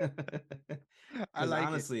 I Because like it.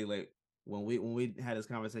 honestly, like when we had this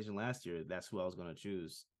conversation last year, that's who I was going to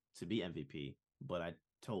choose to be MVP. But I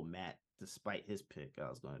told Matt, despite his pick, I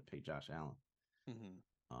was going to pick Josh Allen. Mhm.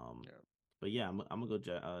 Um, Yeah. but yeah, I'm gonna go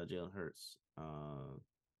Jalen Hurts.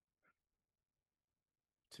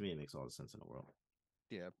 To me, it makes all the sense in the world.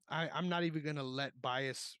 Yeah, I'm not even gonna let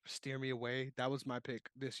bias steer me away. That was my pick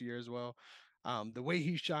this year as well. The way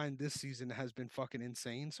he shined this season has been fucking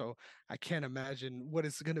insane. So I can't imagine what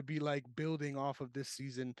it's gonna be like building off of this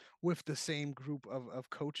season with the same group of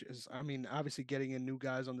coaches. I mean, obviously getting in new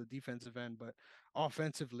guys on the defensive end, but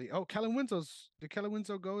offensively, oh, Kellen Winslow's did Kellen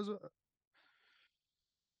Winslow go as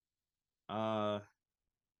Uh,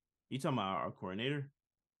 you talking about our coordinator?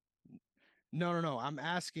 no, no, no. I'm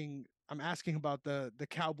asking about the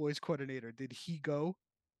Cowboys coordinator. Did he go?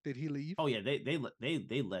 Did he leave? Oh yeah, they let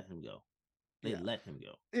him go. They Yeah. let him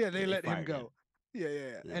go. Yeah, Yeah, they they let him fired him. go. Yeah, yeah,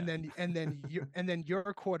 yeah. Yeah, And then your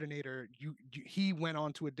coordinator, he went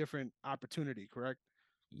on to a different opportunity, correct?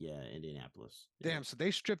 yeah, Indianapolis. Yeah. Damn, so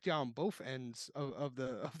they stripped you on both ends of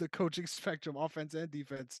the coaching spectrum, offense and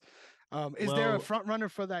defense. Is there a Well, front runner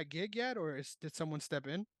for that gig yet, or did someone step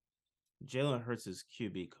in? Jalen Hurts'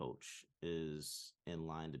 QB coach is in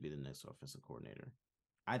line to be the next offensive coordinator.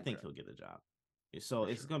 I think Okay, he'll get the job. So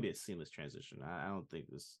for it's sure. going to be a seamless transition. I don't think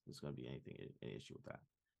there's going to be any issue with that.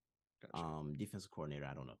 Gotcha. Defensive coordinator,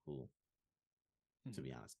 I don't know who. To Mhm.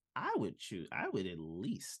 be honest, I would choose. I would at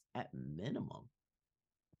least, at minimum,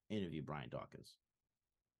 interview Brian Dawkins.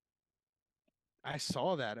 I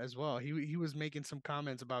saw that as well. He was making some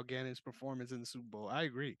comments about Gannon's performance in the Super Bowl. I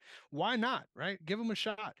agree. Why not? Right? Give him a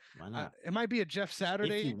shot. Why not? It might be a Jeff If he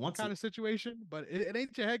Saturday wants kind it, of situation, but it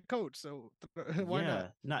ain't your head coach, so why not? yeah,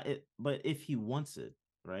 not it. But if he wants it,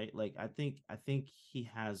 right? Like I think he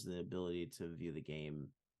has the ability to view the game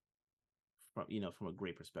from from a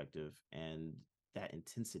great perspective and that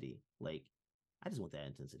intensity. Like I just want that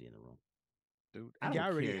intensity in the room. Dude, I and you don't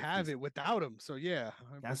already care if have he's it without him, so yeah,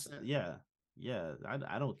 100%. that's yeah yeah.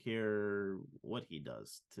 I don't care what he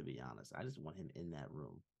does. To be honest, I just want him in that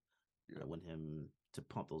room. I Yep. want him to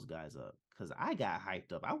pump those guys up because I got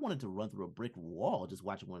hyped up. I wanted to run through a brick wall just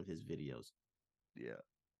watching one of his videos. Yeah.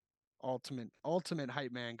 Ultimate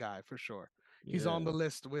hype man guy for sure. He's on Yeah, the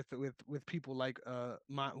list with people like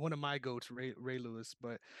my one of my goats, Ray Lewis.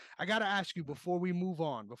 But I gotta ask you before we move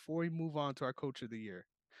on to our coach of the year,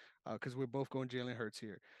 because we're both going Jalen Hurts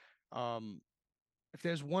here. Um, if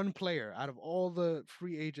there's one player out of all the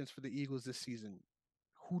free agents for the Eagles this season,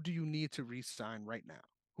 who do you need to re-sign right now?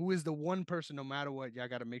 Who is the one person, no matter what, y'all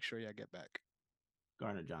got to make sure y'all get back?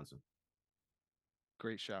 Garner Johnson.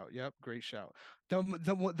 Great shout. Yep, great shout.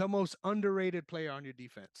 The most underrated player on your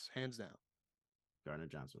defense, hands down. Gardner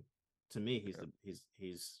Johnson. To me, Yep.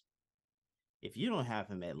 he's if you don't have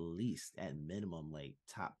him at least at minimum like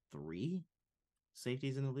top three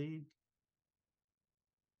safeties in the league,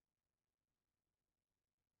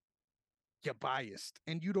 You're biased,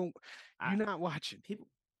 and you don't. I You're not watching. people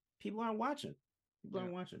people aren't watching. People Yeah.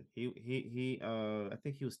 aren't watching. He I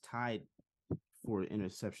think he was tied for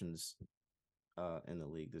interceptions in the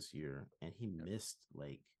league this year, and he Yep. missed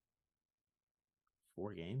like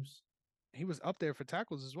 4 games. He was up there for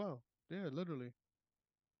tackles as well. Yeah, literally.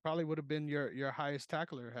 Probably would have been your highest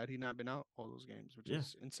tackler had he not been out all those games, which Yeah,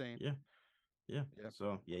 is insane. yeah, yeah. Yeah.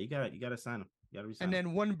 So yeah, you gotta sign him. You gotta And resign him.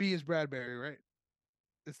 then 1B is Bradbury, right?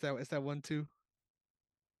 It's that 1-2.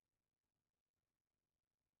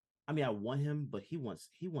 I mean, I want him, but he wants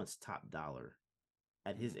top dollar.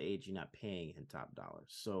 At his Mm, age, you're not paying him top dollar. for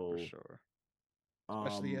So, sure.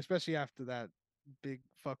 Especially um, especially after that big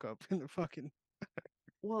fuck up in the fucking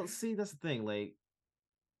well, see, that's the thing. Like,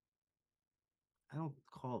 I don't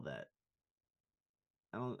call that.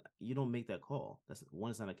 I don't. You don't make that call. That's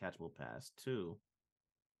one. It's not a catchable pass. Two,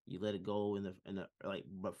 you let it go in the like.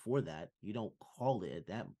 Before that, you don't call it at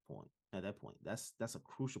that point. At that point, that's a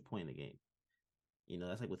crucial point in the game.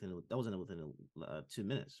 That's like within 2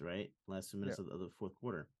 minutes, right? Last 2 minutes yeah. of the fourth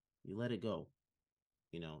quarter. You let it go.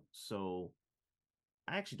 So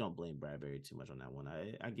I actually don't blame Bradbury too much on that one.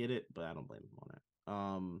 I get it, but I don't blame him on that.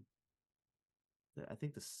 I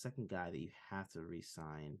think the second guy that you have to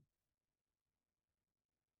re-sign.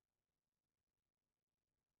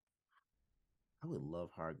 I would love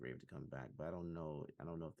Hargrave to come back, but I don't know. I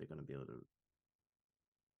don't know if they're going to be able to.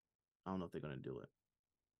 I don't know if they're going to do it.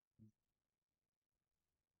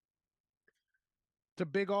 It's a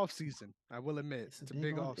big off season. I will admit, It's a it's a big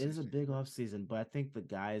big off. off It is a season. big off season, but I think the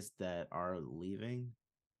guys that are leaving,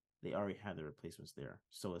 they already have the replacements there.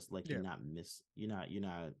 So it's like Yeah, you're not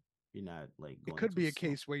like it going could into a be a slump.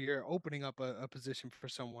 case where you're opening up a position for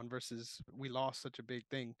someone versus we lost such a big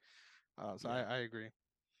thing. So Yeah. I agree.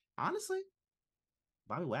 Honestly,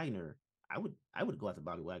 Bobby Wagner, I would go after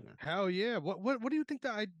Bobby Wagner. Hell yeah. What do you think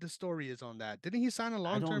the story is on that? Didn't he sign a I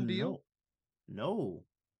long term don't deal? know. No.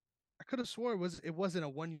 I could have swore it wasn't a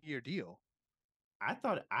 1 year deal. I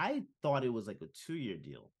thought it was like a 2 year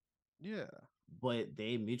deal, Yeah, but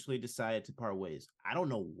they mutually decided to part ways. I don't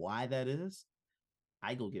know why that is.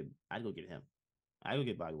 I'd go get him. I go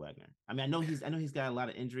get Bobby Wagner. I mean, I know he's got a lot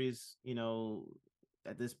of injuries,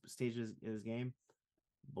 at this stage of his game,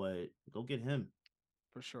 but go get him.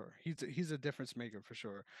 for sure. He's a difference maker for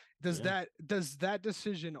sure. Yeah. Does that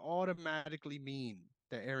decision automatically mean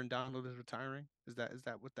that Aaron Donald is retiring? Is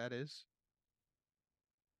that what that is?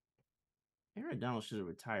 Aaron Donald should have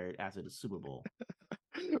retired after the Super Bowl.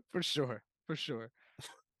 For sure. For sure.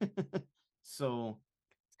 So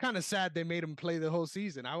It's kind of sad they made him play the whole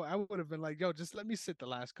season. I would have been like, yo, just let me sit the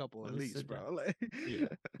last couple let at me least, sit down. bro. Like, Yeah,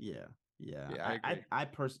 yeah, yeah. yeah, I I, I, agree. I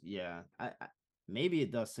personally, yeah. Maybe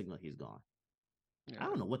it does signal he's gone. I Yeah.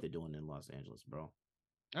 don't know what they're doing in Los Angeles, bro.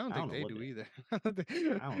 I don't I don't think know they what do they. either. I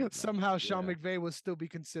don't like. Somehow Sean Yeah, McVay will still be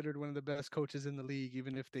considered one of the best coaches in the league,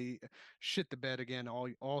 even if they shit the bed again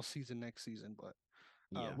all season next season. But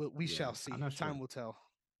yeah, we yeah. shall I'm see. not sure. Time will tell.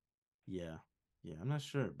 Yeah, yeah. I'm not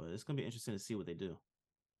sure, but it's gonna be interesting to see what they do.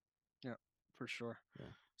 Yeah, for sure. Yeah,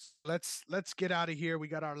 Let's get out of here. We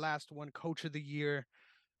got our last one, Coach of the Year.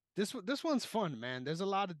 This one's fun, man. There's a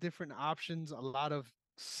lot of different options, a lot of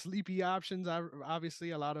sleepy options.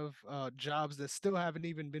 Obviously, a lot of jobs that still haven't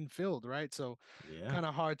even been filled, right? So, yeah. kind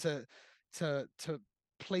of hard to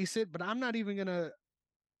place it. But I'm not even gonna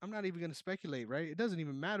speculate, right? It doesn't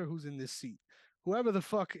even matter who's in this seat. Whoever the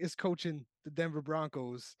fuck is coaching the Denver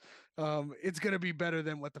Broncos, it's gonna be better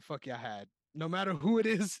than what the fuck y'all had. No matter who it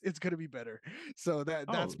is, it's gonna be better. So that's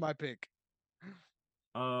Oh, my pick.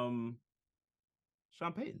 um,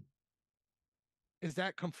 Sean Payton. Is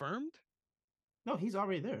that confirmed? No, he's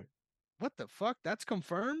already there. What the fuck? That's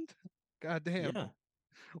confirmed? God damn. Yeah,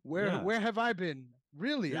 Where yeah, where have I been?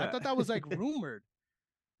 Really? I yeah. thought that was like rumored.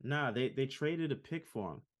 Nah, they traded a pick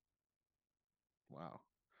for him. Wow.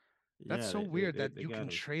 That's Yeah, so they weird they that they you got can him.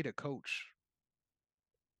 trade a coach.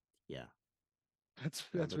 Yeah, That's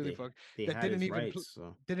but really they fuck. they That had his rights.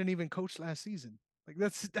 So didn't even coach last season. Like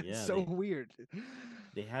that's yeah, so weird.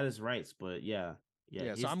 they had his rights, but yeah, yeah,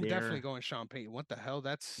 Yeah, so he's I'm definitely there. going Sean Payton. What the hell?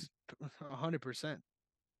 That's 100%.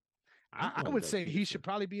 I'm I going would Doug say he Peterson. should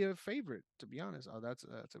probably be a favorite, to be honest. Oh, that's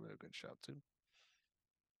a really good shout too.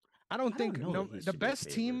 I don't I don't think know that no he the should be a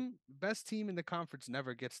favorite. best team in the conference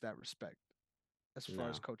never gets that respect as far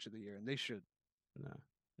as No, coach of the year, and they should. no,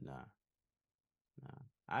 no,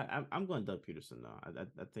 no. I'm going Doug Peterson though.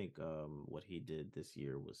 I think what he did this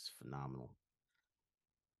year was phenomenal.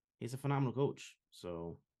 He's a phenomenal coach.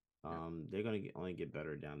 So Yeah, they're gonna only get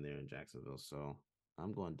better down there in Jacksonville. So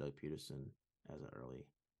I'm going Doug Peterson as an early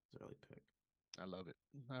pick. I love it.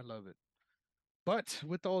 I love it. But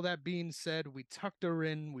with all that being said, we tucked her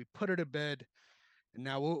in, we put her to bed, and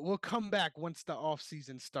now we'll come back once the off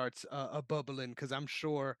season starts a bubbling, because I'm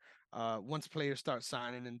sure once players start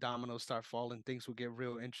signing and dominoes start falling, things will get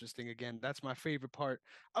real interesting again. That's my favorite part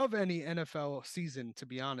of any NFL season, to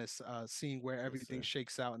be honest, seeing where Yes, everything sir.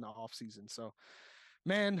 shakes out in the off season. So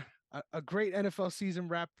man, a great NFL season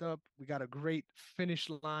wrapped up. We got a great finish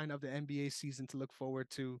line of the NBA season to look forward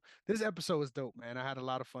to. This episode was dope, man. I had a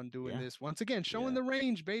lot of fun doing Yeah, this. Once again, showing yeah. the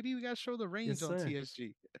range, baby. We got to show the Yes, range on sir.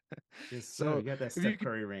 TSG. Yes, sir. So You got that if you Steph could,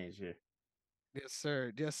 Curry range here yes,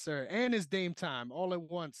 sir. Yes, sir. And it's Dame time all at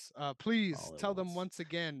once. Please all at tell them once. once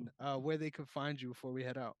again where they can find you before we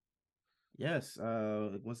head out. Yes.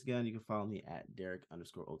 Once again, you can follow me at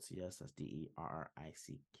Derrick_OTS. That's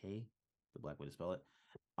DERRICK, the black way to spell it.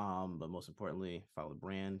 But most importantly, follow the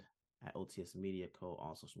brand at OTS Media Co.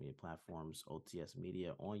 All social media platforms, OTS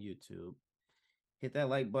Media on YouTube. Hit that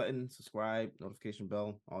like button, subscribe, notification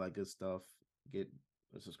bell, all that good stuff. Get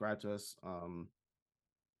subscribe to us.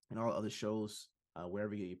 And all other shows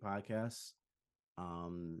wherever you get your podcasts.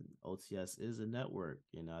 OTS is a network.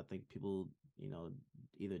 I think people,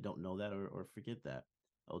 either don't know that or forget that.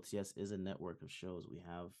 OTS is a network of shows. We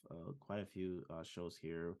have quite a few shows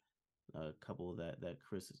here. A couple that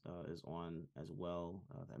Chris is on as well.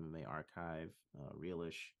 The MMA Archive,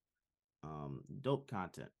 Realish, dope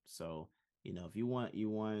content. So if you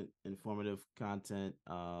want informative content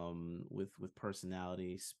with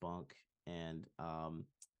personality, spunk, and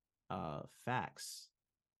facts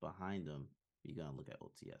behind them, you're gonna look at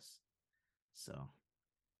OTS. So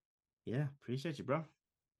yeah, appreciate you, bro.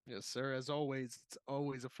 Yes, sir. As always, it's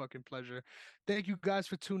always a fucking pleasure. Thank you guys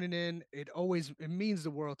for tuning in. It means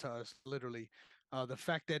the world to us, literally. The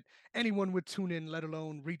fact that anyone would tune in, let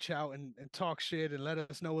alone reach out and talk shit and let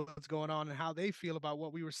us know what's going on and how they feel about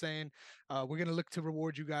what we were saying. We're gonna look to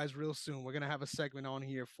reward you guys real soon. We're gonna have a segment on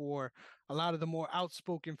here for a lot of the more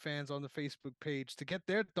outspoken fans on the Facebook page to get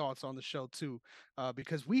their thoughts on the show too.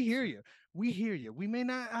 Because we Yes, hear sir. you. We hear you.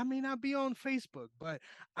 I may not be on Facebook, but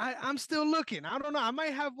I'm still looking. I don't know. I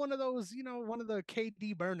might have one of those, one of the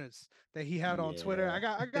KD burners that he had on Twitter.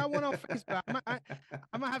 Yeah. I got one on Facebook.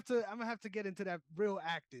 I'm gonna have to get into that real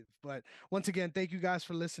active. But once again, thank you guys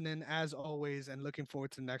for listening as always, and looking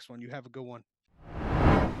forward to the next one. You have a good one.